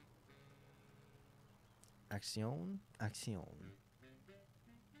 Action.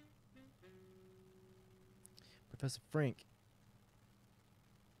 Professor Frink.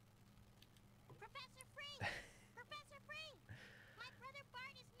 Professor Frink! Professor Frink! My brother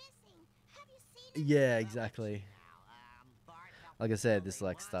Bart is missing. Have you seen him? Yeah, exactly. Like I said, this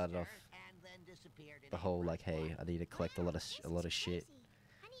like started off the whole like, hey, I need to collect a lot of shit.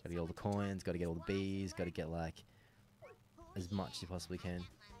 Gotta get all the coins. Gotta get all the bees. Gotta get like as much as you possibly can.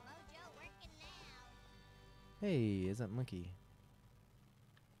 Hey, is that monkey?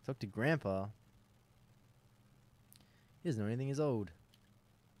 Talk to Grandpa. He doesn't know anything is old.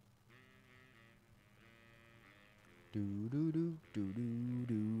 Do do do do do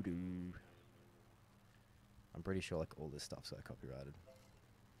do do. I'm pretty sure like all this stuff's got copyrighted.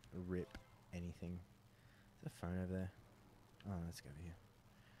 Rip anything. Is there a phone over there? Oh, let's go over here.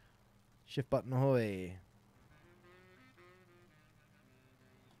 Shift button ahoy.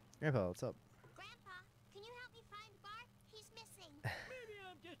 Grandpa, what's up? Grandpa, can you help me find Bart? He's missing. Maybe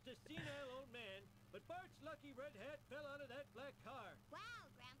I'm just a senile old man, but Bart's lucky red hat fell out of that black car. Wow,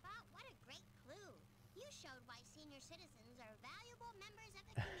 Grandpa, what a great clue. You showed why senior citizens are valuable members of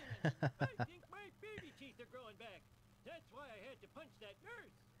the community. I think my baby teeth are growing back. That's why I had to punch that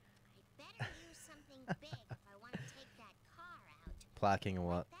nurse. I better use something big if I want to take that car out. Placking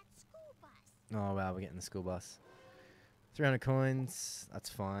or what? Like that school bus. Oh wow, we're getting the school bus. 300 coins, that's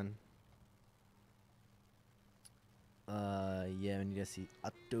fine. Yeah, we need to see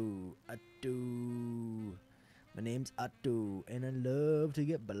Atto. My name's Atto, and I love to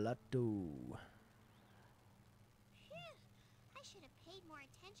get balotto. Phew. I should have paid more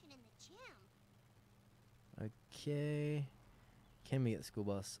attention in the gym. Okay. Can we get the school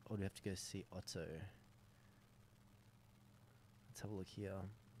bus, or do we have to go see Otto? Let's have a look here.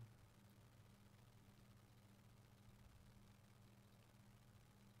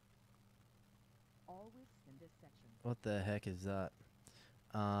 Always in this section. What the heck is that?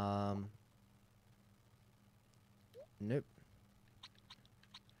 Nope.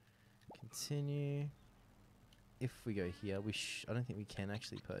 Continue. If we go here, I don't think we can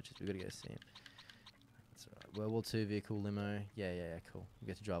actually purchase. We've got to go see him. That's alright. World War II vehicle, limo. Yeah, cool. We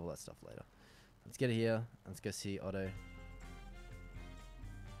get to drive all that stuff later. Let's get it here. And let's go see Otto.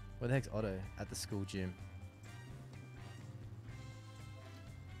 Where the heck's Otto? At the school gym.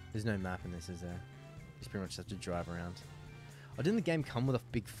 There's no map in this, is there? You just pretty much have to drive around. Oh, didn't the game come with a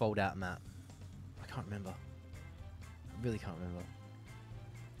big fold-out map? I can't remember. I really can't remember.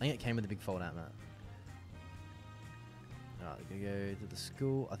 I think it came with a big fold-out map. Alright, we're gonna go to the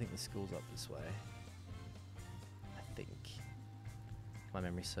school. I think the school's up this way. I think. My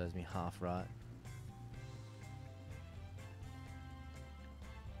memory serves me half right.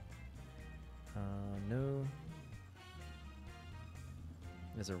 No.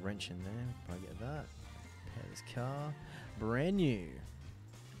 There's a wrench in there. Probably get that. Repair this car. Brand new.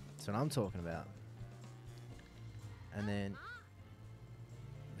 That's what I'm talking about. And then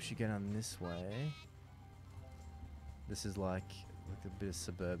we should go down this way. This is like a bit of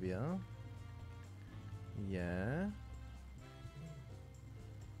suburbia. Yeah.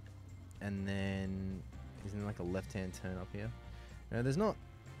 And then isn't there like a left-hand turn up here? No, there's not.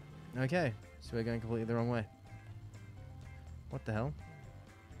 Okay, so we're going completely the wrong way. What the hell?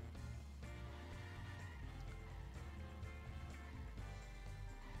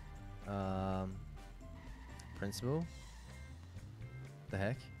 Principal? The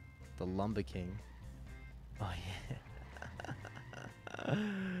heck? The Lumber King. Oh yeah.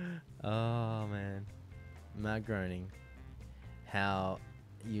 Oh man. Matt Groening. How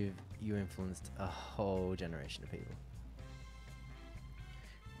you influenced a whole generation of people.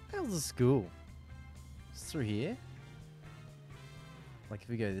 How's the school? It's through here? Like if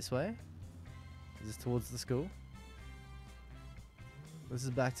we go this way? Is this towards the school? This is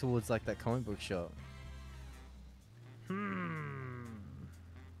back towards like that comic book shop.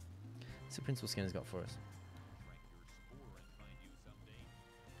 What's the Principal Skinner's got for us?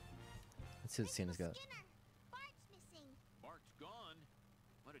 Let's see what Skinner's got. Bart's missing. Bart's gone?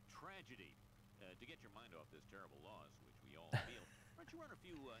 What a tragedy. To get your mind off this terrible loss, which we all feel, why don't you run a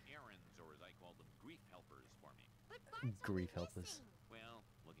few errands, or as I call them, grief helpers for me? But Bart's Grief only helpers. missing. Well,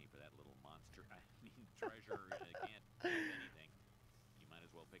 looking for that little monster, I mean, treasure can't do anything. You might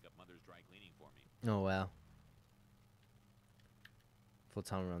as well pick up Mother's dry cleaning for me. Oh wow. Before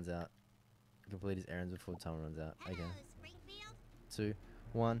time runs out. Complete his errands before time runs out. Hello, Okay. Springfield. 2,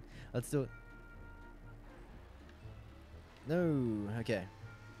 1. Let's do it. No. Okay.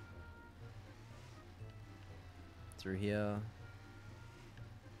 Through here.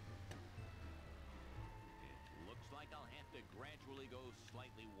 It looks like I'll have to gradually go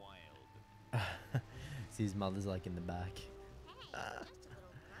slightly wild. See, his mother's like in the back. Hey, just a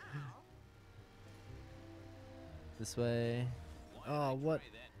little girl. This way. Why Oh, did I what? try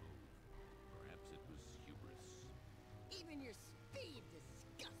that move? Perhaps it was hubris. Even your speed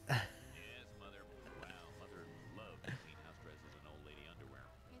disgusts. Yes, Mother. Wow, Mother loved clean house dresses and old lady underwear.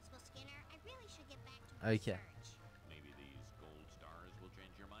 Principal Skinner, I really should get back to my Okay. search. Maybe these gold stars will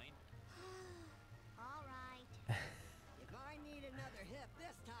change your mind? All right. If I need another hip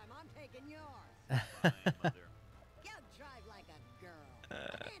this time, I'm taking yours. Fine, Mother. Go drive like a girl.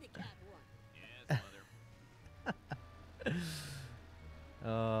 A handicapped one. Yes, Mother.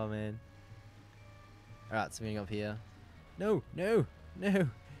 Oh man. Alright, so we're going up here. No, no, no,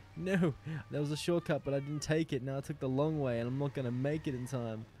 no. That was a shortcut, but I didn't take it. Now I took the long way, and I'm not gonna make it in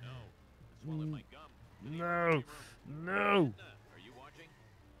time. No. Swallow my gum. No, no. Are you watching?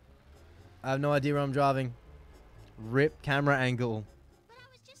 I have no idea where I'm driving. Rip camera angle. But I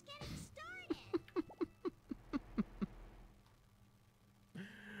was just getting started.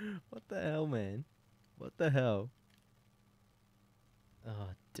 What the hell, man? What the hell? Oh,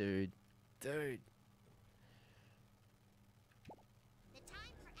 dude. Dude. The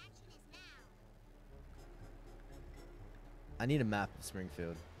time for action is now. I need a map of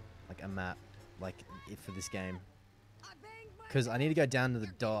Springfield. Like a map. Like for this game. I banged my Because I need to go down to the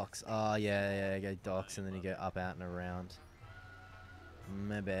docks. Oh, yeah, go docks and then you go up, out, and around.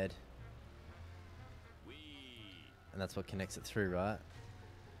 My bad. Wee. And that's what connects it through, right?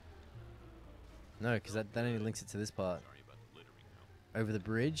 No, because that only links it to this part. Sorry about the littering, though. Over the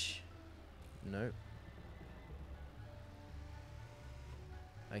bridge? Nope.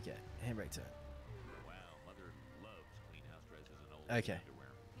 Okay, handbrake turn. Wow, Mother loves clean house dresses and old Okay. underwear.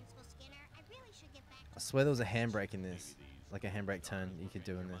 Principal Skinner, I really should get back to I swear there was a handbrake in this. Like a handbrake turn you could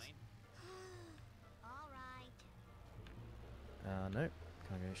do in this. All right. Nope.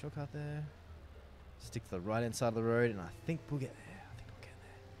 Can't go shortcut there. Stick to the right hand side of the road and I think we'll get there. I think we'll get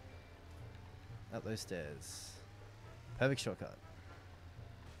there. Up those stairs. Perfect shortcut.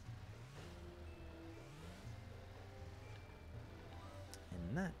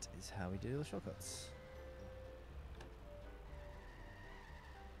 And that is how we do the shortcuts.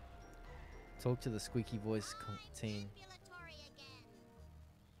 Talk to the squeaky voice I'm teen. ambulatory again.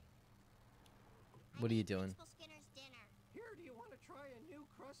 What are you doing? Principal Skinner's dinner. Here, do you want to try a new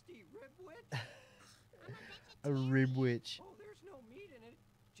crusty ribwit? I'm A rib witch. Oh, there's no meat in it,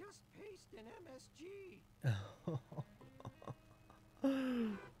 just paste and MSG.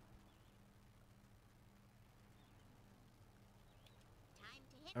 Time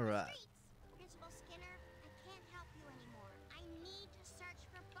to hit All the right. streets. Principal Skinner, I can't help you anymore. I need to search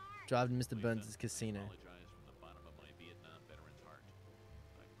for Bart. Drive to Mr. Lisa, Burns' I casino. apologize from the bottom of my Vietnam veteran's heart.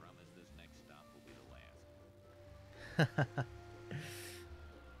 I promise this next stop will be the last.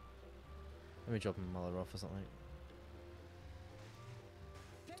 Let me drop him while they're off or something.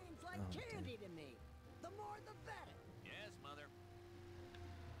 Pain's like Oh, dear. candy to me. The more the better. Yes, Mother.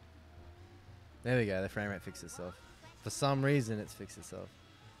 There we go, the frame rate fixed itself. For some reason, it's fixed itself.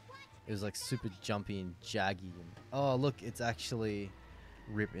 What's It was like super jumpy and jaggy. And oh, look, it's actually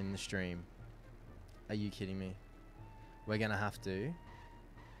Rip in the stream. Are you kidding me? We're gonna have to.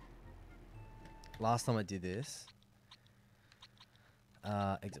 Last time I did this.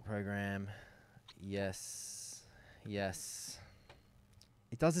 Exit program. Yes. Yes.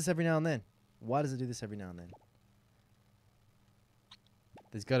 It does this every now and then. Why does it do this every now and then?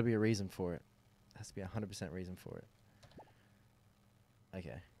 There's got to be a reason for it. There has to be a 100% reason for it.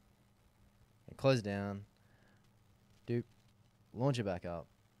 Okay. And close down. Doop. Launch it back up.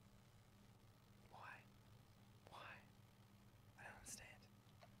 Why? Why? I don't understand.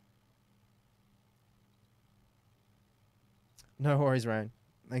 No worries, Ryan.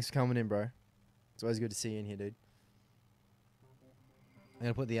 Thanks for coming in, bro. It's always good to see you in here, dude. I'm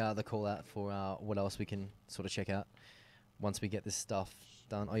going to put the call out for what else we can sort of check out once we get this stuff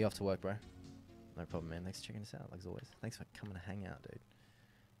done. Oh, you have to work, bro. No problem, man. Thanks for checking us out, like as always. Thanks for coming to hang out, dude.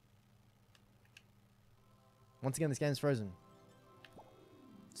 Once again, this game's frozen.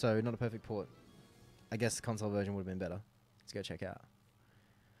 So, not a perfect port. I guess the console version would have been better. Let's go check out.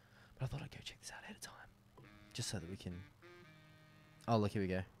 But I thought I'd go check this out ahead of time. Just so that we can... Oh, look, here we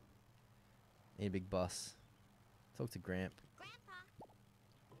go. Need a big bus. Talk to Gramp.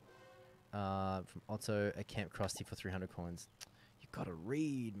 From Otto, a Camp Krusty for 300 coins. You gotta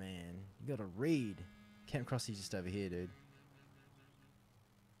read, man. You gotta read. Camp Krusty's just over here, dude.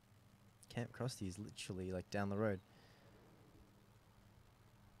 Camp Krusty is literally like down the road.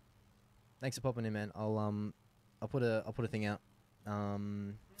 Thanks for popping in, man. I'll put a thing out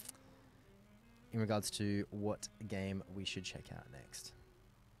in regards to what game we should check out next.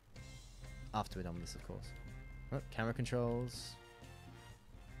 After we're done with this, of course. Oh, camera controls.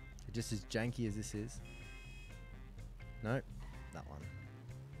 Just as janky as this is. Nope, that one.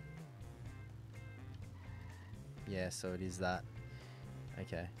 Yeah, so it is that.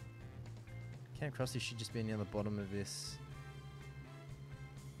 Okay. Camp Krusty should just be near the bottom of this.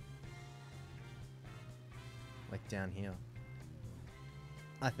 Like down here.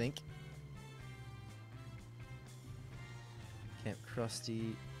 I think. Camp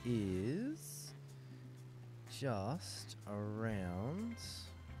Krusty is just around...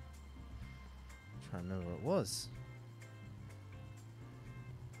 I don't know where it was.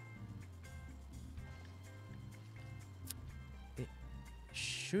 It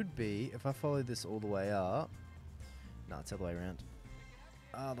should be, if I follow this all the way up. No, it's the other way around.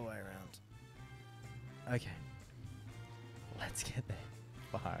 Other way around. Okay. Let's get there.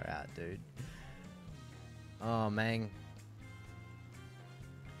 Far out, dude. Oh, man.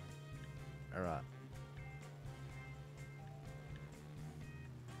 Alright.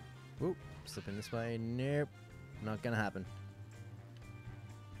 Whoop. Slipping this way. Nope. Not gonna happen.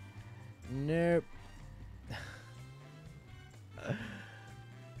 Nope. I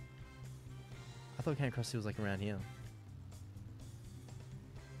thought Camp Krusty was like around here.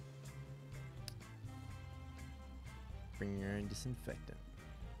 Bring your own disinfectant.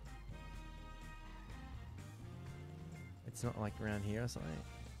 It's not like around here or something.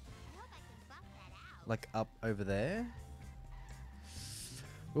 Like up over there.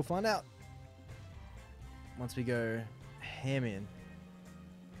 We'll find out. Once we go ham in.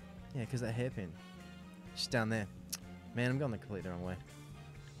 Yeah, because that hairpin. Just down there. Man, I'm going the completely wrong way.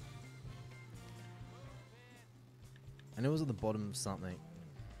 I knew it was at the bottom of something.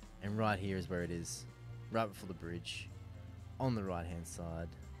 And right here is where it is. Right before the bridge. On the right hand side.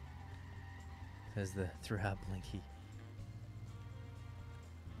 There's the throughout blinky.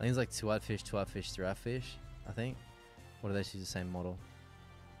 I think it's like two-eyed fish, throughout fish. I think. What are they? Use the same model.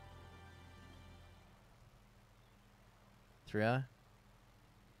 3-eye?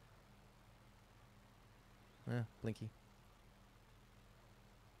 Yeah, blinky.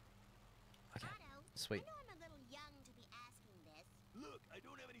 Okay, sweet. I know I'm a little young to be asking this, Look, I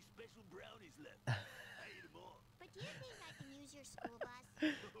don't have any special brownies left. I ate them all. but do you think I can use your school bus?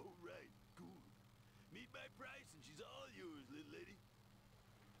 Oh, right. Cool. Meet my price and she's all yours, little lady.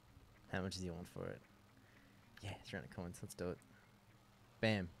 How much do you want for it? Yeah, 300 coins. Let's do it.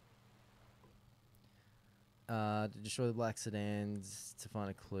 Bam. To destroy the black sedans, to find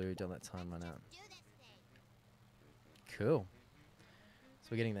a clue, don't let time run out. Do this thing. Cool. So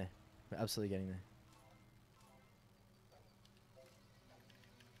we're getting there. We're absolutely getting there.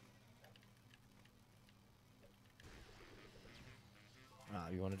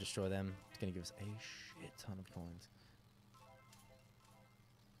 We want to destroy them. It's going to give us a shit ton of coins.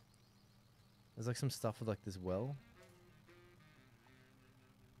 There's like some stuff with like this well.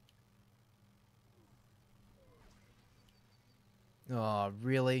 Oh,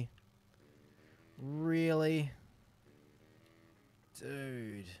 really? Really?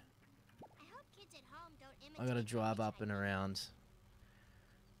 Dude. I gotta drive up and around.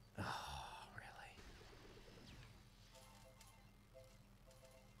 Oh,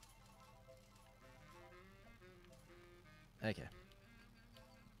 really? Okay.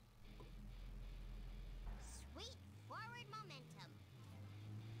 Sweet forward momentum.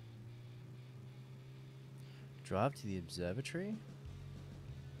 Drive to the observatory?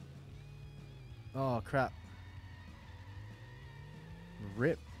 Oh crap.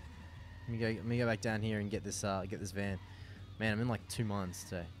 Rip. Let me go back down here and get this van. Man, I'm in like 2 months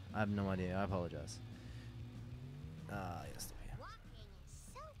today. I have no idea. I apologize. Yes. Walking is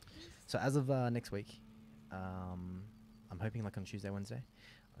so peaceful. So as of next week, I'm hoping like on Tuesday, Wednesday,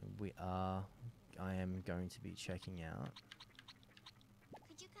 I am going to be checking out.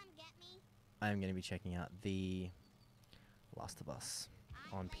 Could you come get me? I am going to be checking out The Last of Us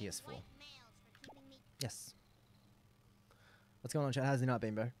on I lay PS4. white males for keeping me. Yes. What's going on, chat? How's the night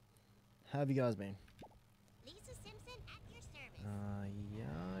been, bro? How have you guys been? Lisa Simpson at your service.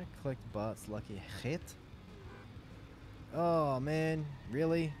 Yeah, collect Bart's lucky hit. Oh man,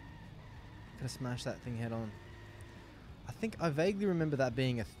 really? Gotta smash that thing head on. I think I vaguely remember that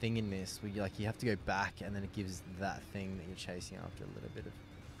being a thing in this, where you have to go back and then it gives that thing that you're chasing after a little bit of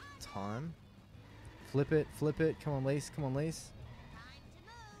time. Flip it, come on, Lise, Time to move.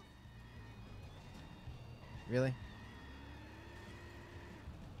 Really?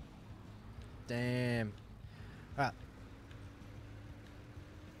 Damn. Alright.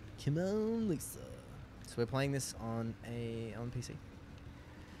 Come on, Lisa. So we're playing this on PC.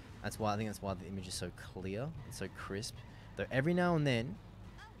 I think that's why the image is so clear and so crisp. Though every now and then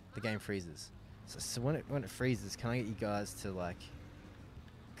the game freezes. So when it freezes, can I get you guys to like,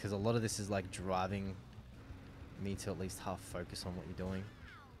 because a lot of this is like driving me to at least half focus on what you're doing,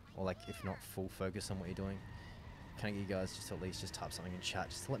 or like if not full focus on what you're doing. Can I get you guys just to at least just type something in chat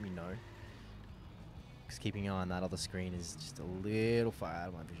just to let me know? Because keeping an eye on that other screen is just a little far out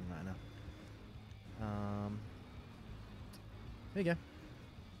of my vision right now. There you go.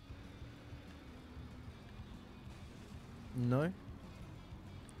 No.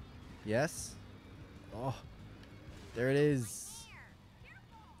 Yes. Oh, there it is.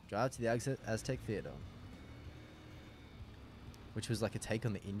 Drive to the Aztec Theater, which was like a take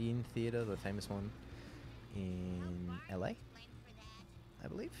on the Indian theater, the famous one in LA, I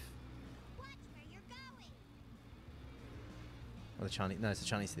believe. Watch where you're going. Or the Chinese? No, it's the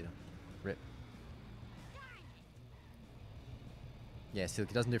Chinese theater. Rip. Darn it. Yeah, see,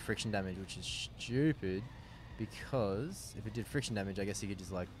 look, it doesn't do friction damage, which is stupid. Because if it did friction damage, I guess you could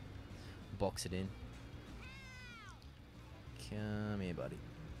just like box it in. Come here, buddy.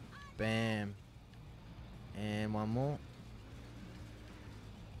 Bam. And one more.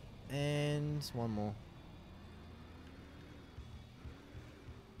 And one more.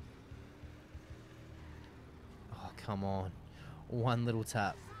 Oh, come on. One little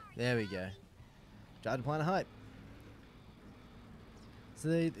tap. There we go. Drive to Planet Hype. So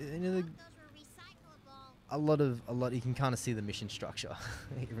Those were recyclable. a lot you can kind of see the mission structure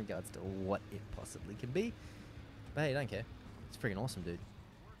in regards to what it possibly could be. But hey, I don't care. It's freaking awesome, dude.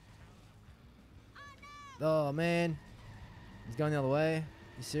 Oh man, he's going the other way.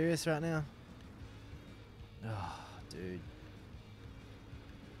 You serious right now? Oh, dude.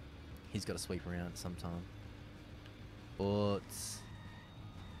 He's got to sweep around sometime. But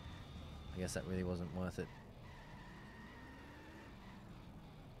I guess that really wasn't worth it.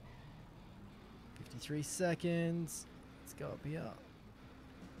 53 seconds. Let's go up here.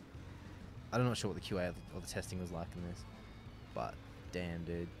 I'm not sure what the QA or the testing was like in this, but damn,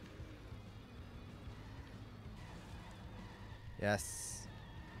 dude. Yes.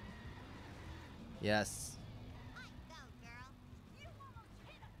 Yes. I go, girl. You almost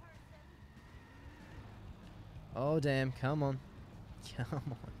hit a person. Oh, damn. Come on. Come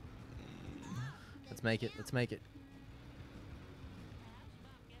on. Let's make it. Let's make it.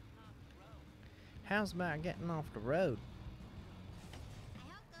 How's about getting off the road? I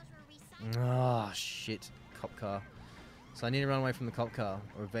hope those were recyclable. Oh, shit. Cop car. So I need to run away from the cop car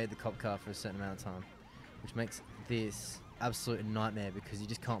or evade the cop car for a certain amount of time, which makes this absolute nightmare because you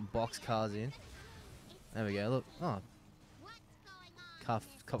just can't box cars in. There we go. Look. Oh, What's going on?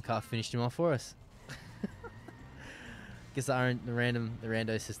 cop car finished him off for us. Guess the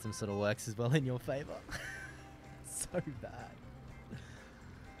rando system sort of works as well in your favor. So bad.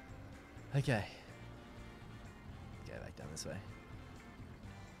 Okay. Go back down this way.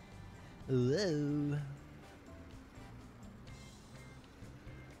 Whoa.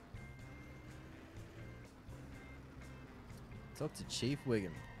 Talk to Chief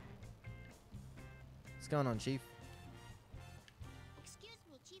Wiggum. What's going on, Chief? Excuse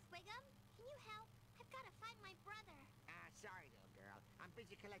me, Chief Wiggum. Can you help? I've got to find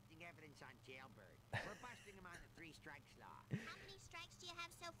busy collecting evidence on Jailbird. We're busting him on the 3 strikes law. How many strikes do you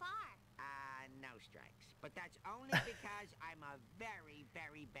have so far? No strikes. But that's only because I'm a very,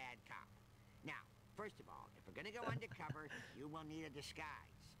 very bad cop. Now, first of all, if we're gonna go undercover, you will need a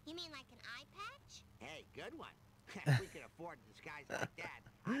disguise. You mean like an eye patch? Hey, good one. If we could afford a disguise like that,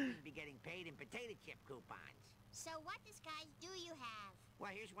 I wouldn't be getting paid in potato chip coupons. So what disguise do you have?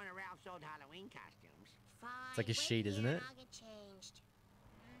 Well, here's one of Ralph's old Halloween costumes. Fine. It's like a wait sheet, isn't here it? and I'll get changed.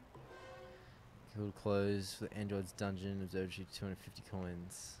 Cool clothes for the android's dungeon. Observatory 250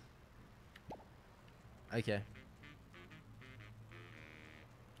 coins. Okay.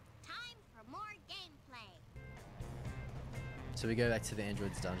 Time for more gameplay. So we go back to the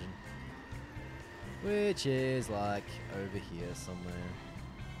android's dungeon, which is like over here somewhere.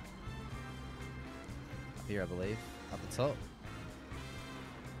 Up here, I believe. Up the top.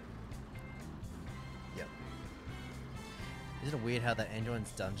 Yep. Isn't it weird how that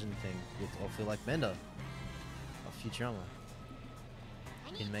android's dungeon thing looks or feel like Bender of Futurama? I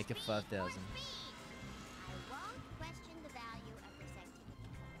You can need make it speed, more 5,000. speed. I won't question the value of this activity.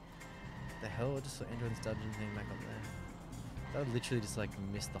 The hell? I just saw android's dungeon thing back up there. Did I literally just like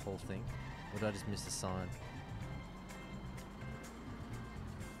miss the whole thing? Or did I just miss the sign?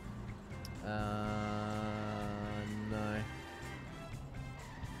 No.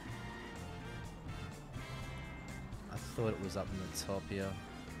 I thought it was up in the top here.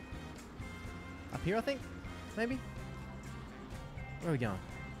 Up here, I think? Maybe? Where are we going?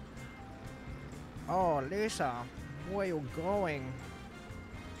 Oh, Lisa, where you going?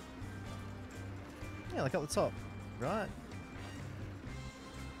 Yeah, like up the top, right?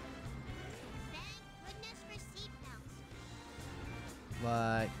 Thank goodness for seatbelts.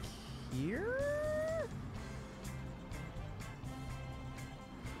 Like here?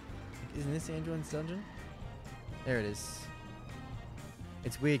 Isn't this Android's dungeon? There it is.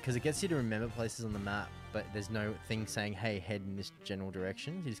 It's weird because it gets you to remember places on the map, but there's no thing saying, hey, head in this general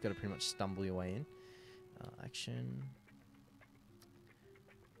direction. You just got to pretty much stumble your way in. Action.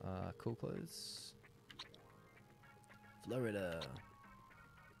 Cool clothes. Florida.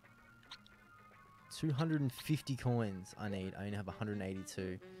 250 coins I need. I only have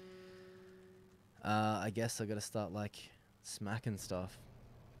 182. I guess I gotta start like smacking stuff.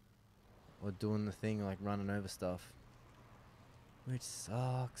 Or doing the thing like running over stuff. Which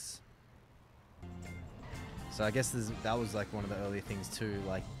sucks. So I guess that was like one of the earlier things too,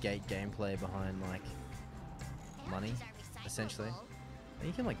 like gate gameplay behind like I hope money, these are essentially. recyclable. And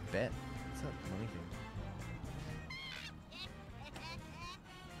you can like bet. What's that money thing?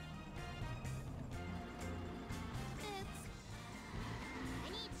 Oops. I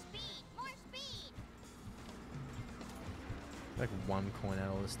need speed, more speed. Like 1 coin out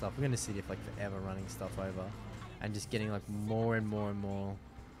of all this stuff. We're gonna sit here for like forever running stuff over. And just getting like more and more and more.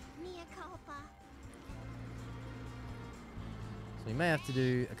 Mea culpa. So we may have to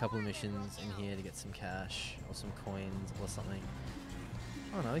do a couple of missions in here to get some cash or some coins or something.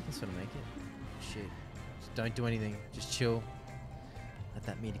 Oh no, we can sort of make it. Shit. Just don't do anything. Just chill. Let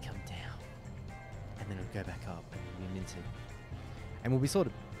that meter come down. And then it'll go back up and we'll be minted. And we'll be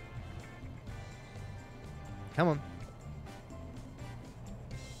sorted. Come on.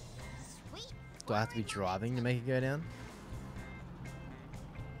 Sweet. Do I have to be driving to make it go down?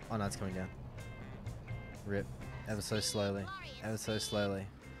 Oh no, it's coming down. Rip. Ever so slowly. Ever so slowly.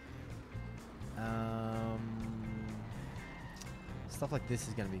 Stuff like this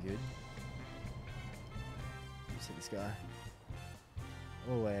is gonna be good. You see this guy?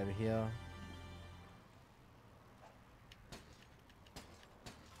 All the way over here.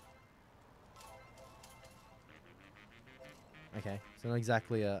 Okay, so not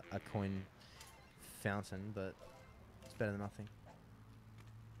exactly a coin fountain, but it's better than nothing.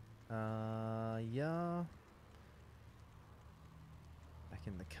 Yeah. Back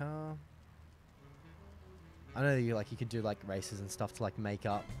in the car. I know you could do like races and stuff to like make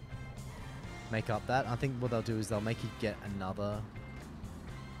up that. I think what they'll do is they'll make you get another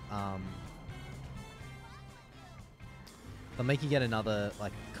they'll make you get another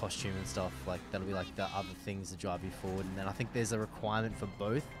like costume and stuff, like that'll be like the other things to drive you forward, and then I think there's a requirement for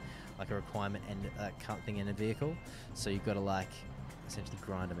both, like a requirement and thing in a vehicle, so you've got to like essentially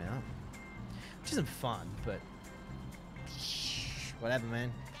grind them out, which isn't fun, but whatever,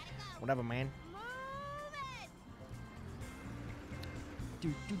 man. Whatever, man.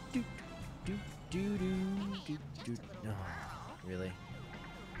 Do do do do do do do do. Oh, really?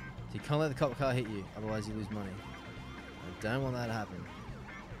 So you can't let the cop car hit you, otherwise you lose money. I don't want that to happen.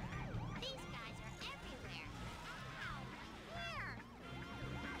 These guys are everywhere.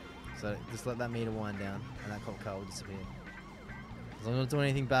 Ow, So just let that meter wind down, and that cop car will disappear. As long as I'm not doing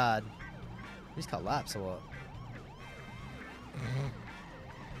anything bad. You just cut laps or what?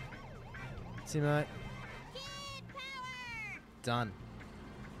 See, mate. Done.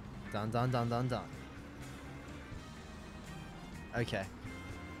 Done. Okay.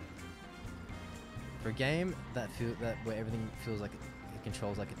 For a game where everything feels like it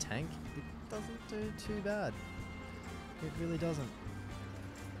controls like a tank, it doesn't do too bad. It really doesn't.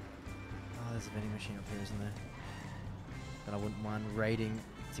 Oh, there's a vending machine up here, isn't there? That I wouldn't mind raiding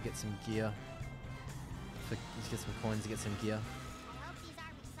to get some gear. To get some coins to get some gear. I hope these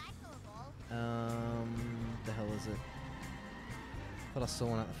are recyclable. The hell is it? Thought I saw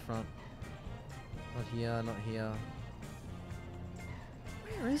one at the front. Not here, not here.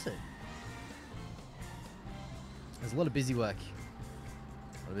 Where is it? There's a lot of busy work.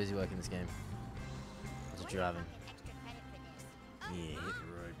 A lot of busy work in this game. Lots of driving. Extra credit for this. Yeah, hit the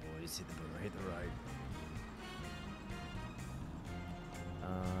road, boys. Hit the road.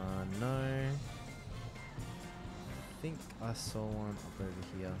 No. I think I saw one up over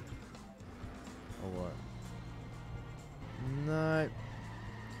here. Or what? No.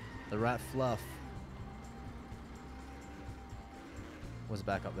 The rat fluff was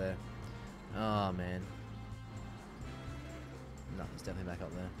back up there. Oh man. No, it's definitely back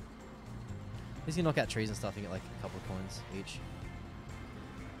up there. You can knock out trees and stuff and get like a couple of coins each.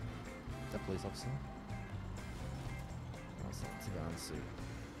 Is that police officer? Oh, it's a gun suit.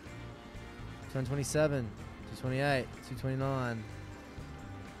 227, 228, 229.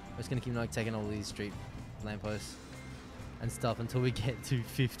 We're just gonna keep like taking all these street lampposts and stuff until we get to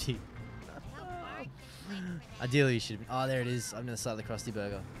 50. Ideally, you should. Oh, there it is. I'm gonna start the Krusty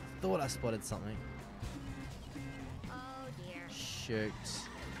Burger. Thought I spotted something. Oh dear. Shoot.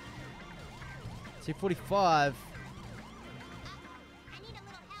 245. I need a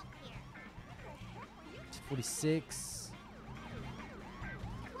little help here. 246.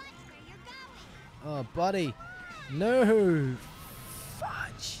 Watch where you're going. Oh, buddy. No.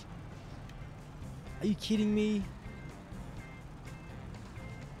 Fudge. Are you kidding me?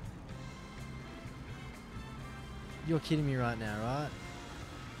 You're kidding me right now, right?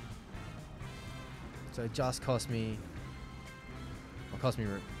 So it just cost me... Well, cost me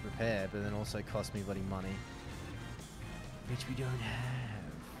repair, but then also cost me bloody money. Which we don't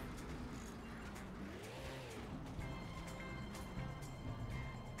have.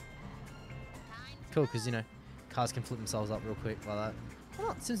 Cool, because, you know, cars can flip themselves up real quick like that. Why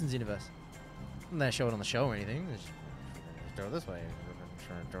not? Simpsons universe. And they show it on the show or anything. They just throw it this way.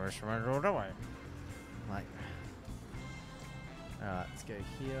 Throw it that way. Like... Alright, let's go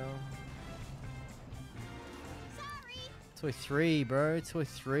here. Sorry. Toy 3, bro. Toy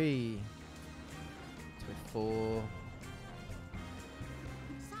 3. Toy 4.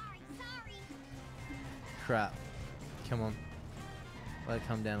 Sorry. Crap. Come on. Let it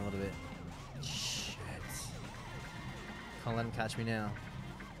come down a little bit. Shit. Can't let him catch me now.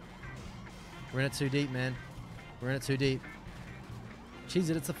 We're in it too deep, man. We're in it too deep. Cheese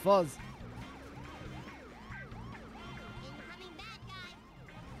it, it's a fuzz. Incoming bad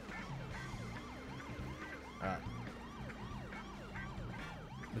guy. Alright.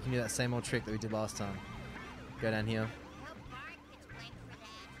 We can do that same old trick that we did last time. Go down here. Hope Bart gets blamed for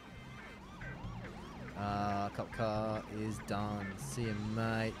that. Cop car is done. See you,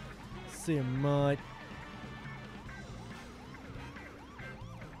 mate. See you, mate.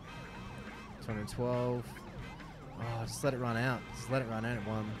 212. Oh, just let it run out. Just let it run out.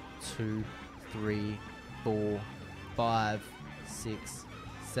 1, 2, 3, 4, 5, 6,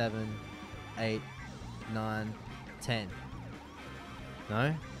 7, 8, 9, 10.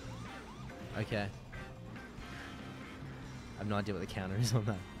 No? Okay. I have no idea what the counter is on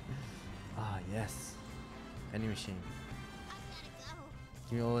that. Ah, yes. Vending machine. I gotta go.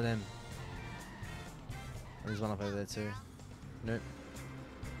 Give me all of them. There's one up over there too. Nope.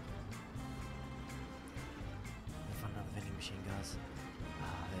 We'll find another vending machine, guys.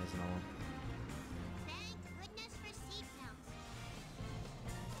 Ah, there's another one. Thank goodness for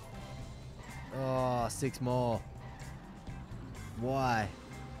seatbelts. Oh, 6 more. Why?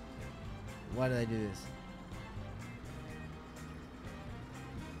 Why do they do this?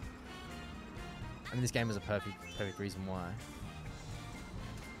 I mean, this game is a perfect reason why.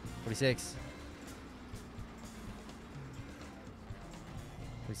 46.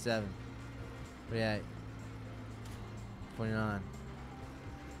 47. 48. 49.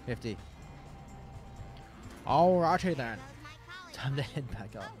 50. Alrighty then. Goes my college Time to money. head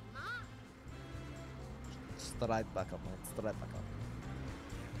back up. Oh, Mom. Straight back up, mate. Straight back up.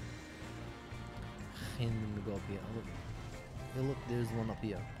 And then we go up here. Oh, look. Hey, look, there's one up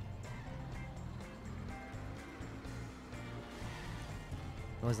here.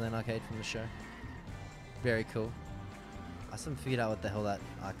 Noisland Arcade from the show. Very cool. I still haven't figured out what the hell that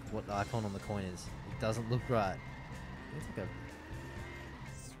what the icon on the coin is. It doesn't look right. It's like a...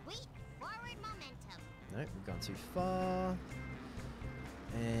 Sweet forward momentum. Nope, we've gone too far.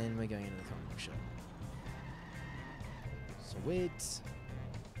 And we're going into the comic book shop. Sweet.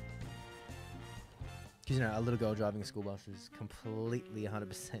 Because, you know, a little girl driving a school bus is completely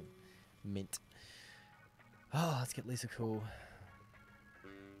 100% mint. Oh, let's get Lisa cool.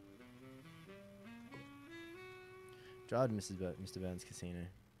 Drive to Mr. Burns Casino.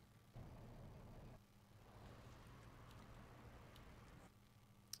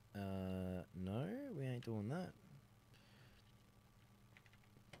 No, we ain't doing that.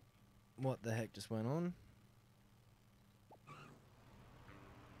 What the heck just went on?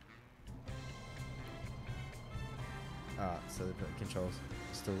 Alright, so the controls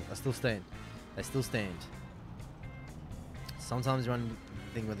are still stand. They still stand. Sometimes you run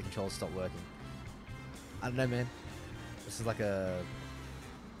the thing where the controls stop working. I don't know, man. This is like a...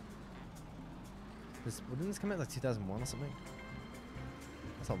 Didn't this come out like 2001 or something?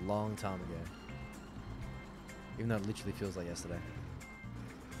 That's a long time ago. Even though it literally feels like yesterday.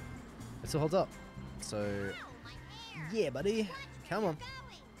 It still holds up. So... Yeah, buddy. Come on.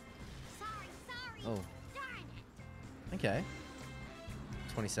 Oh. Okay.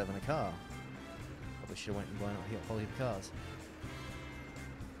 27 a car. Probably should have went and blown up a whole heap of cars.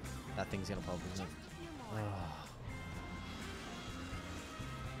 That thing's gonna pop, isn't it? Oh.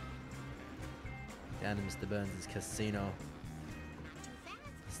 Down to Mr. Burns' casino.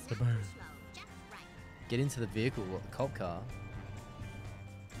 Mr. Burns. Get into the vehicle, what, the cop car?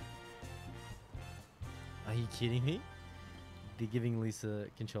 Are you kidding me? They're giving Lisa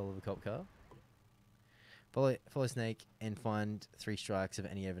control of the cop car? Follow Snake and find 3 strikes of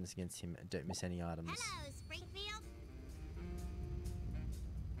any evidence against him and don't miss any items. Hello, Springfield.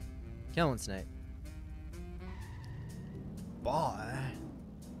 Come on, Snake. Bye.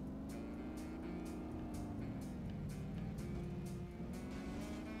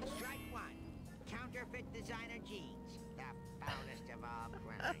 Strike 1. Counterfeit designer jeans. The foulest of all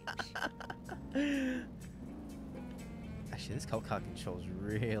crimes. Actually, this cop car controls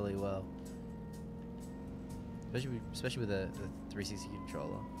really well. Especially with the 360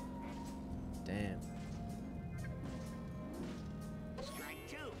 controller. Damn. Strike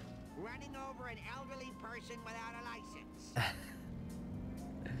 2. Running over an elderly person without a license.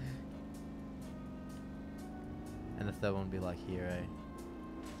 And the third one would be like hero.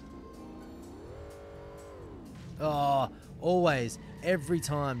 Oh, always. Every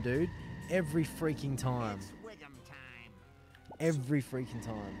time, dude. Every freaking time. It's Wiggum time. Every freaking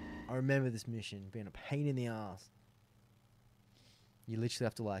time. I remember this mission being a pain in the ass. You literally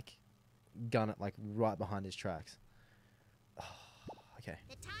have to like gun it like right behind his tracks. Oh, okay.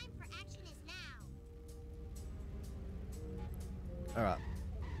 The time for action is now. Alright.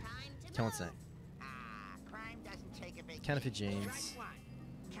 Time to Come on, move. Snake. Crime doesn't take a big Counterfeit change. jeans. Strike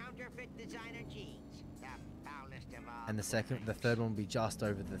 1. Counterfeit designer jeans. The foulest of all And the third one will be just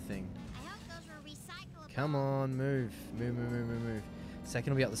over the thing. I hope those were recyclable. Come on, move. Move.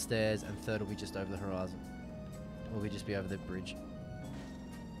 Second will be up the stairs, and third will be just over the horizon. Or will just be over the bridge.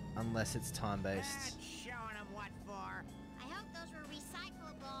 Unless it's time-based. That's showing them what for. I hope those were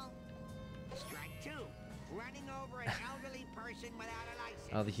recyclable. Strike 2. Running over an elderly person without a license.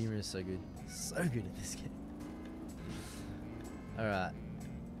 Oh, the humor is so good. So good in this game. Alright.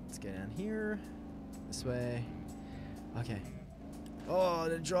 Let's go down here. This way. Okay. Oh,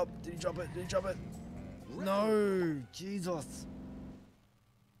 did he drop it? No! Jesus!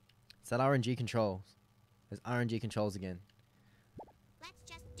 It's that RNG controls. There's RNG controls again. Let's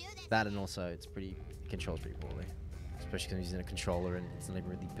just do this. That and also controls pretty poorly. Especially because I'm using a controller and it's not even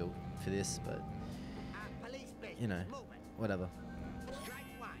really built for this, but Police business. you know, Move it. whatever. Strike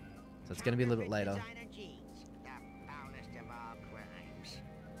 1. So it's gonna be a little bit later. Designer jeans. The foulest of all crimes.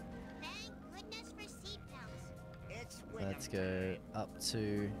 Thank goodness for seatbelts. It's So Wiggum let's go time. up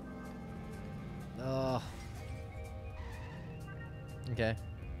to... Oh. Okay.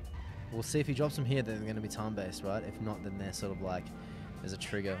 We'll see if he drops them here, then they're going to be time-based, right? If not, then they're sort of like, there's a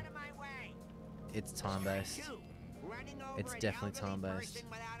trigger. Out of my way. It's time-based. Strike 2. Running over It's an definitely elderly time-based. person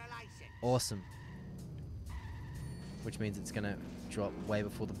without a license. Awesome. Which means it's going to drop way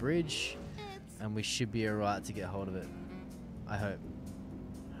before the bridge, Oops. and we should be alright to get hold of it. I hope.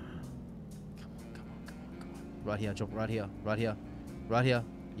 Come on. Right here, drop it right here.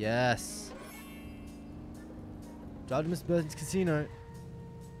 Yes. Drive to Mr. Burton's casino.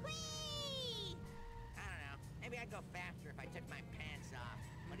 Whee! I don't know. Maybe I'd go faster if I took my pants off.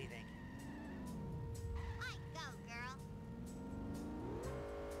 What do you think? I go, girl.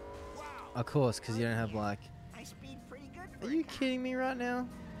 Of course, because you don't have like... I speed pretty good for Are a you cop. kidding me right now?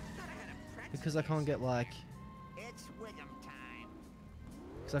 Thought I had a pretzel Because I can't here get like... somewhere. It's Wiggum time.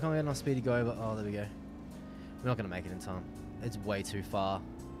 Because I can't get enough speed to go over... Oh, there we go. We're not going to make it in time. It's way too far.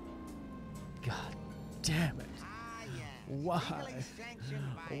 God damn it. Ah, yes. Why? Legally sanctioned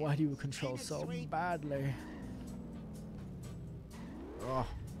Why do you violence. control Ain't it so sweet? badly? Oh.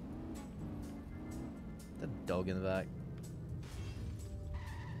 The dog in the back.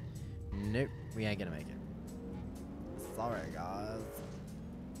 Nope, we ain't gonna make it. Sorry, guys.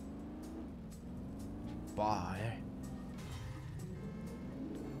 Bye.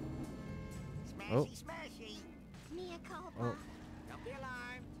 Smashy, Oh. smashy. Mia culpa. Oh. Don't be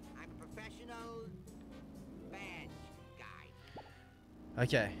alarmed. I'm a professional badge guy.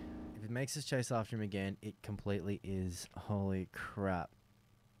 Okay. If it makes us chase after him again, it completely is. Holy crap.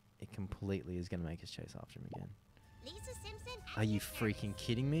 It completely is gonna make us chase after him again. Lisa Simpson. Are you freaking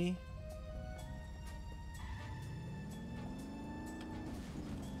kidding me?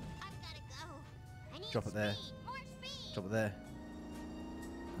 I've gotta go. I need Drop it there. speed. More speed. Drop it there.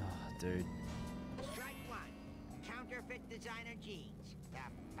 Oh, dude. Strike one. Counterfeit designer jeans. The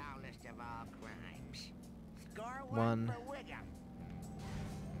foulest of all crimes. Score one for Wiggum.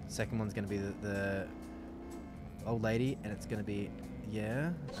 Second one's gonna be the old lady, and it's gonna be...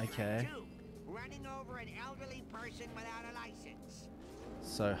 Yeah, okay. Two. Running over an elderly person without a license.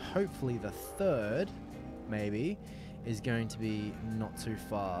 So hopefully the third, maybe, is going to be not too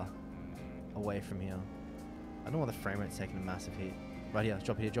far away from here. I don't know why the frame rate's taking a massive hit. Right here,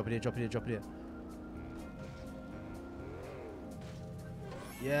 drop it here, drop it here, drop it here, drop it here.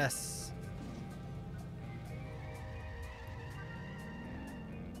 Yes!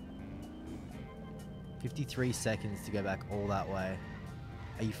 $53 seconds to go back all that way.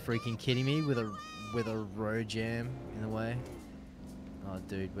 Are you freaking kidding me with a road jam in the way? Oh,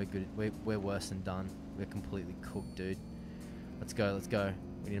 dude, we're good. We're worse than done. We're completely cooked, dude. Let's go. Let's go.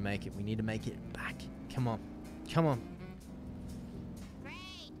 We need to make it. We need to make it back. Come on. Come on. Great.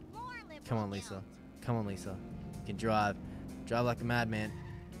 More liberal Come on, guilt. Lisa. Come on, Lisa. You can drive. Drive like a madman.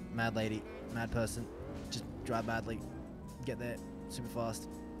 Mad lady. Mad person. Just drive madly. Get there super fast.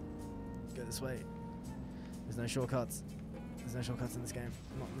 Go this way. There's no shortcuts. There's no shortcuts in this game.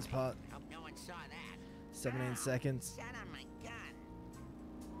 Not in this part. Hope no one saw that. 17 seconds. Set on my gun.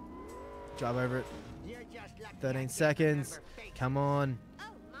 Drive over it. You're just lucky I 13 can't seconds. remember faces. Come on. Oh,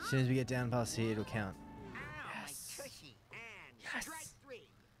 As soon as we get down past here, it'll count. Ow, Yes. my tushy. And Yes. strike three.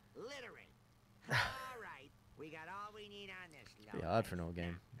 Littering. All right, we got all we need on this. Pretty load. hard for an old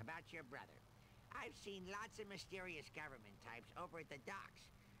game. Now, about your brother. I've seen lots of mysterious government types over at the docks.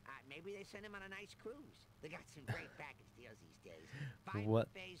 Maybe they send him on a nice cruise. They got some great package deals these days. Five What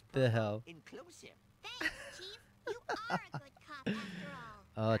phase the purple hell? Inclusive. Thanks, Chief. You are a good cop after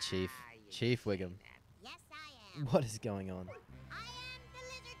all. Oh, Chief. Ah, you Chief keep saying Wiggum. that. Yes, I am. What is going on? I am the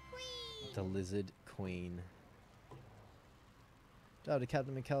Lizard Queen. The Lizard Queen. Dive to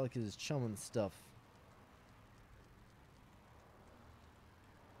Captain Metallica's chumming stuff.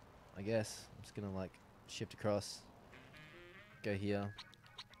 I guess. I'm just gonna like shift across. Go here.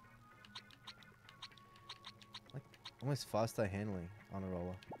 Like almost 5-star handling on a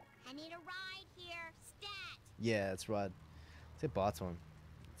roller. I need a ride here. Stat. Yeah, that's right. Let's hit Bart's one.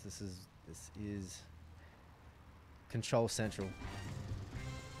 This is Control Central.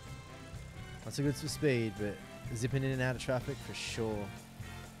 Not so good for speed, but zipping in and out of traffic for sure.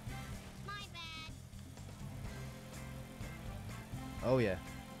 My bad. Oh yeah.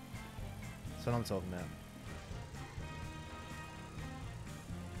 That's what I'm talking about.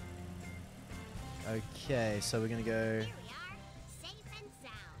 Okay, so we're gonna go. Here we are. Safe and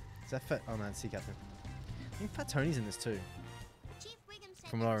sound. Is that Fat? Oh no, it's Sea Captain. I think Fat Tony's in this too. Chief Wiggum said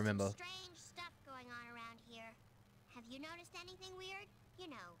From there what I was some remember. strange stuff going on around here. Have you noticed anything weird? You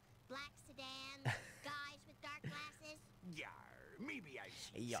know, black sedans, guys with dark glasses. Yar, maybe I've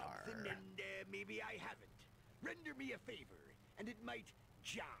seen Yar. something and maybe I haven't. Render me a favor, and it might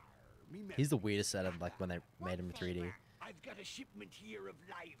jar me memory. He's the weirdest out of like when they made him 3D. favor? I've got a shipment here of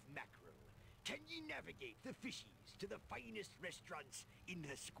live mackerel. Can ye navigate the fishies to the finest restaurants in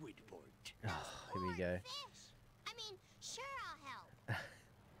the squid port? Oh, here we go. Fish. I mean, sure I'll help.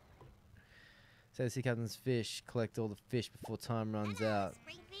 So the Sea Captain's fish. Collect all the fish before time runs Hello, out.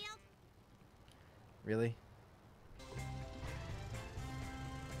 Springfield. Really?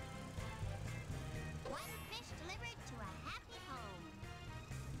 One fish delivered to a happy home.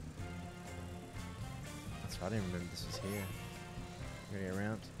 That's right. I didn't remember this was here. Really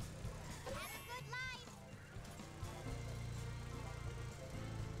around. Have a good life.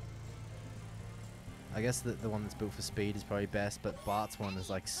 I guess the one that's built for speed is probably best, but Bart's one is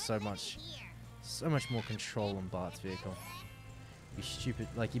like so much more control on Bart's vehicle. You'd be stupid,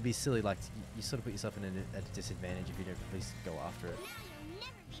 like you'd be silly, like you sort of put yourself in at a disadvantage if you don't at least go after it.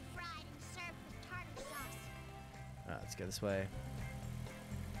 Alright, let's go this way.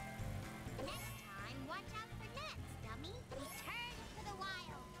 Next time, watch out for nets, dummy. Return to the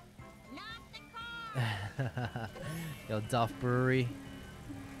wild. Not the car. Yo, Duff Brewery.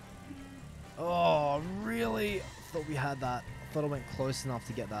 Oh, really? I thought we had that. I thought I went close enough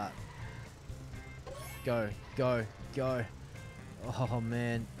to get that. Go, go, go. Oh,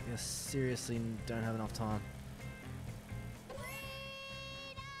 man. You seriously don't have enough time.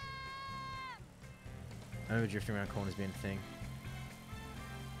 I remember drifting around corners being a thing.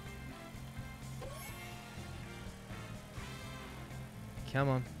 Come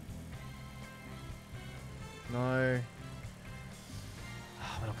on. No.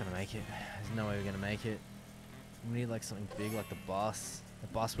 We're not gonna make it. There's no way we're gonna make it. We need like something big like the bus. The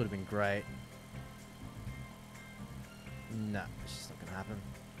bus would have been great. No, it's just not gonna happen.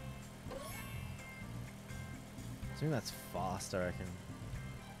 Something that's fast, I reckon.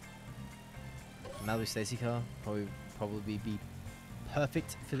 Malibu Stacy car probably be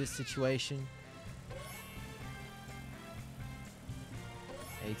perfect for this situation.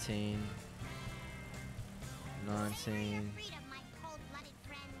 18, 19.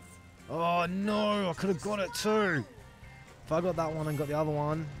 Oh no, I could have got it too. If I got that one and got the other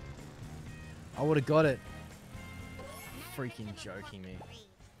one, I would have got it. Freaking joking me.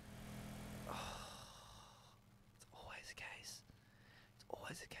 Oh, it's always the case. It's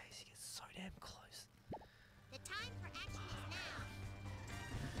always the case. You get so damn close. The time for action is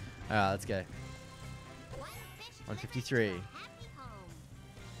now. Alright, let's go. 153.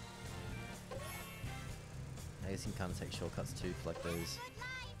 I guess you can kind of take shortcuts too for like those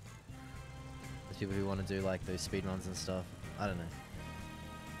people who want to do like those speed runs and stuff. I don't know.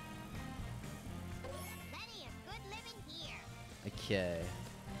 Okay.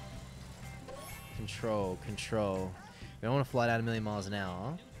 Control, control. We don't want to fly down 1,000,000 miles an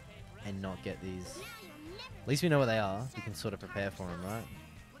hour and not get these. At least we know what they are. We can sort of prepare for them, right?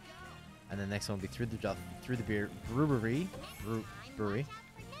 And the next one will be through the brewery.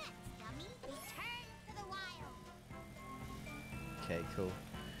 Okay, cool.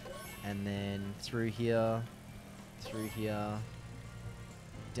 And then through here,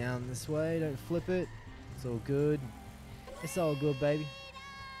 down this way. Don't flip it. It's all good. It's all good, baby.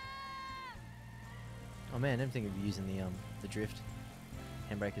 Oh man, I didn't think of using the drift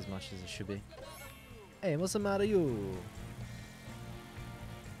handbrake as much as it should be. Hey, what's the matter, you?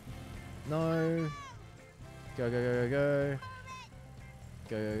 No. Go, go, go, go, go.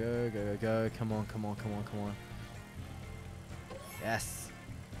 Go, go, go, go, go, go. Come on, come on, come on, come on. Yes.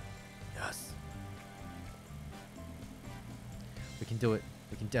 Yes. We can do it.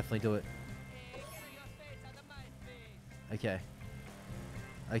 We can definitely do it. Okay.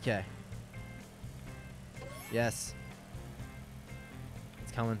 Okay. Yes.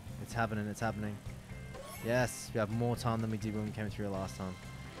 It's coming. It's happening. It's happening. Yes. We have more time than we did when we came through last time.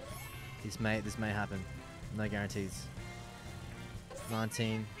 This may happen. No guarantees.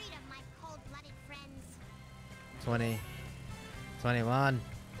 19. 20. 21.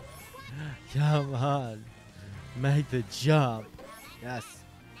 Come on. Make the jump. Yes.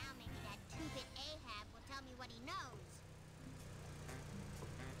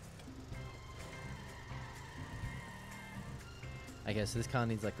 Okay, so this car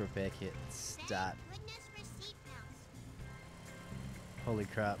needs like a repair kit. Stat. Holy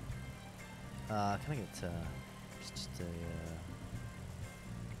crap. Can I get just a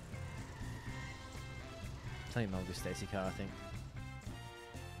Tell you Malibu Stacy car, I think.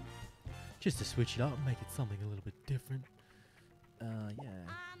 Just to switch it up and make it something a little bit different. Yeah.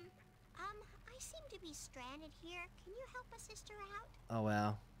 I seem to be stranded here. Can you help a sister out? Oh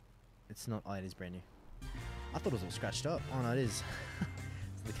wow. It's not. Oh, it is brand new. I thought it was all scratched up. Oh no, it is.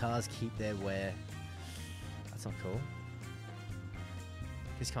 So the cars keep their wear. That's not cool.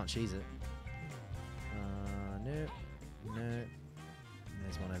 Just can't cheese it. Nope. Nope.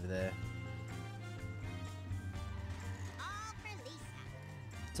 There's one over there.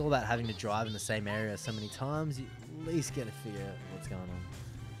 It's all about having to drive in the same area so many times. You at least get to figure out what's going on.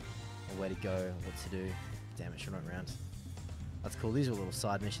 Or where to go, what to do. Damn it, should run around. That's cool. These are little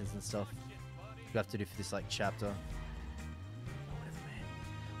side missions and stuff you have to do for this like chapter. Oh, whatever, man.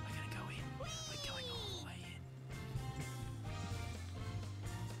 We're gonna go in. We're going all the way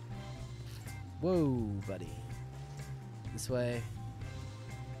in. Whoa, buddy. This way.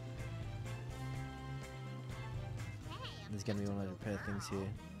 There's gonna be one of the repair things here.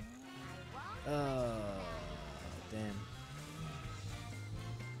 Damn.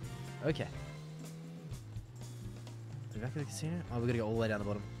 Okay. Are we back at the casino? Oh, we gotta go all the way down the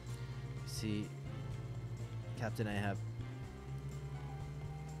bottom. See Captain Ahab.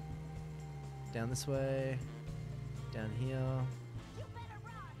 Down this way. Down here. You better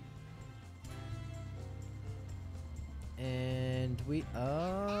run. And we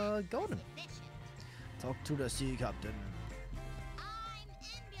are golden. Efficient. Talk to the sea captain. I'm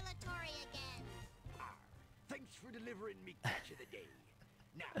ambulatory again. Thanks for delivering me catch of the day.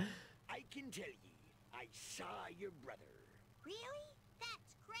 Now, I can tell ye, I saw your brother. Really?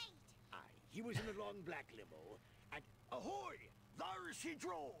 That's great. Aye, he was in a long black limo, and ahoy! There's he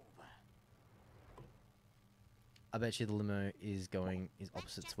drove! I bet you the limo is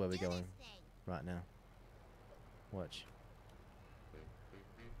opposite to where we're going This thing. right now. Watch.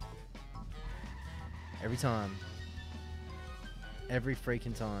 Every time. Every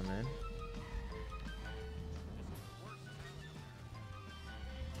freaking time, man.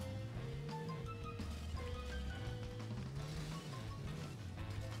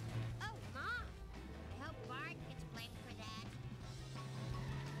 Oh, Mom. I hope Bart gets blamed for that.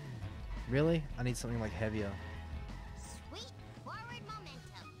 Really? I need something like heavier. Sweet forward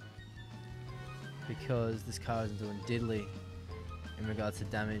momentum. Because this car isn't doing diddly in regards to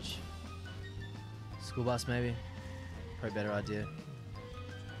damage. School bus maybe? Probably a better idea.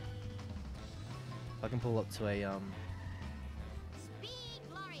 If I can pull up to a Speed,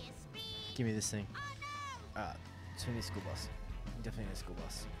 glorious speed. give me this thing. Oh no! Alright, so we need a school bus. Definitely need a school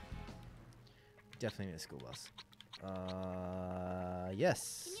bus. Definitely need a school bus.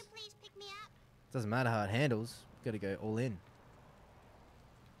 Yes. Can you please pick me up? Doesn't matter how it handles. Gotta go all in.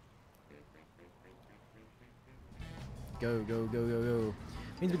 Go, go, go, go, go.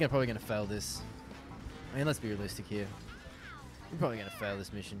 Means we're probably gonna fail this. I mean, let's be realistic here. We're probably gonna fail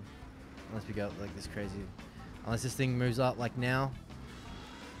this mission. Unless we go like this crazy. Unless this thing moves up like now.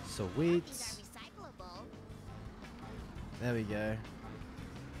 Sweet. These are recyclable. There we go.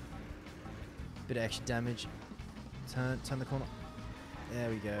 Bit of extra damage. Turn the corner. There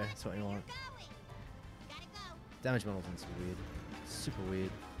we go. That's what we want. Going. Gotta go. Damage model thing's weird. Super weird.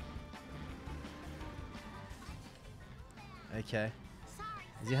 Okay. Sorry.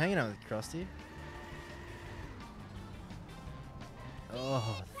 Is he hanging out with Krusty?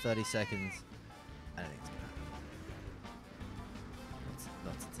 Oh, 30 seconds. I don't think it's gonna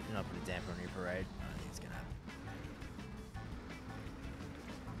happen. You're not putting a damper on your parade. I don't think it's gonna happen.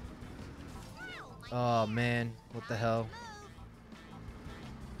 Ow, my Oh man, what the hell? move.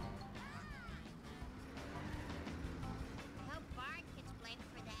 Hope Bart gets blamed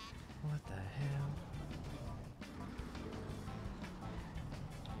for that. What the hell?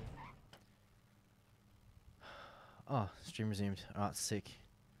 Oh, stream resumed. Alright, sick.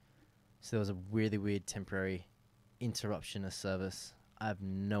 So there was a really weird temporary interruption of service. I have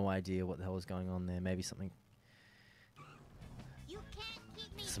no idea what the hell was going on there. Maybe something. You can't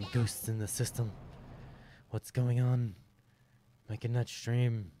keep me Some down. ghosts in the system. What's going on? Making that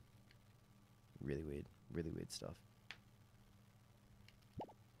stream. Really weird stuff.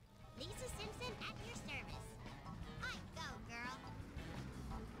 Lisa Simpson at your service. I go, girl.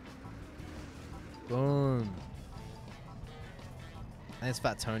 Boom. I think it's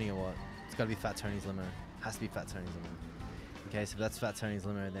Fat Tony or what? It's gotta be Fat Tony's limo. Has to be Fat Tony's limo. Okay, so if that's Fat Tony's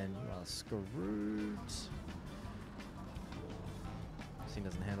limo, then you are screwed. This thing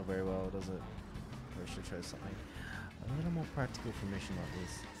doesn't handle very well, does it? Or should try something a little more practical for a mission like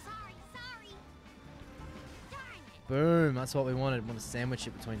this. Sorry. Darn it. Boom, that's what we wanted. We want to sandwich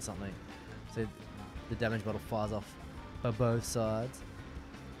it between something. So the damage bottle fires off by both sides.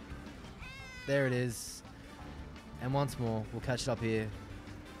 There it is. And once more, we'll catch it up here.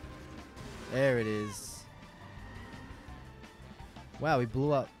 There it is. Wow, we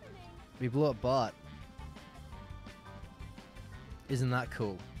blew up Bart. Isn't that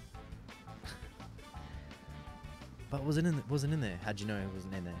cool? But wasn't in there. How'd you know it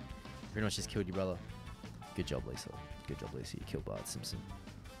wasn't in there? Pretty much just killed your brother. Good job, Lisa. Good job, Lisa. You killed Bart Simpson.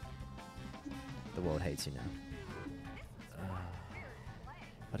 The world hates you now.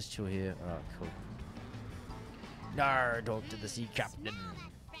 I'll just chill here. Alright, cool. Yarg, talk to the sea captain. Smell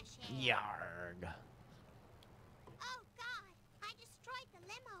that fresh air. Yarg. Oh God! I destroyed the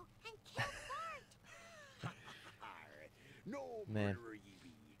limo and killed Bart. No Man. murderer ye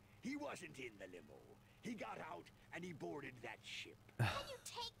be. He wasn't in the limo. He got out and he boarded that ship. Will you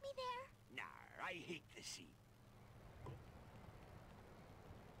take me there? Nar, I hate the sea.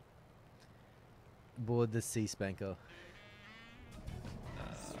 Board the sea spanker.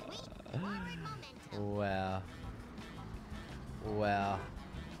 Sweet forward momentum. Wow. Wow.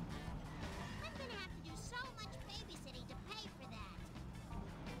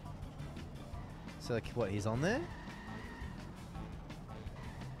 So like, what? He's on there?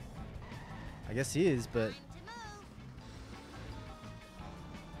 I guess he is, but.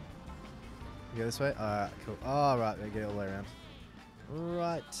 We go this way? Alright, cool. Alright, we get it all the way around.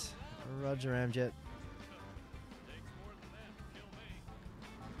 Right. Roger, Ramjet.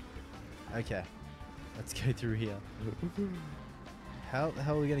 Okay. Let's go through here. How the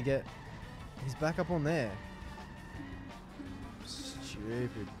hell are we gonna get... He's back up on there.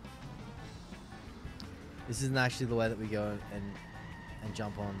 Stupid. This isn't actually the way that we go and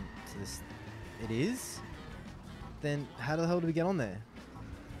jump on to this. It is? Then how the hell do we get on there?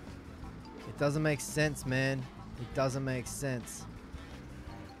 It doesn't make sense, man. It doesn't make sense.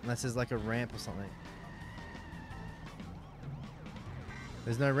 Unless there's like a ramp or something.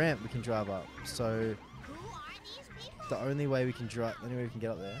 There's no ramp we can drive up. So the only way we can drive, the only way we can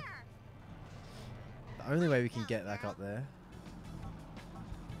get up there. The only way we can get back up there.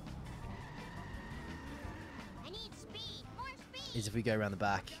 Is if we go around the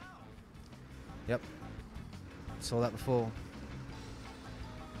back. Yep. Saw that before.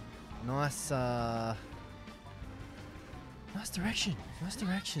 Nice, nice direction. Nice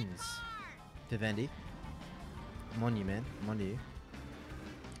directions. Vivendi. I'm on you, man. I'm on you.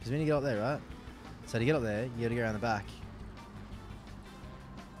 Because we need to get up there, right? So to get up there, you gotta go around the back.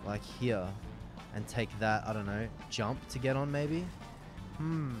 Like here. And take that, I don't know, jump to get on, maybe?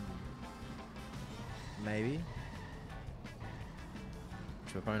 Maybe.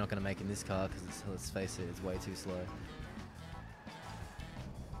 Which we're probably not gonna make in this car, because let's face it, it's way too slow.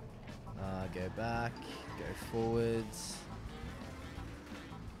 Go back, go forwards.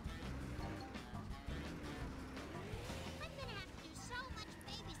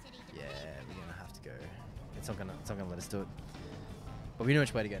 Yeah, we're gonna have to go. It's not gonna let us do it. But we know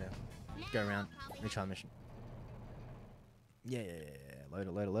which way to go now. Go around, retry the mission. Yeah.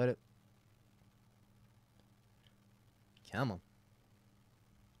 Load it. Come on.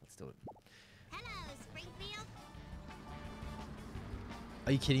 Let's do it. Hello, Springfield.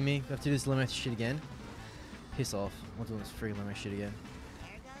 Are you kidding me? We have to do this limo shit again? Piss off. I'm not doing this free limo shit again.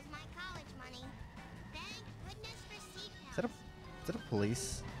 There goes my college money. Thank goodness for seat Is that a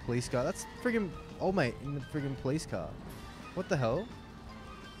police car? That's friggin' old mate in the friggin' police car. What the hell?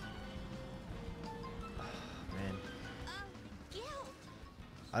 Man. Oh, guilt.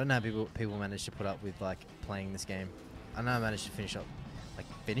 I don't know how people manage to put up with like playing this game. I know I managed to finish up like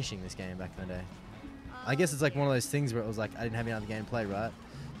finishing this game back in the day. I guess it's like one of those things where it was like I didn't have any other game to play, right?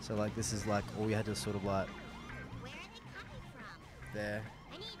 So like this is like all we had to sort of like Where are they coming from? there.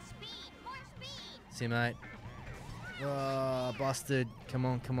 I need speed. More speed. See, mate. Oh, busted. Come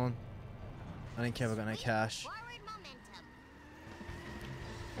on. I don't care if I got no cash. Forward momentum.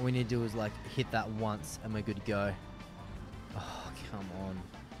 All we need to do is like hit that once and we're good to go. Oh, come on.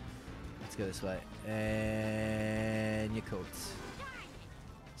 Let's go this way. And you're cooked.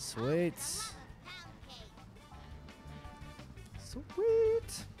 Sweet.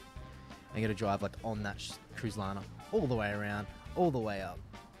 Sweet. I gotta drive like on that cruise liner. All the way around. All the way up.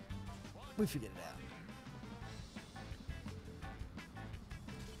 We figured it out.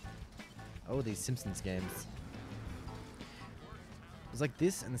 Oh, these Simpsons games. It was like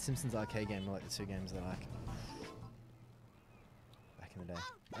this and the Simpsons arcade game were like the two games that I like. Back in the day.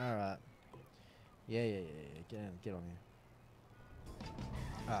 Alright. Yeah. Get on here.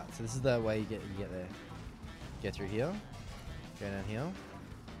 Alright, so this is the way you get there. Get through here. Go down here.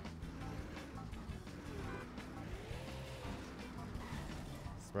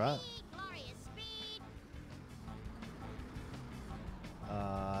 Right. Glorious speed.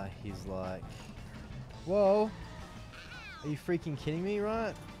 He's like, whoa. Are you freaking kidding me,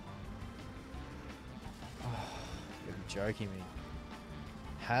 right? Oh, you're joking me.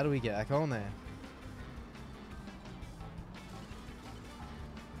 How do we get back on there?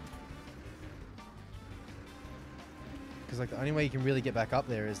 Because like the only way you can really get back up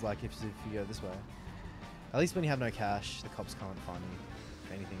there is like if you go this way. At least when you have no cash, the cops can't find you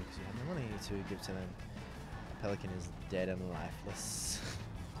for anything because you have no money to give to them. Pelican is dead and lifeless.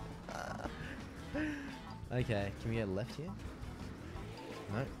 Okay, can we go left here?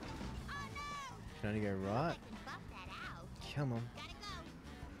 No. Can only go right. Come on.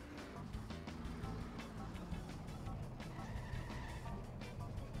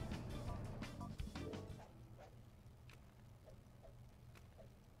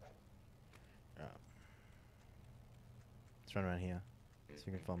 Let's run around here. So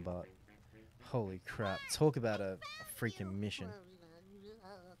we can find Bart. Holy crap. Talk about a freaking mission.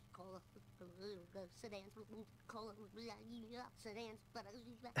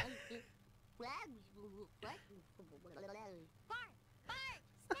 Bart,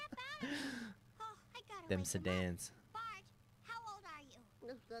 snap out of it. Oh, them wake 'em up. sedans. Bart, how old are you?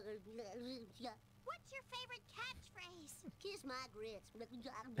 What's your favorite catchphrase? Kiss my grits. It's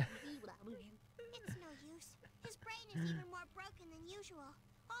no use. His brain is even more broken than usual.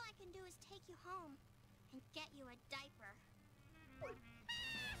 All I can do is take you home and get you a diaper.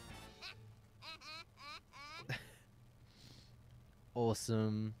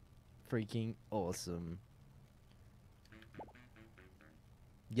 Awesome. Freaking awesome.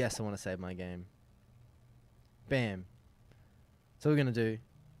 Yes, I want to save my game. Bam. So what we're going to do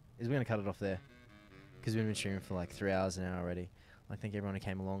is we're going to cut it off there. Because we've been streaming for like 3 hours now already. I thank everyone who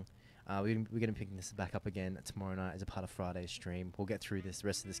came along. We're going to pick this back up again tomorrow night as a part of Friday's stream. We'll get through the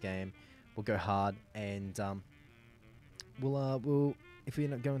rest of this game. We'll go hard. And we'll if we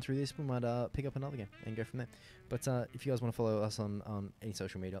end up going through this, we might pick up another game and go from there. But if you guys want to follow us on any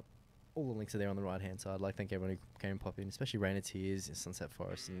social media, all the links are there on the right hand side. I'd like to thank everyone who came and popped in, especially Rain of Tears and Sunset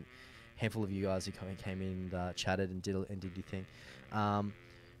Forest, and a handful of you guys who came in and chatted and did your thing.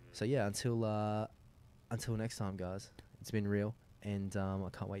 So yeah, until next time, guys, it's been real, and I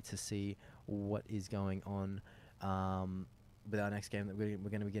can't wait to see what is going on with our next game that we're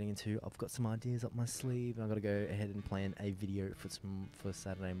going to be getting into. I've got some ideas up my sleeve, and I've got to go ahead and plan a video for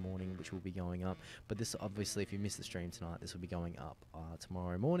Saturday morning, which will be going up. But this, obviously, if you missed the stream tonight, this will be going up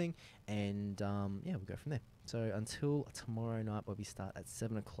tomorrow morning, and yeah, we'll go from there. So until tomorrow night, where we start at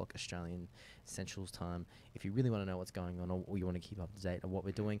 7 o'clock Australian Central's time. If you really want to know what's going on, or you want to keep up to date on what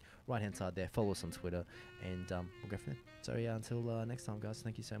we're doing, right hand side there, follow us on Twitter, and we'll go from there. So yeah, until next time, guys,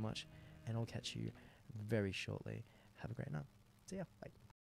 thank you so much, and I'll catch you very shortly. Have a great night. See ya. Bye.